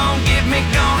Patron, get me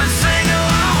going and sing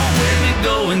along with me.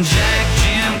 Going Jack,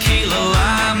 Jim, Keela,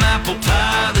 lime, apple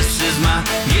pie. This is my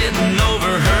getting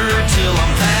over her till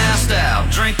I'm passed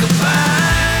out. Drink a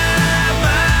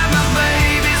bye, my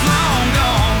baby's long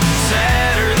gone.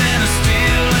 Sadder than a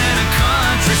steel in a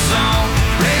country song.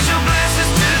 Raise your glasses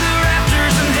to the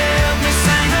rafters and help me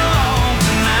sing along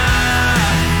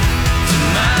tonight.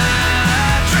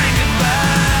 Tonight, drink a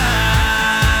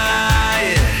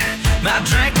bye, yeah. My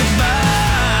drink a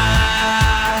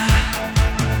bye.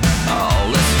 Oh,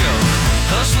 let's go.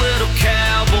 Hush, little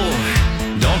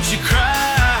cowboy, don't you cry.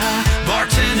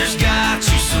 Bartender's got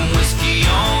you some whiskey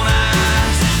on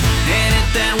ice. And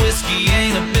if that whiskey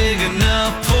ain't a big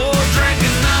enough pour, drink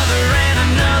another and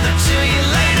another till you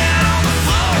lay down on the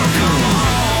floor. Come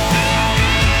on.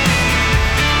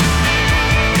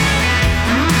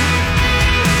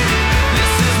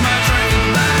 This is my drinking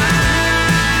bye.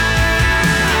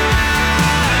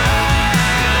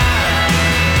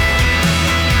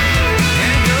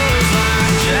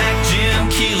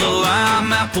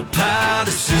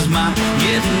 This is my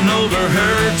getting over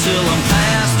her till I'm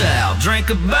passed out. Drink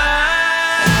a bye.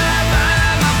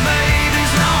 My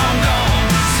baby's long gone.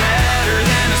 Sadder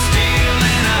than a steel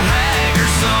in a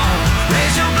Haggard song.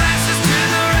 Raise your glasses to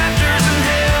the rafters and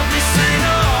help me sing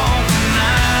along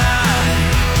tonight.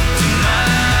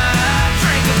 Tonight,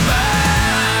 drink a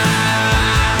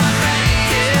bye.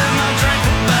 Yeah, my drink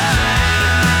a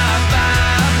bye.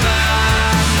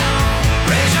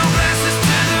 Raise your glasses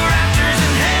to the rafters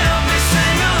and help me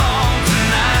sing along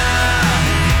tonight.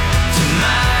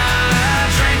 Tonight,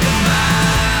 drink a bye.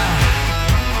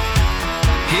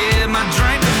 Yeah, my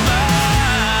drink a bye.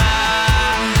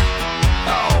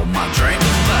 Oh, my drink a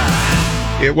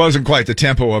bye. It wasn't quite the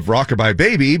tempo of Rockabye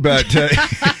Baby, but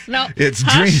No, it's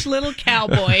hush, little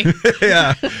cowboy.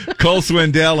 yeah. Cole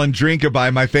Swindell and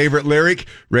Drinkabye. My favorite lyric,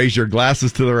 raise your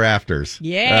glasses to the rafters.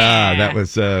 Yeah. That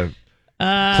was a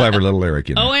clever little lyric.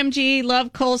 You know? OMG,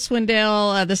 love Cole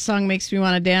Swindell. This song makes me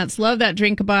want to dance. Love that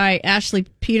Drinkabye. Ashley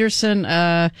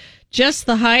Peterson, just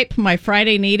the hype my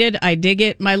Friday needed. I dig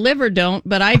it. My liver don't,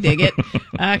 but I dig it.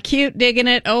 Cute, digging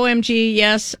it. OMG,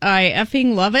 yes, I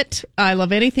effing love it. I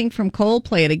love anything from Cole.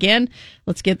 Play it again.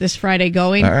 Let's get this Friday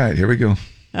going. All right, here we go.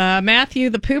 Matthew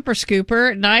the Pooper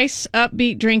Scooper, nice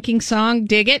upbeat drinking song.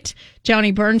 Dig it.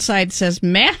 Johnny Burnside says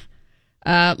meh.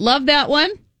 Love that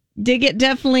one. Dig it.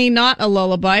 Definitely not a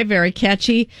lullaby. Very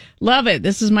catchy. Love it.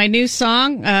 This is my new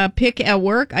song. Pick at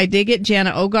work. I dig it.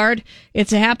 Jana Ogard.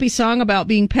 It's a happy song about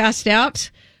being passed out.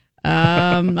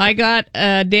 I got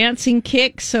a dancing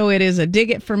kick, so it is a dig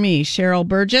it for me. Cheryl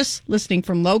Burgess, listening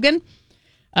from Logan.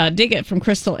 Dig it from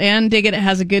Crystal N. Dig it. It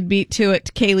has a good beat to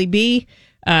it. Kaylee B.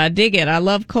 Dig it. I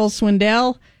love Cole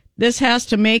Swindell. This has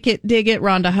to make it. Dig it.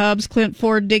 Rhonda Hubbs. Clint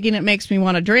Ford. Digging it makes me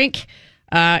want to drink.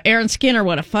 Aaron Skinner.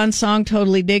 What a fun song.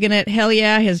 Totally digging it. Hell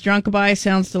yeah. His Drunkabye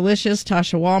sounds delicious.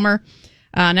 Tasha Walmer.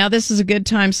 Now this is a good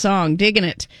time song. Digging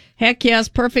it. Heck yes.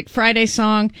 Perfect Friday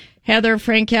song. Heather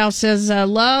Frankow says,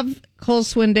 love Cole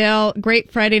Swindell.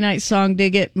 Great Friday night song.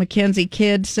 Dig it. Mackenzie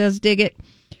Kidd says, dig it.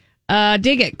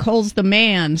 Dig it. Cole's the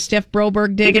man. Steph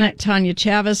Broberg digging it. Tanya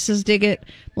Chavez says dig it.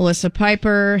 Melissa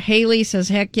Piper. Haley says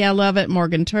heck yeah, love it.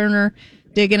 Morgan Turner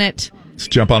digging it. Let's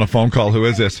jump on a phone call. Who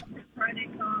is this?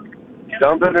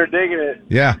 Dump it or digging it.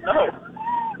 Yeah. No.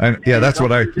 Yeah, that's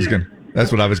what I was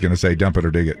gonna say. Dump it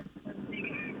or dig it.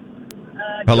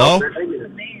 Hello?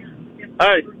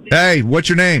 Hi. Hey, what's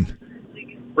your name?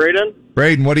 Braden.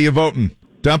 Braden, what are you voting?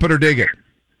 Dump it or dig it?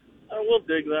 We'll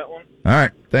dig that one. All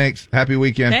right. Thanks. Happy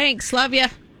weekend. Thanks. Love you.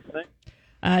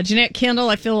 Jeanette Kendall,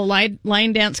 I feel a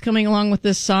line dance coming along with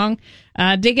this song.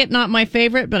 Dig it, not my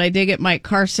favorite, but I dig it. Mike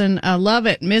Carson, love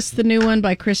it. Miss the new one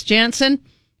by Chris Jansen.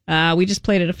 We just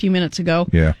played it a few minutes ago.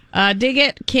 Yeah. Dig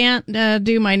it, can't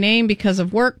do my name because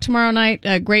of work tomorrow night.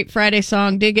 Great Friday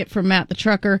song. Dig it from Matt the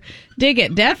Trucker. Dig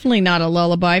it, definitely not a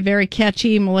lullaby. Very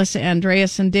catchy. Melissa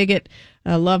Andreasen, dig it.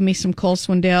 Love me some Cole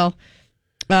Swindell.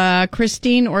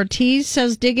 Christine Ortiz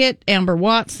says dig it. Amber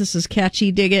Watts, this is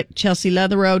catchy, dig it. Chelsea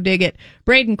Leatherow, dig it.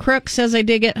 Braden Crook says I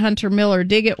dig it. Hunter Miller,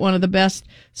 dig it. One of the best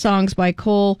songs by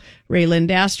Cole. Raylan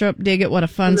Dastrup, dig it. What a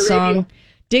fun song.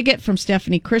 Dig it from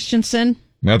Stephanie Christensen.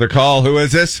 Another call. Who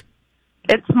is this?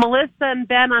 It's Melissa and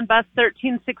Ben on bus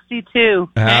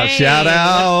 1362. Hey, shout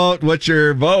out. What's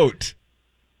your vote?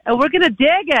 We're going to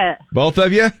dig it. Both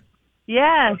of you?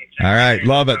 Yes. All right.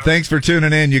 Love it. Thanks for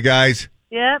tuning in, you guys.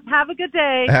 Yep. Have a good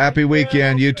day. Happy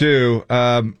weekend. You too.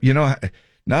 Not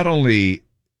only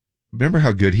remember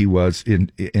how good he was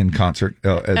in concert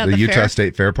at the Utah fair.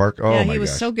 State Fair Park. Oh, yeah, my he was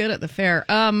gosh. so good at the fair.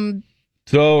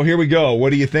 So here we go.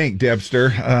 What do you think,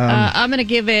 Debster? I'm going to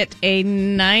give it a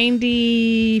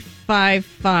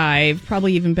 95.5,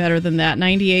 probably even better than that.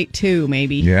 98.2,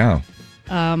 maybe. Yeah.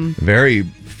 Very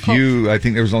few. I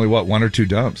think there was only, one or two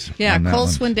dumps. Yeah, on that Cole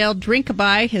one. Swindell,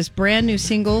 Drinkabye, his brand new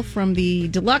single from the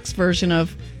deluxe version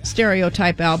of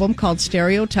Stereotype album called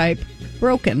Stereotype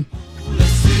Broken.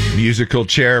 Musical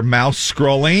chair mouse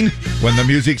scrolling when the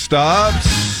music stops.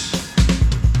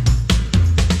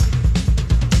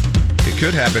 It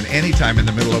could happen anytime in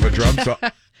the middle of a drum song.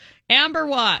 Amber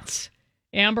Watts.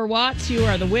 Amber Watts, you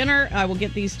are the winner. I will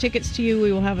get these tickets to you.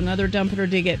 We will have another Dump It or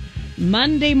Dig It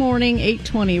Monday morning,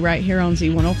 8:20, right here on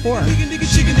Z104.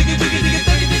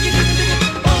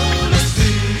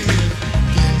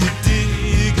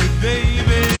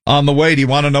 On the way, do you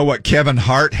want to know what Kevin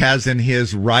Hart has in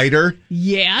his rider?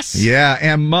 Yes. Yeah,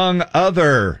 among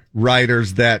other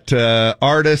riders that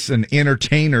artists and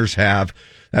entertainers have.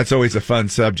 That's always a fun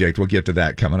subject. We'll get to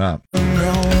that coming up.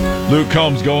 Luke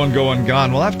Combs, Going,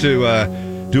 Gone. We'll have to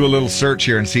do a little search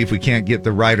here and see if we can't get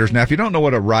the riders. Now, if you don't know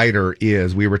what a rider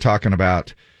is, we were talking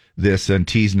about this and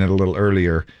teasing it a little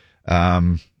earlier.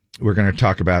 we're going to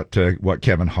talk about what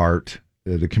Kevin Hart,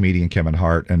 the comedian Kevin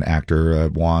Hart, an actor,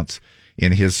 wants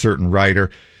in his certain writer.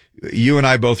 You and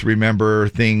I both remember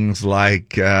things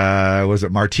like, was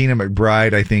it Martina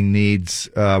McBride, I think, needs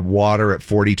water at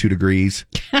 42 degrees,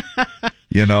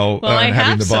 Well, and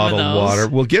having the bottled water.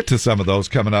 We'll get to some of those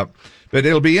coming up. But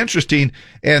it'll be interesting,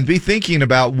 and be thinking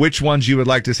about which ones you would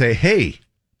like to say, hey,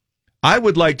 I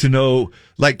would like to know,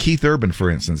 like Keith Urban, for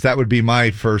instance. That would be my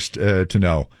first to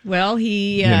know. Well,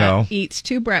 he eats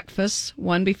 2 breakfasts,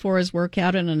 one before his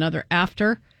workout and another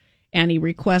after, and he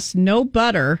requests no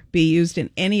butter be used in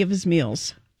any of his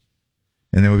meals.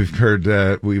 And then we've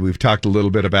heard, we've talked a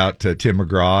little bit about Tim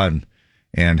McGraw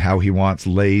and how he wants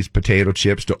Lay's potato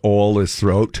chips to oil his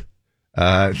throat.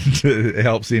 It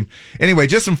helps him. Anyway,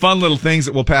 just some fun little things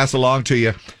that we'll pass along to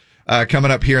you.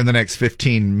 Coming up here in the next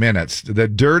 15 minutes, the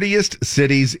dirtiest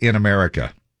cities in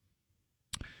America.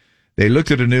 They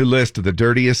looked at a new list of the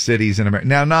dirtiest cities in America.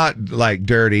 Now, not like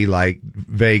dirty, like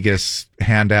Vegas,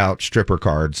 hand out stripper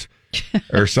cards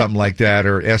or something like that,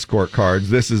 or escort cards.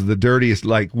 This is the dirtiest,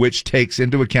 which takes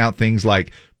into account things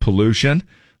like pollution,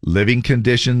 living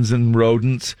conditions and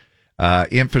rodents,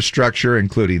 infrastructure,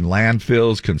 including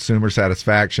landfills, consumer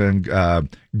satisfaction,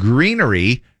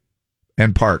 greenery,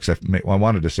 and parks. I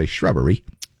wanted to say shrubbery.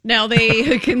 Now,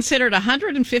 they considered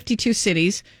 152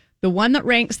 cities. The one that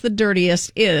ranks the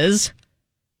dirtiest is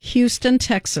Houston,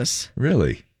 Texas.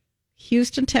 Really?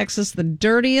 Houston, Texas, the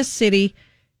dirtiest city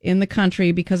in the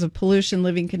country because of pollution,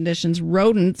 living conditions,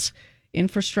 rodents,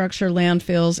 infrastructure,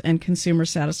 landfills, and consumer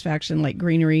satisfaction like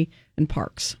greenery and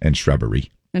parks. And shrubbery.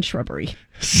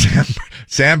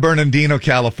 San Bernardino,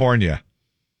 California.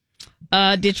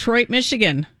 Detroit,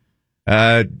 Michigan.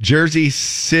 Jersey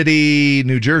City,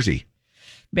 New Jersey.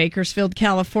 Bakersfield,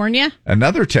 California.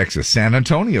 Another Texas, San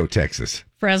Antonio, Texas.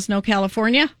 Fresno,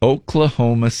 California.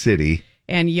 Oklahoma City.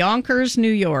 And Yonkers,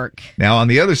 New York. Now, on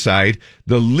the other side,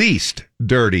 the least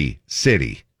dirty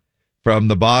city. From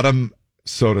the bottom,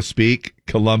 so to speak,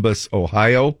 Columbus,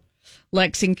 Ohio.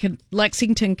 Lexington,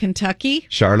 Kentucky.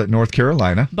 Charlotte, North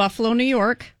Carolina. Buffalo, New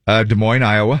York. Des Moines,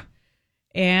 Iowa.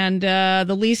 And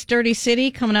the least dirty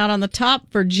city coming out on the top,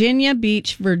 Virginia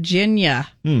Beach, Virginia.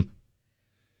 There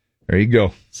you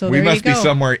go. So we must be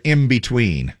somewhere in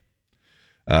between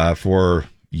for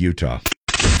Utah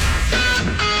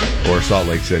or Salt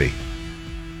Lake City.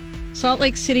 Salt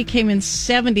Lake City came in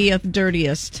 70th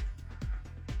dirtiest.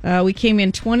 We came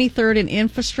in 23rd in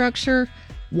infrastructure,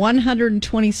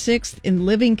 126th in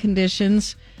living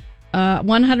conditions,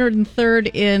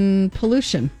 103rd in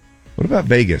pollution. What about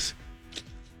Vegas?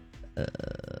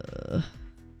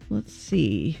 Let's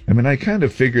see. I mean, I kind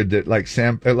of figured that,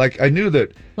 I knew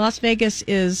that Las Vegas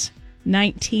is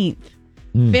 19th,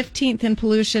 15th in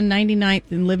pollution,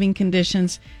 99th in living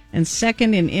conditions, and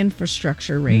 2nd in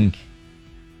infrastructure rank.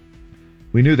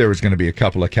 We knew there was going to be a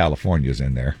couple of Californias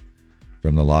in there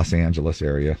from the Los Angeles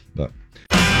area, but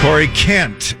Corey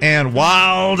Kent and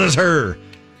Wild as Her.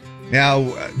 Now,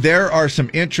 there are some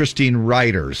interesting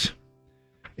writers.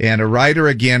 And a writer,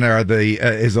 again,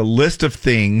 is a list of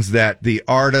things that the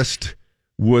artist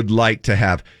would like to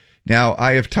have. Now,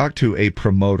 I have talked to a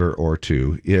promoter or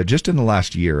two just in the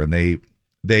last year, and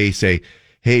they say,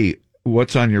 hey,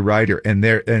 what's on your writer?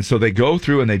 And so they go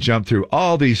through and they jump through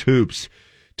all these hoops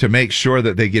to make sure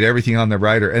that they get everything on their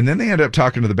writer. And then they end up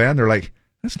talking to the band. They're like,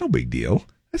 that's no big deal.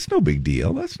 That's no big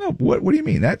deal. That's no, what do you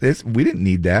mean? We didn't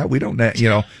need that. We don't,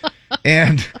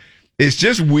 and it's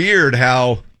just weird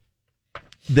how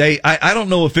I don't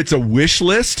know if it's a wish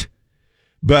list,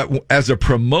 but as a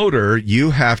promoter,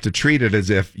 you have to treat it as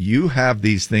if you have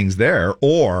these things there,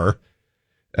 or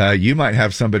you might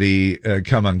have somebody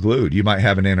come unglued. You might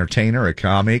have an entertainer, a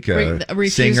comic, a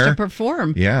refuse singer to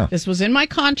perform. Yeah. This was in my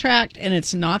contract, and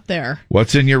it's not there.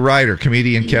 What's in your writer?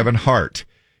 Comedian Kevin Hart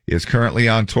is currently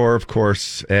on tour, of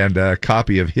course, and a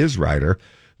copy of his writer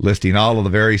listing all of the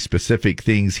very specific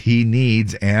things he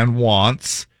needs and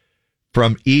wants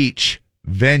from each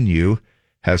venue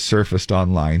has surfaced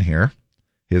online here.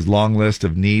 His long list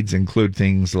of needs include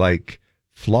things like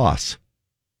floss.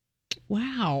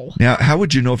 Wow. Now, how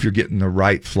would you know if you're getting the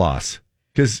right floss?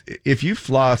 Because if you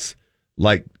floss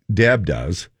like Deb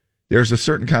does, there's a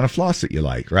certain kind of floss that you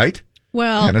like, right?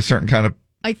 Well, and a certain kind of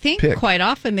I think pick. Quite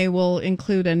often they will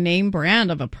include a name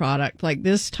brand of a product, like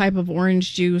this type of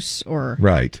orange juice or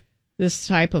right. This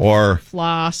type of or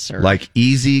floss or like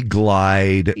Easy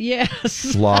Glide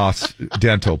yes. floss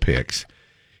dental picks.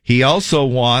 He also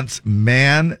wants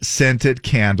man-scented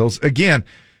candles. Again,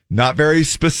 not very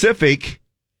specific,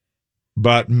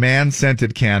 but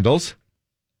man-scented candles.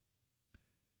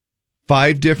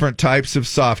 5 different types of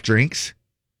soft drinks.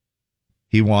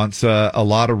 He wants a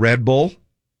lot of Red Bull,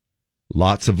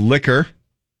 lots of liquor,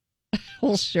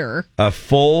 Well, sure. a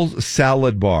full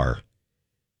salad bar.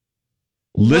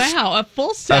 Wow, a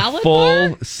full salad bar? A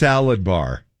full salad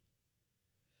bar.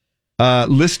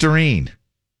 Listerine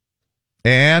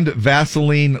and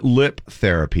Vaseline lip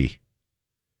therapy.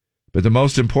 But the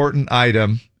most important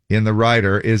item in the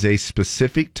rider is a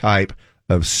specific type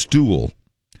of stool,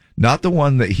 not the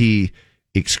one that he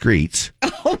excretes.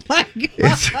 Oh my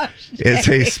gosh. It's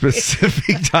a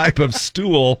specific type of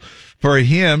stool for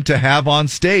him to have on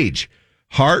stage.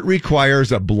 Hart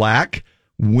requires a black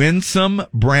Winsome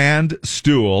brand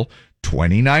stool,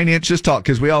 29 inches tall,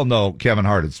 because we all know Kevin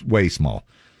Hart is way small.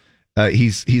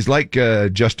 He's like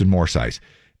Justin Moore size,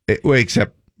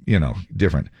 except,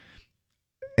 different.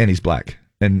 And he's black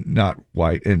and not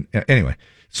white. And anyway,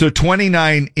 so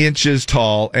 29 inches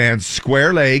tall and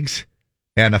square legs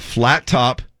and a flat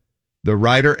top. The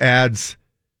rider adds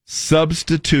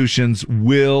substitutions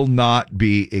will not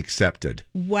be accepted.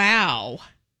 Wow.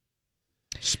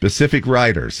 Specific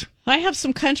riders. I have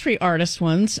some country artist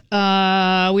ones. We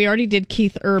already did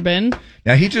Keith Urban.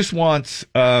 Now he just wants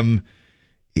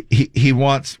he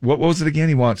wants, what was it again?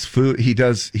 He wants food. He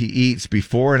eats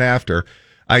before and after.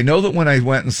 I know that when I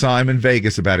went and saw him in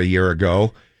Vegas about a year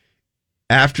ago,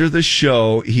 after the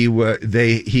show,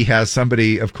 he has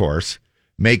somebody, of course,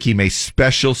 make him a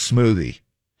special smoothie.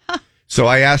 Huh. So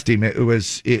I asked him,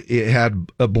 it had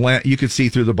a blend, you could see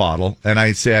through the bottle, and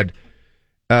I said,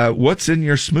 what's in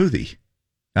your smoothie?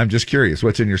 I'm just curious,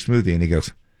 what's in your smoothie? And he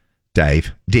goes,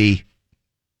 Dave,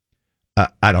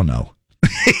 I don't know.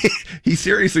 He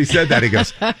seriously said that. He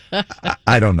goes,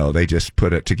 I don't know. They just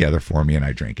put it together for me and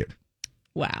I drink it.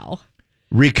 Wow.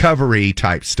 Recovery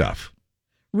type stuff.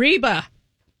 Reba,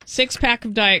 6-pack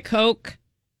of Diet Coke,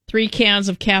 3 cans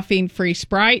of caffeine-free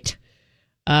Sprite,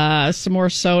 some more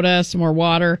soda, some more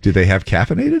water. Do they have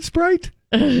caffeinated Sprite?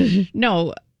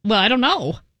 No. Well, I don't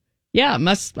know. Yeah,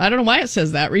 I don't know why it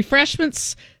says that.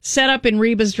 Refreshments set up in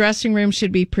Reba's dressing room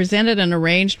should be presented and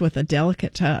arranged with a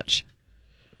delicate touch.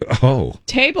 Oh.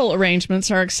 Table arrangements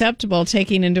are acceptable,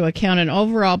 taking into account an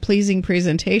overall pleasing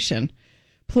presentation.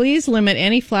 Please limit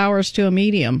any flowers to a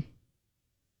minimum.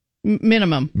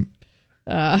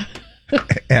 And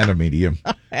a medium.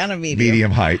 And a medium.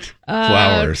 Medium height.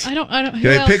 Flowers. I don't.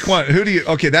 Okay, pick one. Who do you?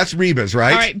 Okay, that's Reba's,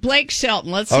 right? All right, Blake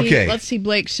Shelton. Let's see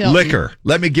Blake Shelton. Liquor.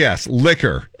 Let me guess.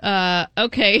 Liquor.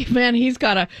 Okay, man, he's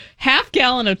got a half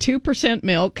gallon of 2%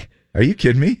 milk. Are you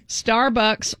kidding me?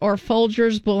 Starbucks or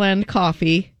Folgers blend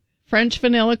coffee, French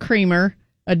vanilla creamer,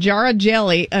 a jar of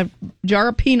jelly, a jar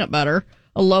of peanut butter,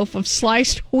 a loaf of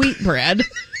sliced wheat bread.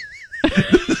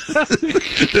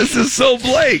 This is so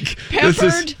Blake.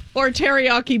 Peppered or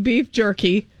teriyaki beef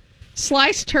jerky,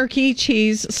 sliced turkey,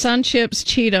 cheese, Sun Chips,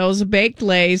 Cheetos, baked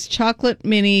Lay's, chocolate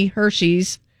mini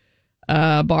Hershey's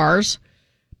bars,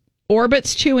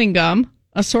 Orbit's chewing gum,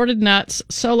 assorted nuts,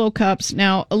 Solo cups.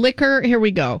 Now, liquor, here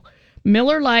we go.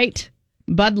 Miller Lite,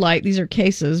 Bud Light, these are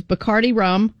cases, Bacardi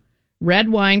rum, red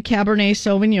wine, Cabernet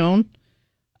Sauvignon.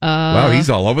 Wow, he's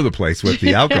all over the place with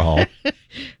the alcohol.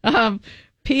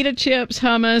 Pita chips,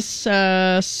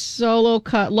 hummus, Solo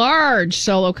cup, large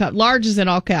Solo cup. Large is in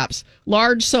all caps.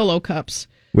 Large Solo cups.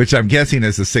 Which I'm guessing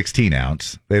is a 16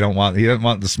 ounce. He doesn't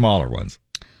want the smaller ones.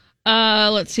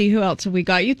 Let's see, who else have we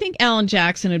got? You think Alan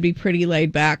Jackson would be pretty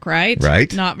laid back, right?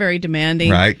 Right. Not very demanding.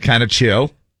 Right. Kind of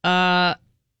chill.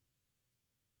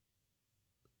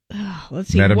 Let's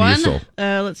see. Metamucil.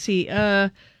 Let's see.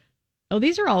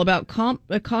 These are all about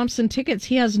comps and tickets.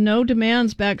 He has no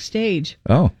demands backstage.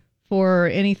 Oh. For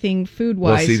anything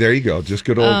food-wise. Well, see, there you go. Just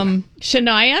good old...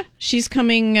 Shania, she's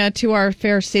coming to our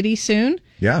Fair City soon.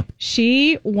 Yeah.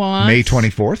 She wants... May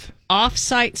 24th?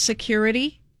 Off-site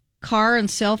security, car and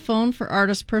cell phone for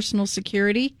artist personal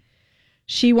security.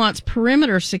 She wants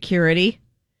perimeter security.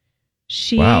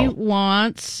 She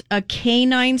wants a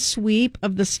canine sweep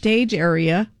of the stage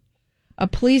area, a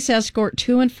police escort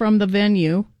to and from the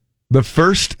venue. The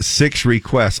first 6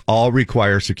 requests all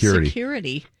require security.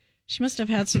 Security. She must have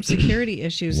had some security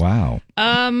issues. Wow.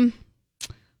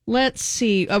 Let's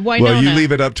see. Winona. Well, you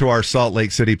leave it up to our Salt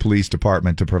Lake City Police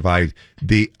Department to provide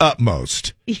the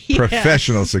utmost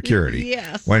professional security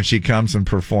when she comes and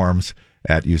performs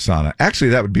at USANA. Actually,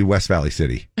 that would be West Valley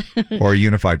City or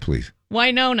Unified Police.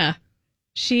 Winona.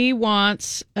 She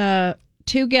wants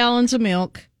 2 gallons of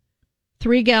milk,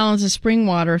 3 gallons of spring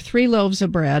water, 3 loaves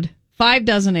of bread, 5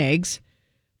 dozen eggs,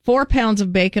 4 pounds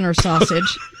of bacon or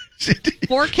sausage,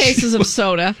 4 cases of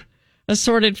soda,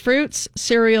 assorted fruits,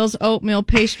 cereals, oatmeal,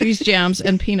 pastries, jams,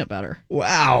 and peanut butter.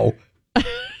 Wow.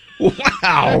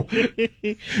 Wow.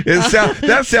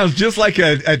 That sounds just like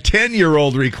a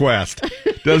 10-year-old request,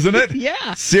 doesn't it?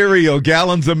 Yeah. Cereal,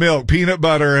 gallons of milk, peanut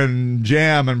butter, and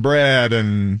jam and bread.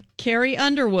 And Carrie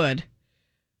Underwood.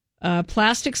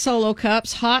 Plastic Solo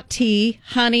cups, hot tea,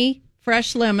 honey,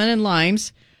 fresh lemon and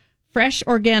limes, fresh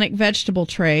organic vegetable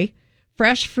tray,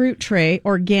 fresh fruit tray,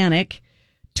 organic,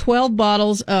 12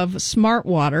 bottles of Smart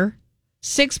Water,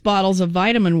 6 bottles of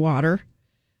vitamin water,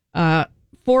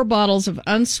 4 bottles of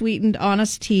unsweetened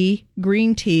Honest Tea,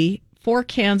 green tea, 4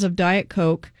 cans of Diet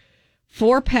Coke,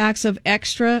 4 packs of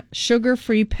extra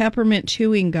sugar-free peppermint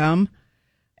chewing gum,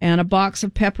 and a box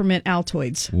of peppermint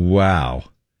Altoids. wow.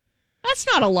 That's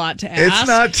not a lot to ask. It's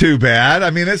not too bad.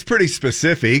 I mean, it's pretty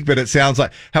specific, but it sounds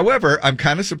like. However, I'm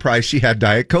kind of surprised she had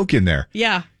Diet Coke in there.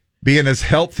 Yeah. Being as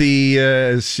healthy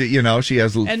as she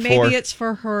has. And maybe it's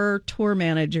for her tour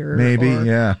manager. Maybe,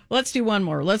 yeah. Let's do one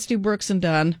more. Let's do Brooks and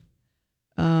Dunn.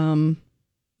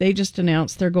 They just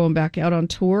announced they're going back out on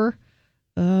tour.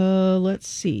 Let's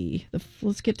see.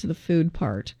 Let's get to the food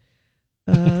part.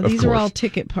 These are all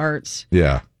ticket parts.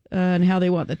 Yeah. And how they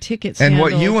want the tickets And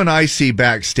handled. what you and I see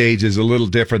backstage is a little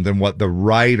different than what the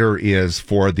writer is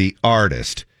for the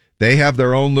artist. They have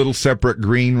their own little separate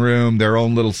green room, their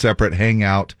own little separate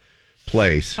hangout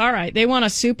place. All right. They want a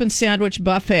soup and sandwich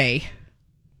buffet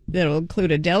that'll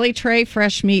include a deli tray,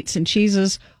 fresh meats and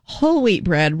cheeses, whole wheat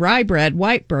bread, rye bread,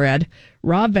 white bread,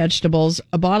 raw vegetables,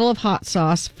 a bottle of hot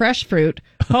sauce, fresh fruit,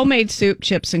 homemade soup,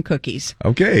 chips, and cookies.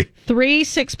 Okay. 3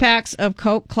 6-packs of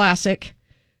Coke Classic,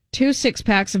 2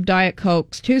 6-packs of Diet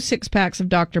Cokes, 2 6-packs of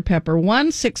Dr. Pepper, 1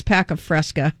 6-pack of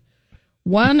Fresca,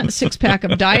 1 6-pack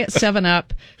of Diet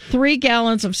 7-Up, 3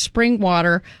 gallons of spring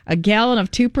water, a gallon of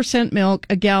 2% milk,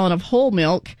 a gallon of whole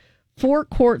milk, 4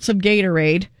 quarts of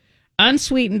Gatorade,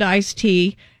 unsweetened iced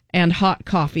tea, and hot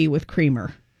coffee with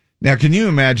creamer. Now, can you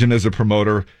imagine as a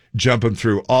promoter jumping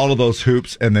through all of those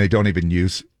hoops and they don't even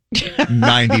use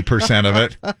 90% of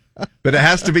it? But it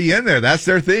has to be in there. That's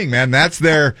their thing, man. That's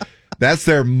their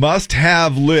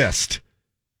must-have list.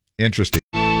 Interesting.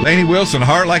 Lainey Wilson,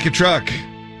 Heart Like a Truck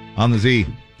on the Z.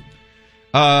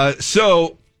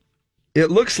 So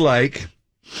it looks like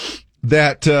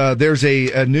that there's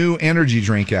a new energy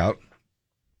drink out.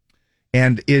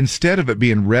 And instead of it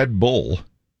being Red Bull,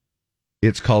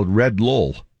 it's called Red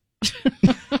Lull.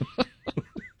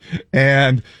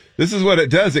 And this is what it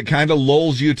does. It kind of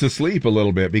lulls you to sleep a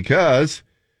little bit because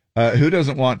who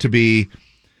doesn't want to be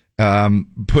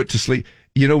put to sleep?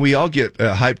 You know, we all get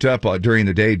hyped up during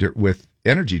the day with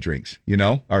energy drinks, you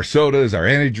know, our sodas, our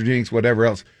energy drinks, whatever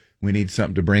else. We need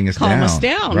something to bring us down. Calm us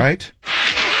down. Right?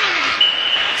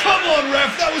 Come on,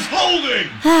 ref, that was holding.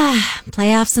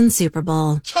 Playoffs and Super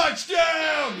Bowl.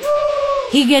 Touchdown!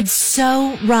 He gets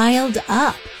so riled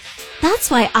up.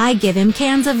 That's why I give him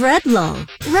cans of Red Lull.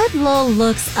 Red Lull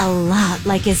looks a lot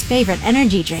like his favorite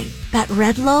energy drink, but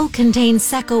Red Lull contains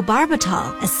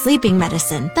secobarbital, a sleeping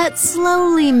medicine that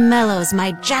slowly mellows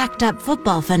my jacked up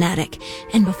football fanatic,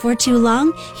 and before too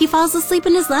long, he falls asleep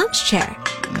in his lounge chair.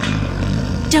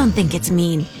 Don't think it's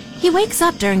mean. He wakes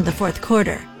up during the fourth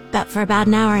quarter, but for about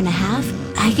an hour and a half,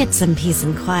 I get some peace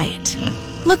and quiet.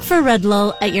 Look for Red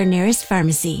Lull at your nearest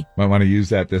pharmacy. Might want to use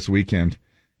that this weekend.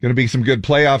 Going to be some good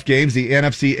playoff games. The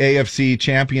NFC, AFC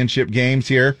championship games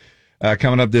here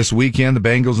coming up this weekend. The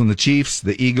Bengals and the Chiefs,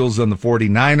 the Eagles and the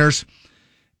 49ers.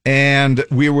 And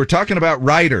we were talking about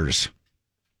writers.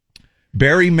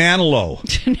 Barry Manilow.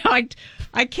 No,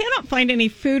 I cannot find any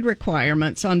food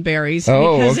requirements on Barry's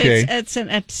because okay. It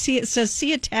says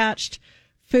see attached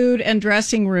food and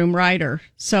dressing room writer.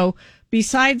 So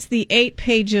besides the 8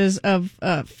 pages of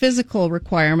physical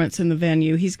requirements in the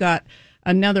venue, he's got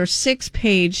another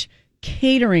 6-page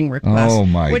catering request. Oh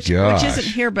my gosh. Which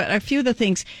isn't here, but a few of the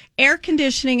things. Air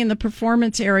conditioning in the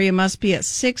performance area must be at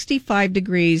 65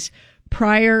 degrees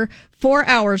 4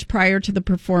 hours prior to the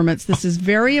performance. This is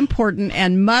very important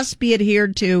and must be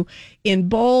adhered to in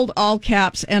bold, all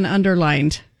caps, and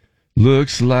underlined.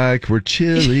 Looks like we're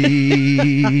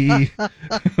chilly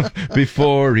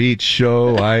before each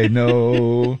show, I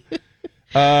know.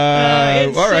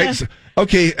 All right. So,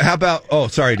 okay, how about... Oh,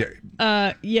 sorry,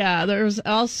 yeah, there's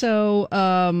also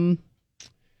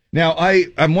now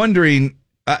I'm wondering,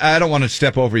 I don't want to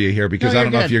step over you here because I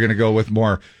don't know if you're going to go with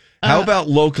more. How about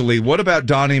locally? What about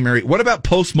Donnie Mary? What about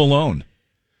Post Malone?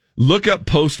 Look up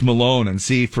Post Malone and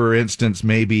see, for instance,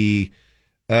 maybe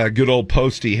good old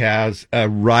Posty has a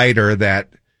writer that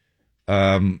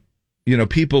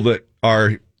people that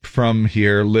are from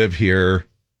here, live here.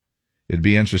 It'd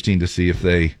be interesting to see if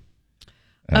they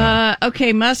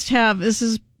okay, must have. This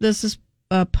is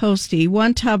Posty.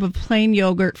 1 tub of plain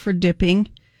yogurt for dipping.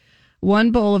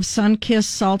 1 bowl of Sunkist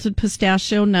salted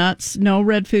pistachio nuts, no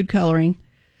red food coloring,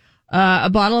 a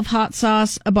bottle of hot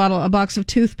sauce, a box of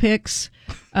toothpicks,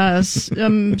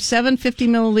 750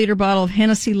 milliliter bottle of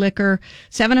Hennessy liquor,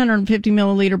 750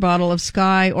 milliliter bottle of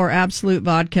Sky or Absolute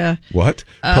vodka. What?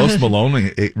 Post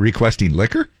Malone requesting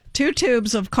liquor? 2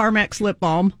 tubes of Carmex lip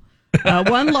balm,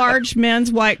 1 large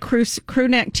men's white crew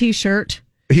neck T-shirt.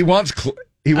 He wants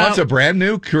a brand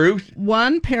new crew.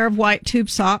 1 pair of white tube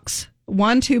socks,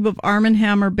 1 tube of Arm &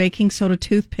 Hammer baking soda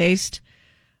toothpaste.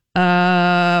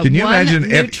 Can you imagine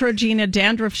Neutrogena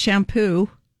dandruff shampoo,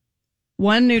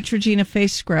 1 Neutrogena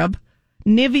face scrub,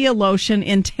 Nivea lotion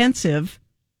intensive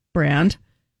brand.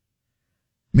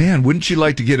 Man, wouldn't you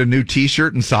like to get a new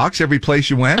T-shirt and socks every place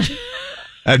you went?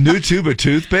 A new tube of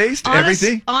toothpaste,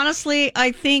 everything? Honestly,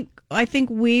 I think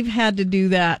we've had to do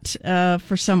that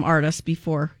for some artists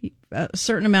before. A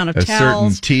certain amount of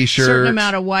towels, certain T-shirts, certain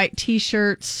amount of white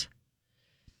T-shirts.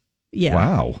 Yeah.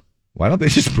 Wow. Why don't they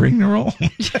just bring their own?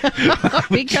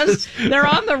 Because they're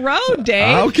on the road,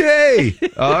 Dave. Okay.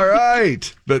 All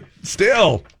right. But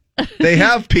still, they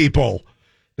have people.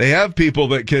 They have people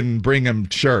that can bring them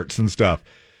shirts and stuff.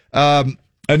 A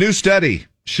new study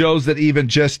shows that even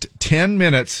just 10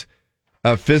 minutes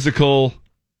of physical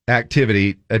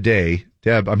activity a day.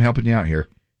 Deb, I'm helping you out here.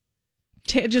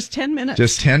 Just 10 minutes.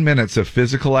 Just 10 minutes of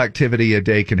physical activity a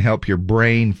day can help your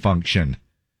brain function.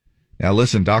 Now,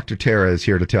 listen, Dr. Tara is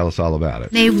here to tell us all about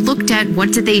it. They looked at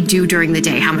what did they do during the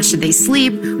day? How much did they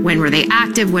sleep? When were they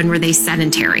active? When were they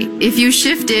sedentary? If you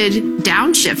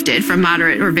downshifted from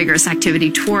moderate or vigorous activity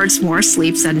towards more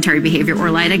sleep, sedentary behavior, or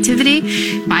light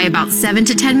activity, by about 7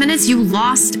 to 10 minutes, you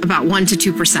lost about 1 to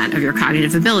 2% of your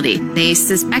cognitive ability. They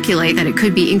speculate that it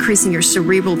could be increasing your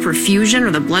cerebral perfusion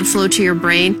or the blood flow to your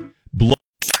brain.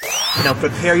 Now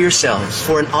prepare yourselves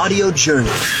for an audio journey.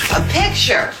 A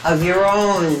picture of your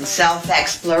own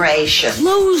self-exploration.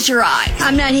 Close your eyes.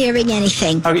 I'm not hearing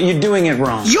anything. You're doing it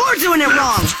wrong. You're doing it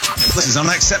wrong. This is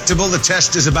unacceptable. The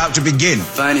test is about to begin.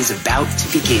 Fun is about to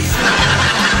begin.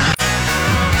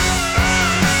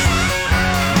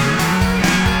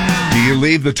 Do you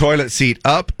leave the toilet seat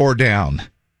up or down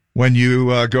when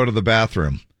you go to the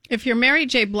bathroom? If you're Mary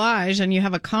J. Blige and you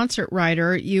have a concert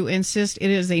writer, you insist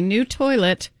it is a new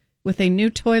toilet with a new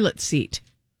toilet seat.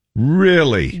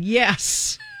 Really?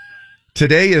 Yes.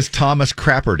 Today is Thomas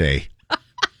Crapper Day.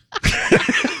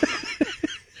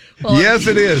 Yes,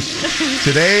 it is.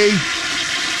 Today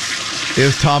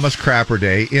is Thomas Crapper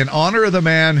Day in honor of the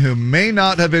man who may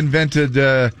not have invented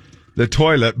the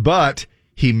toilet, but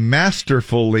he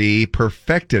masterfully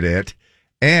perfected it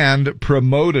and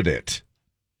promoted it.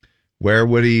 Where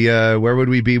would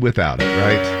we be without it,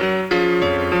 right?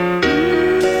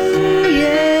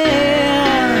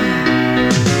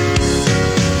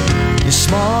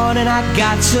 Morning I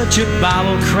got such a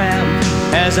bowel cramp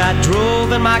as I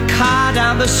drove in my car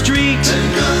down the street.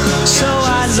 So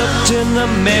I looked in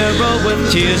the mirror with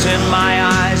tears in my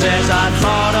eyes as I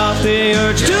thought of the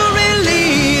urge to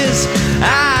release.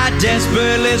 I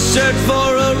desperately searched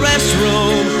for a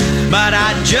restroom, but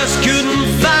I just couldn't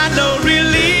find no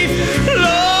relief.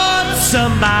 Lord,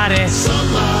 somebody,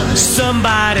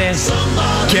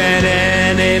 can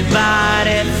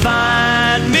anybody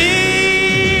find me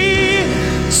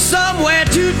somewhere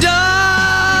to die?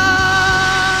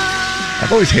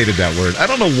 I've always hated that word. I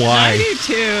don't know why. I do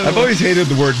too. I've always hated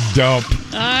the word dump.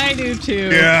 I do too.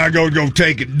 Yeah, go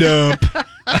take a dump.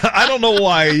 I don't know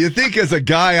why. You think as a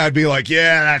guy I'd be like,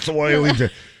 yeah, that's the way we do.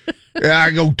 Yeah,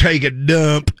 I go take a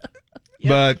dump.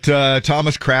 Yep. But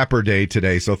Thomas Crapper Day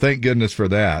today, so thank goodness for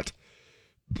that.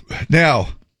 Now,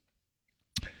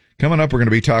 coming up, we're going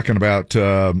to be talking about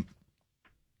a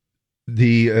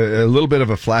little bit of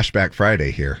a flashback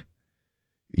Friday here.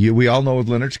 We all know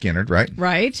Lynyrd Skynyrd, right?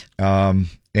 Right.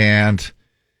 And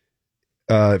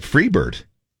Freebird.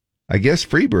 I guess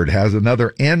Freebird has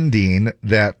another ending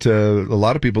that a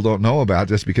lot of people don't know about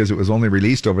just because it was only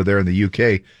released over there in the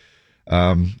UK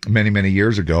many, many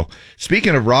years ago.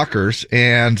 Speaking of rockers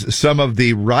and some of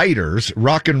the writers,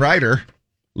 Rock and Writer,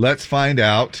 let's find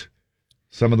out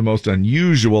some of the most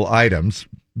unusual items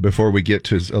before we get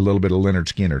to a little bit of Lynyrd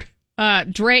Skynyrd.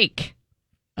 Drake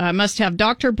must have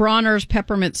Dr. Bronner's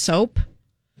peppermint soap.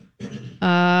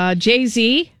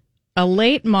 Jay-Z, a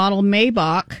late model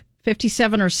Maybach,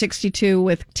 57 or 62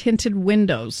 with tinted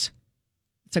windows.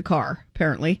 It's a car,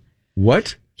 apparently.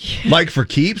 What? Like for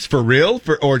keeps, for real,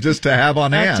 or just to have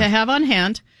on hand? To have on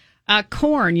hand.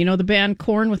 Korn, you know the band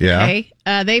Korn with a K?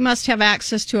 They must have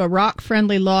access to a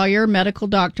rock-friendly lawyer, medical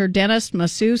doctor, dentist,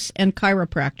 masseuse, and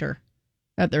chiropractor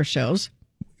at their shows.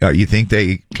 You think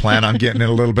they plan on getting in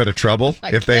a little bit of trouble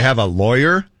if they have a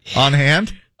lawyer on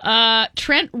hand?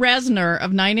 Trent Reznor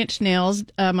of Nine Inch Nails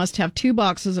must have 2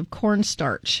 boxes of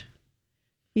cornstarch.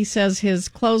 He says his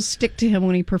clothes stick to him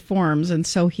when he performs, and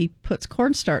so he puts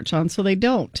cornstarch on so they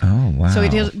don't. Oh, wow. So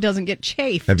he doesn't get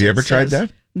chafed. Have you ever tried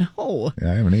that? No.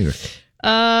 Yeah, I haven't either.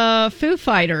 Foo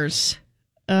Fighters.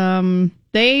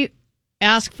 They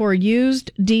ask for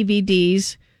used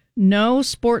DVDs, no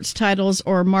sports titles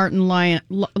or Martin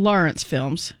Lawrence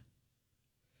films.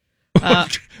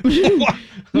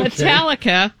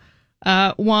 Metallica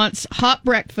wants hot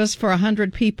breakfast for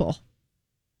 100 people.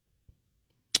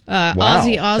 Wow.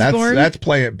 Ozzy Osbourne.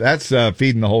 That's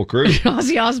feeding the whole crew.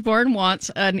 Ozzy Osbourne wants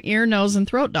an ear, nose, and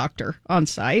throat doctor on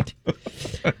site.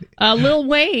 Lil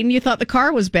Wayne, you thought the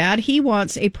car was bad. He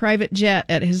wants a private jet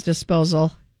at his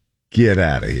disposal. Get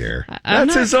out of here.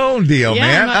 That's his own deal,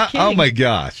 man. Oh, my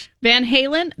gosh. Van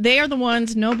Halen, they are the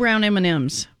ones, no brown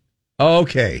M&Ms.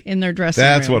 Okay. In their dressing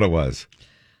room. That's what it was.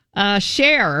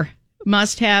 Cher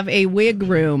must have a wig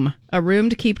room, a room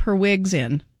to keep her wigs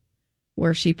in,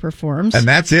 where she performs. And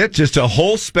that's it? Just a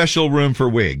whole special room for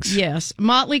wigs? Yes.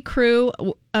 Motley Crue,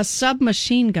 a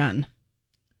submachine gun.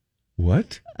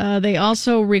 What? They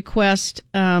also request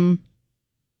jar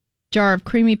of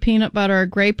creamy peanut butter,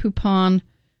 Grey Poupon,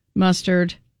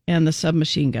 mustard, and the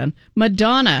submachine gun.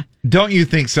 Madonna. Don't you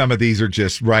think some of these are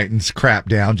just writing crap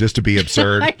down just to be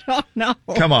absurd? I don't know.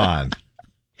 Come on.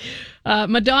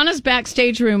 Madonna's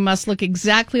backstage room must look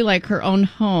exactly like her own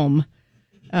home.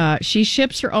 She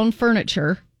ships her own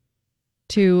furniture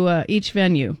to each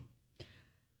venue.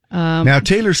 Now,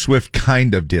 Taylor Swift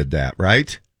kind of did that,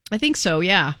 right? I think so,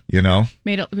 yeah. You know?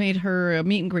 Made her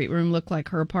meet and greet room look like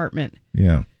her apartment.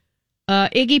 Yeah.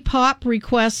 Iggy Pop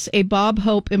requests a Bob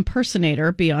Hope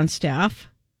impersonator be on staff.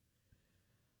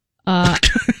 And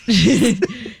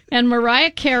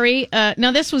Mariah Carey,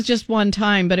 now this was just one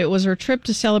time, but it was her trip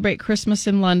to celebrate Christmas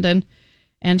in London,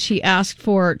 and she asked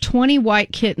for 20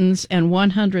 white kittens and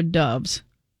 100 doves.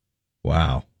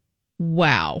 Wow.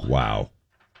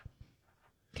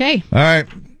 Okay. All right.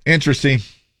 Interesting.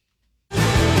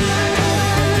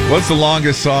 What's the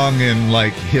longest song in,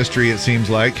 history, it seems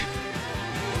like?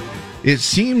 It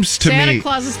seems to me... Santa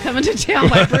Claus is Coming to Town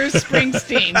by Bruce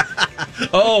Springsteen.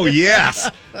 Oh, yes.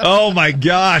 Oh, my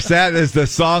gosh. That is the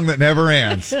song that never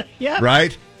ends. Yep.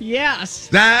 Right?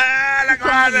 Yes. Santa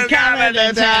Claus is coming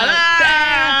to town.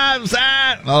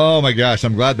 Oh, my gosh.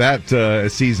 I'm glad that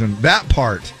that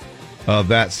part of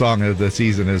that song of the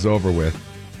season is over with.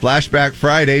 Flashback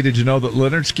Friday. Did you know that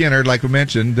Leonard Skinner, like we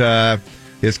mentioned,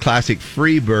 his classic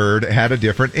Freebird had a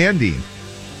different ending?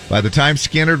 By the time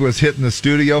Skinner was hitting the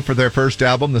studio for their first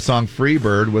album, the song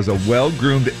Freebird was a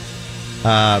well-groomed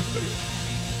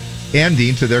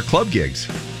ending to their club gigs.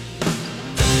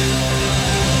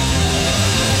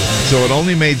 So it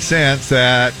only made sense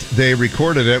that they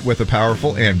recorded it with a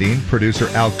powerful ending. Producer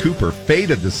Al Cooper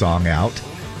faded the song out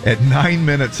at 9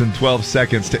 minutes and 12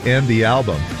 seconds to end the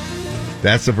album.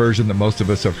 That's the version that most of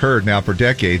us have heard now for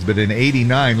decades. But in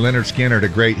 '89, Leonard Skinner had a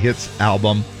greatest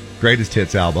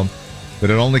hits album. But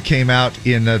it only came out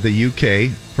in the UK.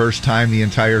 First time the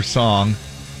entire song,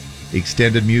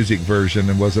 extended music version,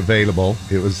 and was available.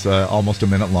 It was almost a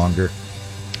minute longer.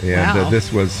 And wow.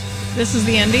 This is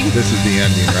the ending? This is the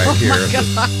ending right here. Oh, my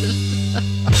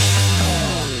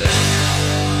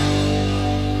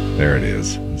gosh. There it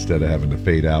is. Instead of having to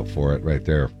fade out for it right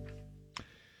there.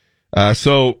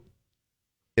 So,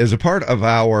 as a part of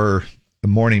our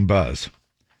morning buzz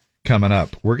coming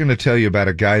up, we're going to tell you about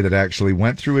a guy that actually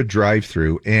went through a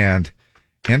drive-thru and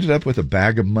ended up with a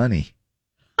bag of money.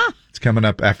 Huh. It's coming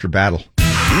up after battle.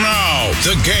 Now,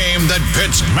 the game that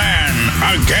pits man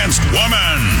against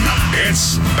woman.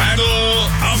 It's Battle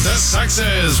of the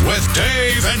Sexes with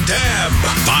Dave and Deb.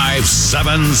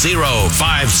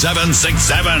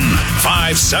 570-5767.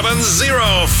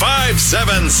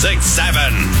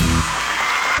 570-5767.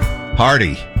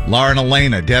 Hardy, Lauren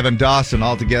Elena, Devin Dawson,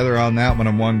 all together on that one,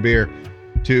 and 1 beer,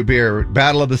 2 beer.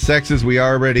 Battle of the Sexes, we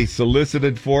already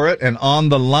solicited for it. And on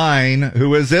the line,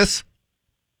 who is this?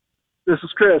 This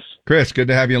is Chris. Chris, good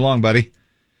to have you along, buddy.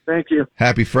 Thank you.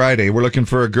 Happy Friday. We're looking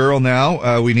for a girl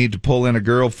now. We need to pull in a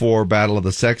girl for Battle of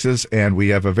the Sexes, and we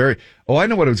have a very... Oh, I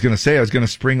know what I was going to say. I was going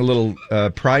to spring a little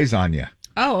prize on you.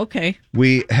 Oh, okay.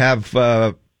 We have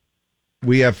 4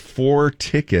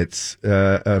 tickets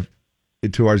to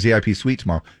our ZIP suite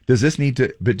tomorrow. Does this need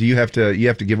to... But do you have to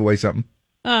give away something?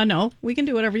 No, we can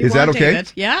do whatever you want, Is that okay?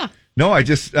 David. Yeah. No, I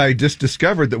just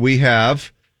discovered that we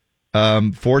have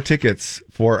 4 tickets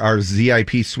for our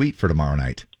ZIP suite for tomorrow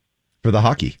night for the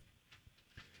hockey.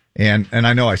 And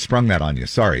I know I sprung that on you.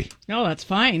 Sorry. No, that's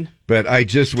fine. But I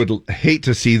just would hate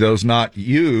to see those not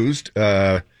used.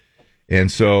 And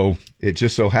And so it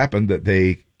just so happened that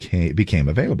they became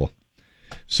available.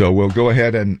 So we'll go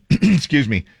ahead and, excuse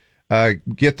me,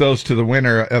 get those to the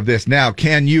winner of this. Now,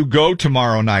 can you go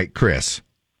tomorrow night, Chris?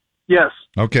 Yes.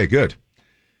 Okay, good.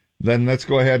 Then let's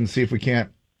go ahead and see if we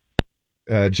can't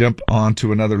jump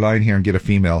onto another line here and get a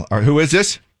female. All right, who is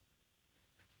this?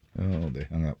 Oh, they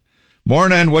hung up.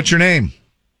 Morning, what's your name?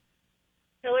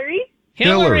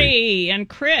 Hillary and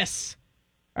Chris.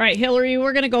 All right, Hillary,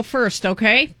 we're going to go first,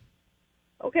 okay?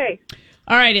 Okay.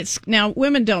 All right, now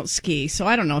women don't ski, so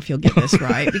I don't know if you'll get this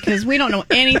right because we don't know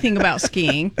anything about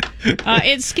skiing.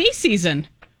 It's ski season.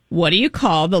 What do you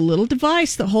call the little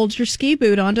device that holds your ski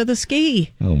boot onto the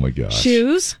ski? Oh my gosh.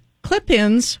 Shoes,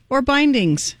 clip-ins, or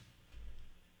bindings?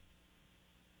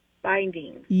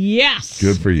 Bindings. Yes.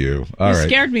 Good for you. All right. You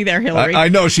scared me there, Hillary. I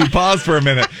know. She paused for a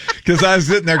minute because I was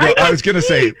sitting there going, I was going to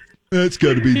say, that's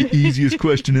got to be the easiest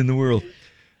question in the world.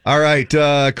 All right,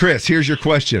 Chris, here's your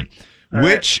question.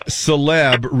 Which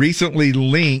celeb recently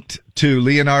linked to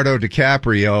Leonardo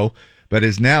DiCaprio, but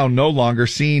is now no longer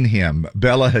seeing him?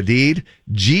 Bella Hadid,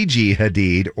 Gigi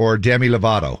Hadid, or Demi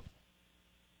Lovato?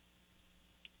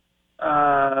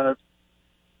 Demi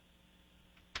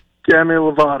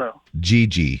Lovato.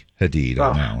 Gigi Hadid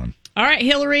on that one. All right,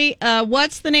 Hillary,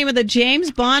 what's the name of the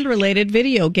James Bond-related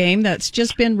video game that's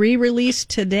just been re-released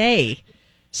today?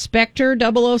 Spectre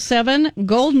 007,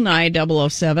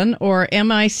 GoldenEye 007, or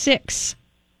MI6?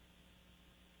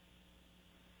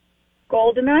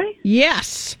 GoldenEye?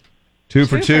 Yes. Two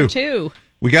for two.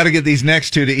 We got to get these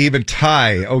next two to even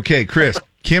tie. Okay, Chris,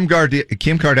 Kim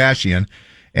Kardashian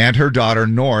and her daughter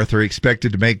North are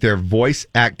expected to make their voice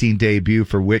acting debut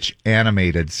for which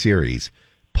animated series?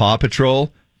 Paw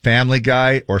Patrol, Family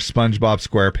Guy, or SpongeBob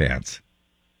SquarePants?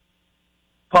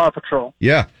 Paw Patrol.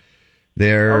 Yeah.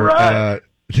 They're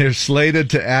slated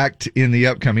to act in the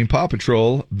upcoming Paw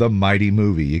Patrol, The Mighty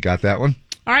Movie. You got that one?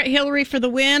 All right, Hillary, for the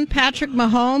win, Patrick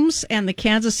Mahomes and the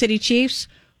Kansas City Chiefs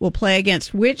will play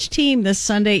against which team this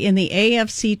Sunday in the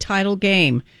AFC title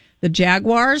game? The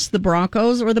Jaguars, the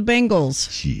Broncos, or the Bengals?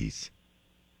 Jeez.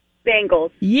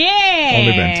 Bengals. Yeah.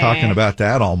 Only been talking about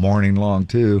that all morning long,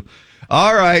 too.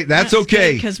 All right, that's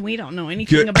okay. Because we don't know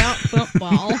anything about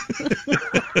football.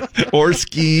 Or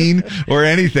skiing or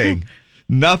anything.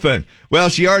 Nothing. Well,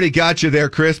 she already got you there,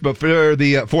 Chris, but for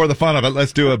the fun of it,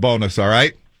 let's do a bonus, all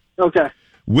right? Okay.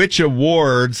 Which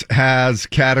awards has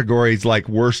categories like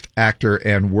Worst Actor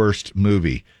and Worst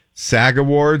Movie? SAG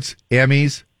Awards,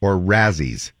 Emmys, or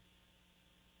Razzies?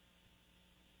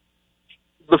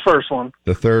 The first one.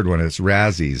 The third one is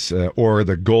Razzies, or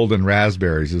the Golden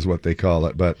Raspberries is what they call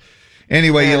it. But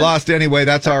anyway, you lost anyway.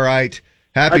 That's all right.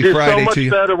 Happy Friday so to you.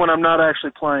 much better when I'm not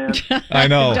actually playing. I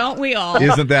know. Don't we all?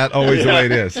 Isn't that always the way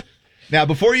it is? Now,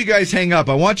 before you guys hang up,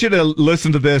 I want you to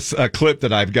listen to this clip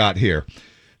that I've got here.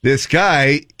 This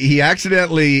guy, he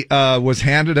accidentally was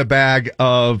handed a bag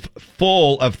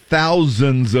full of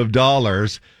thousands of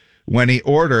dollars when he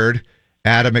ordered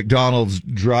at a McDonald's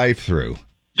drive-thru.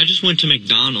 I just went to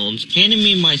McDonald's, handed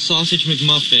me my sausage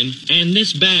McMuffin and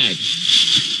this bag.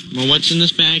 Well, what's in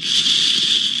this bag?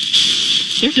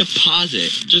 Their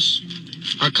deposit. Just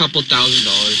a couple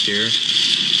 $1,000 here.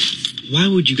 Why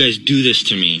would you guys do this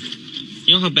to me?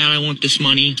 You know how bad I want this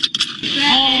money?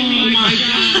 Oh my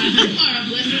God. You are a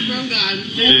blessed from God.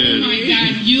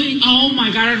 Oh my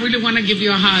God, I really want to give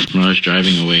you a hug. When I was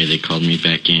driving away, they called me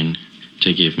back in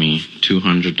to give me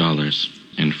 $200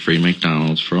 and free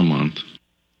McDonald's for a month.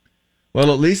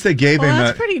 Well, at least they gave him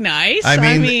that's pretty nice.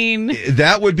 I mean,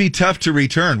 that would be tough to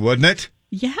return, wouldn't it?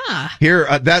 Yeah. Here,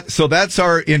 that's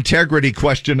our integrity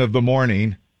question of the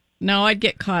morning. No, I'd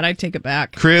get caught. I'd take it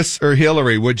back. Chris or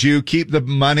Hillary, would you keep the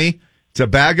money? It's a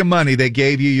bag of money they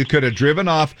gave you. You could have driven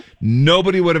off.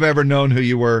 Nobody would have ever known who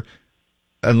you were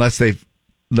unless they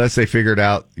figured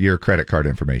out your credit card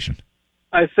information.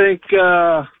 I think,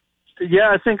 I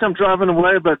think I'm driving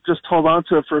away, but just hold on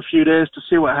to it for a few days to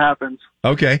see what happens.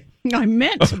 Okay. I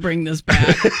meant to bring this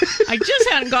back. I just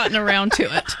hadn't gotten around to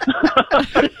it.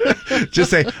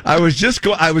 Just say, I was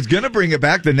going to bring it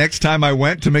back the next time I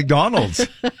went to McDonald's.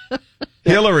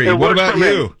 Hillary, what about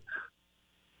you?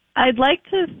 I'd like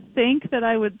to think that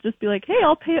I would just be like, hey,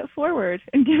 I'll pay it forward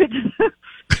and give it to them.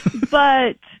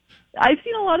 But I've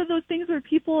seen a lot of those things where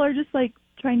people are just like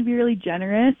trying to be really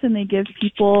generous and they give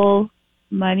people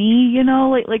money, you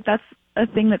know, like that's a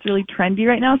thing that's really trendy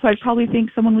right now. So I probably think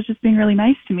someone was just being really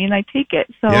nice to me and I take it.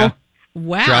 So yeah.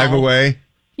 Wow. Drive away.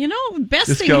 You know,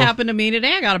 best thing happened to me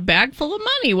today. I got a bag full of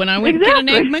money when I went to get an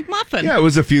Egg McMuffin. Yeah, it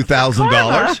was a few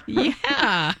 $1,000s.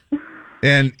 Yeah.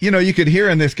 And, you know, you could hear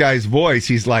in this guy's voice,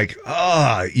 he's like,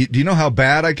 do you know how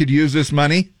bad I could use this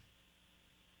money?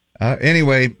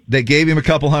 Anyway, they gave him a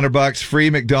couple $100, free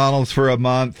McDonald's for a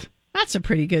month. That's a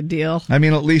pretty good deal. I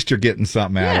mean, at least you're getting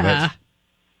something out of it.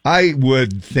 I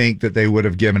would think that they would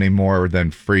have given him more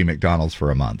than free McDonald's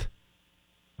for a month.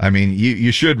 I mean,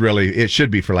 you should really, it should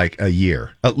be for like a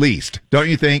year, at least. Don't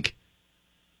you think?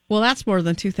 Well, that's more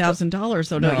than $2,000,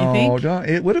 though, don't you think?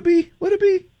 No, would it be?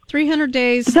 300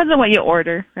 days. Depends on what you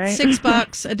order, right?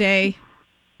 $6 a day.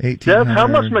 Deb, how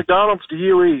much McDonald's do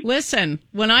you eat? Listen,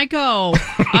 when I go,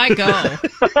 I go.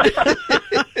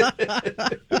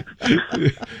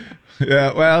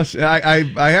 Yeah, well,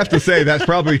 I have to say that's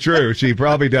probably true. She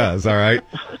probably does. All right.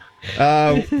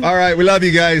 All right. We love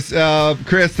you guys.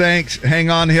 Chris, thanks.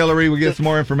 Hang on, Hillary. We'll get some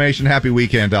more information. Happy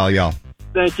weekend, all y'all.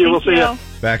 Thank you. We'll see you.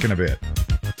 Back in a bit.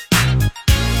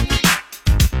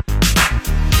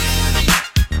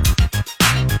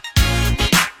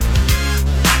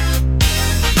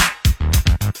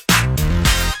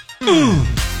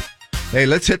 Hey,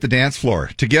 let's hit the dance floor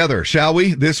together, shall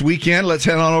we? This weekend, let's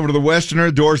head on over to the Westerner.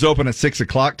 Doors open at 6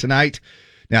 o'clock tonight.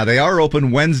 Now, they are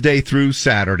open Wednesday through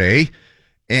Saturday,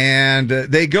 and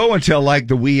they go until like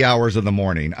the wee hours of the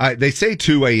morning. They say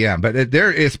 2 a.m., but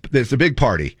it's a big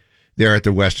party there at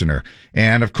the Westerner.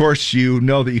 And, of course, you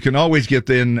know that you can always get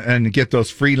in and get those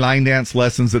free line dance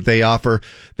lessons that they offer.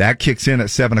 That kicks in at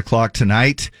 7 o'clock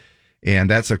tonight, and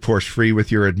that's, of course, free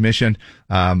with your admission.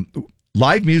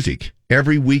 Live music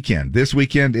every weekend. This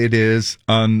weekend, it is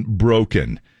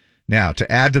Unbroken. Now, to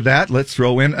add to that, let's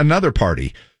throw in another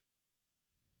party.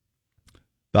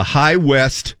 The High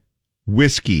West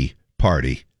Whiskey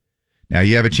Party. Now,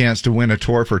 you have a chance to win a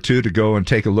tour for two to go and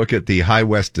take a look at the High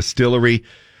West Distillery.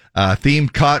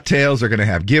 Themed cocktails are going to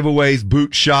have giveaways,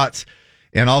 boot shots,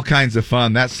 and all kinds of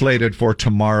fun. That's slated for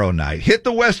tomorrow night. Hit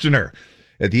the Westerner.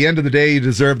 At the end of the day, you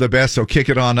deserve the best, so kick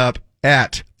it on up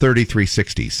at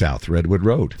 3360 South Redwood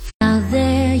Road. Now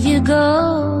there you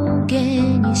go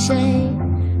again, you say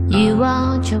you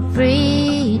want your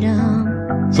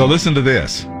freedom. So listen to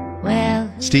this.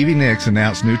 Well, Stevie Nicks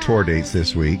announced new tour dates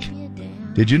this week.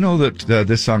 Did you know that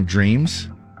this song Dreams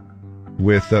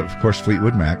with, of course,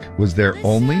 Fleetwood Mac was their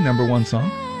only number one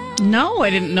song? No, I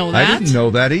didn't know that. I didn't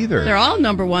know that either. They're all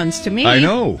number ones to me. I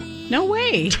know. No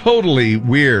way. Totally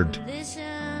weird.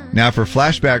 Now, for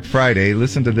Flashback Friday,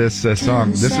 listen to this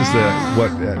song. This is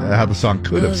how the song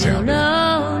could have sounded.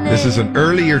 This is an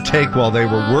earlier take while they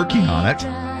were working on it.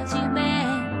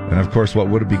 And, of course, what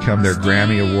would have become their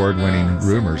Grammy Award-winning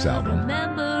Rumors album.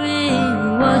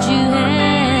 what you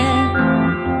had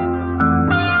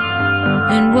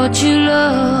and what you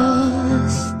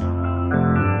lost,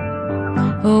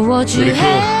 or what you Pretty cool.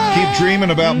 had. Keep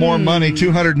dreaming about more money.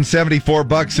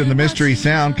 $274 in the Mystery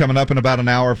Sound coming up in about an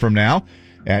hour from now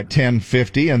at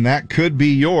 10:50, and that could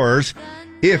be yours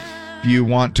if you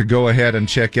want to go ahead and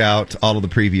check out all of the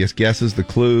previous guesses, the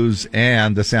clues,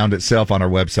 and the sound itself on our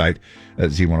website at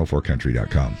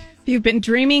z104country.com. If you've been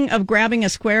dreaming of grabbing a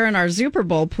square in our Super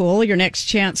Bowl pool, your next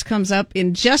chance comes up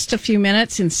in just a few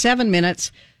minutes, in 7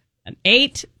 minutes, at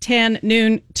 8, 10,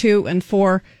 noon, 2, and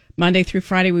 4, Monday through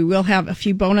Friday. We will have a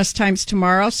few bonus times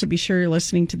tomorrow, so be sure you're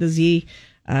listening to the Z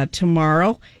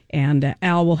tomorrow. And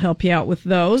Al will help you out with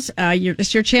those.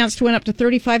 It's your chance to win up to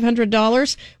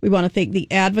 $3,500. We want to thank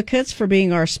the Advocates for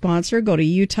being our sponsor. Go to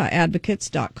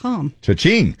UtahAdvocates.com.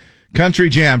 Cha-ching. Country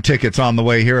Jam tickets on the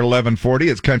way here at 11:40.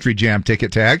 It's Country Jam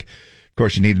ticket tag. Of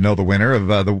course, you need to know the winner of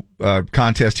the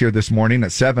contest here this morning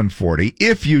at 7:40.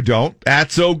 If you don't,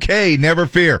 that's okay. Never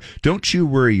fear. Don't you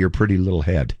worry your pretty little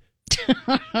head.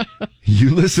 You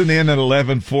listen in at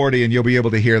 11:40 and you'll be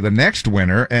able to hear the next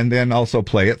winner, and then also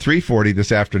play at 3:40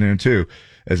 this afternoon too,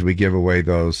 as we give away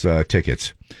those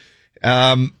tickets.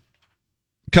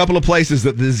 Couple of places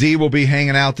that the Z will be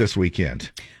hanging out this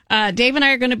weekend. Dave and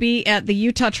I are going to be at the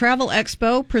Utah Travel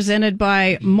Expo presented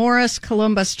by Morris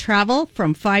Columbus Travel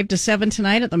from 5 to 7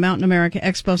 tonight at the Mountain America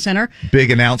Expo Center.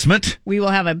 Big announcement. We will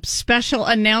have a special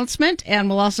announcement, and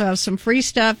we'll also have some free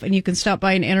stuff, and you can stop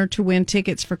by and enter to win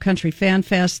tickets for Country Fan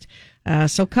Fest.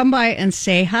 So come by and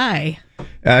say hi.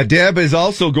 Deb is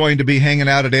also going to be hanging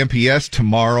out at MPS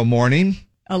tomorrow morning.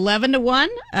 11 to 1,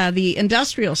 the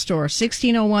industrial store,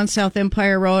 1601 South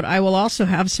Empire Road. I will also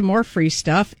have some more free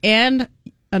stuff and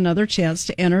another chance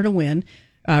to enter to win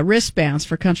wristbands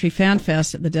for Country Fan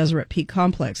Fest at the Deseret Peak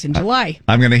Complex in July.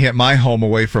 I'm going to hit my home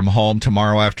away from home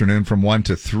tomorrow afternoon from 1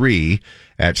 to 3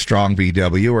 at Strong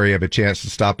VW, where you have a chance to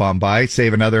stop on by,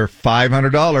 save another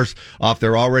 $500 off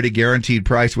their already guaranteed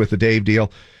price with the Dave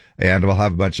deal, and we'll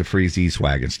have a bunch of free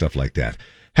Z-Swag and stuff like that.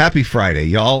 Happy Friday,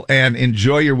 y'all, and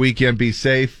enjoy your weekend. Be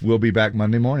safe. We'll be back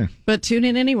Monday morning. But tune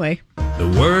in anyway. The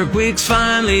work week's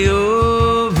finally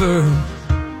over.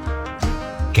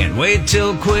 Can't wait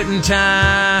till quitting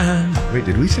time. Wait,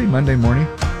 did we say Monday morning?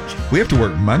 We have to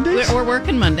work Mondays? We're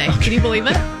working Monday. Okay. Can you believe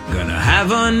it? Gonna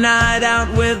have a night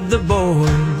out with the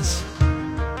boys.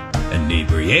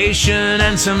 Inebriation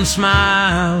and some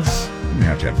smiles. You're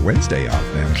going to have Wednesday off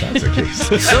then, if that's the case.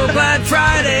 So glad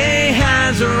Friday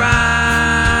has arrived.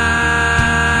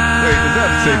 Wait, did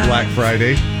that say Black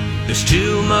Friday? There's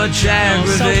too much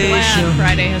aggravation. So glad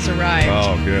Friday has arrived.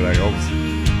 Oh, good. I hope so.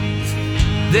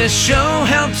 This show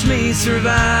helps me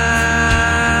survive.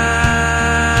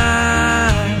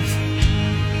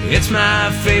 It's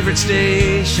my favorite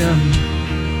station.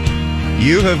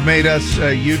 You have made us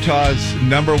Utah's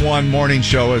 #1 morning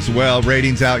show as well.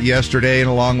 Ratings out yesterday, and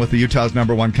along with the Utah's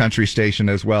 #1 country station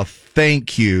as well.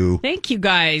 Thank you. Thank you,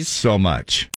 guys. So much.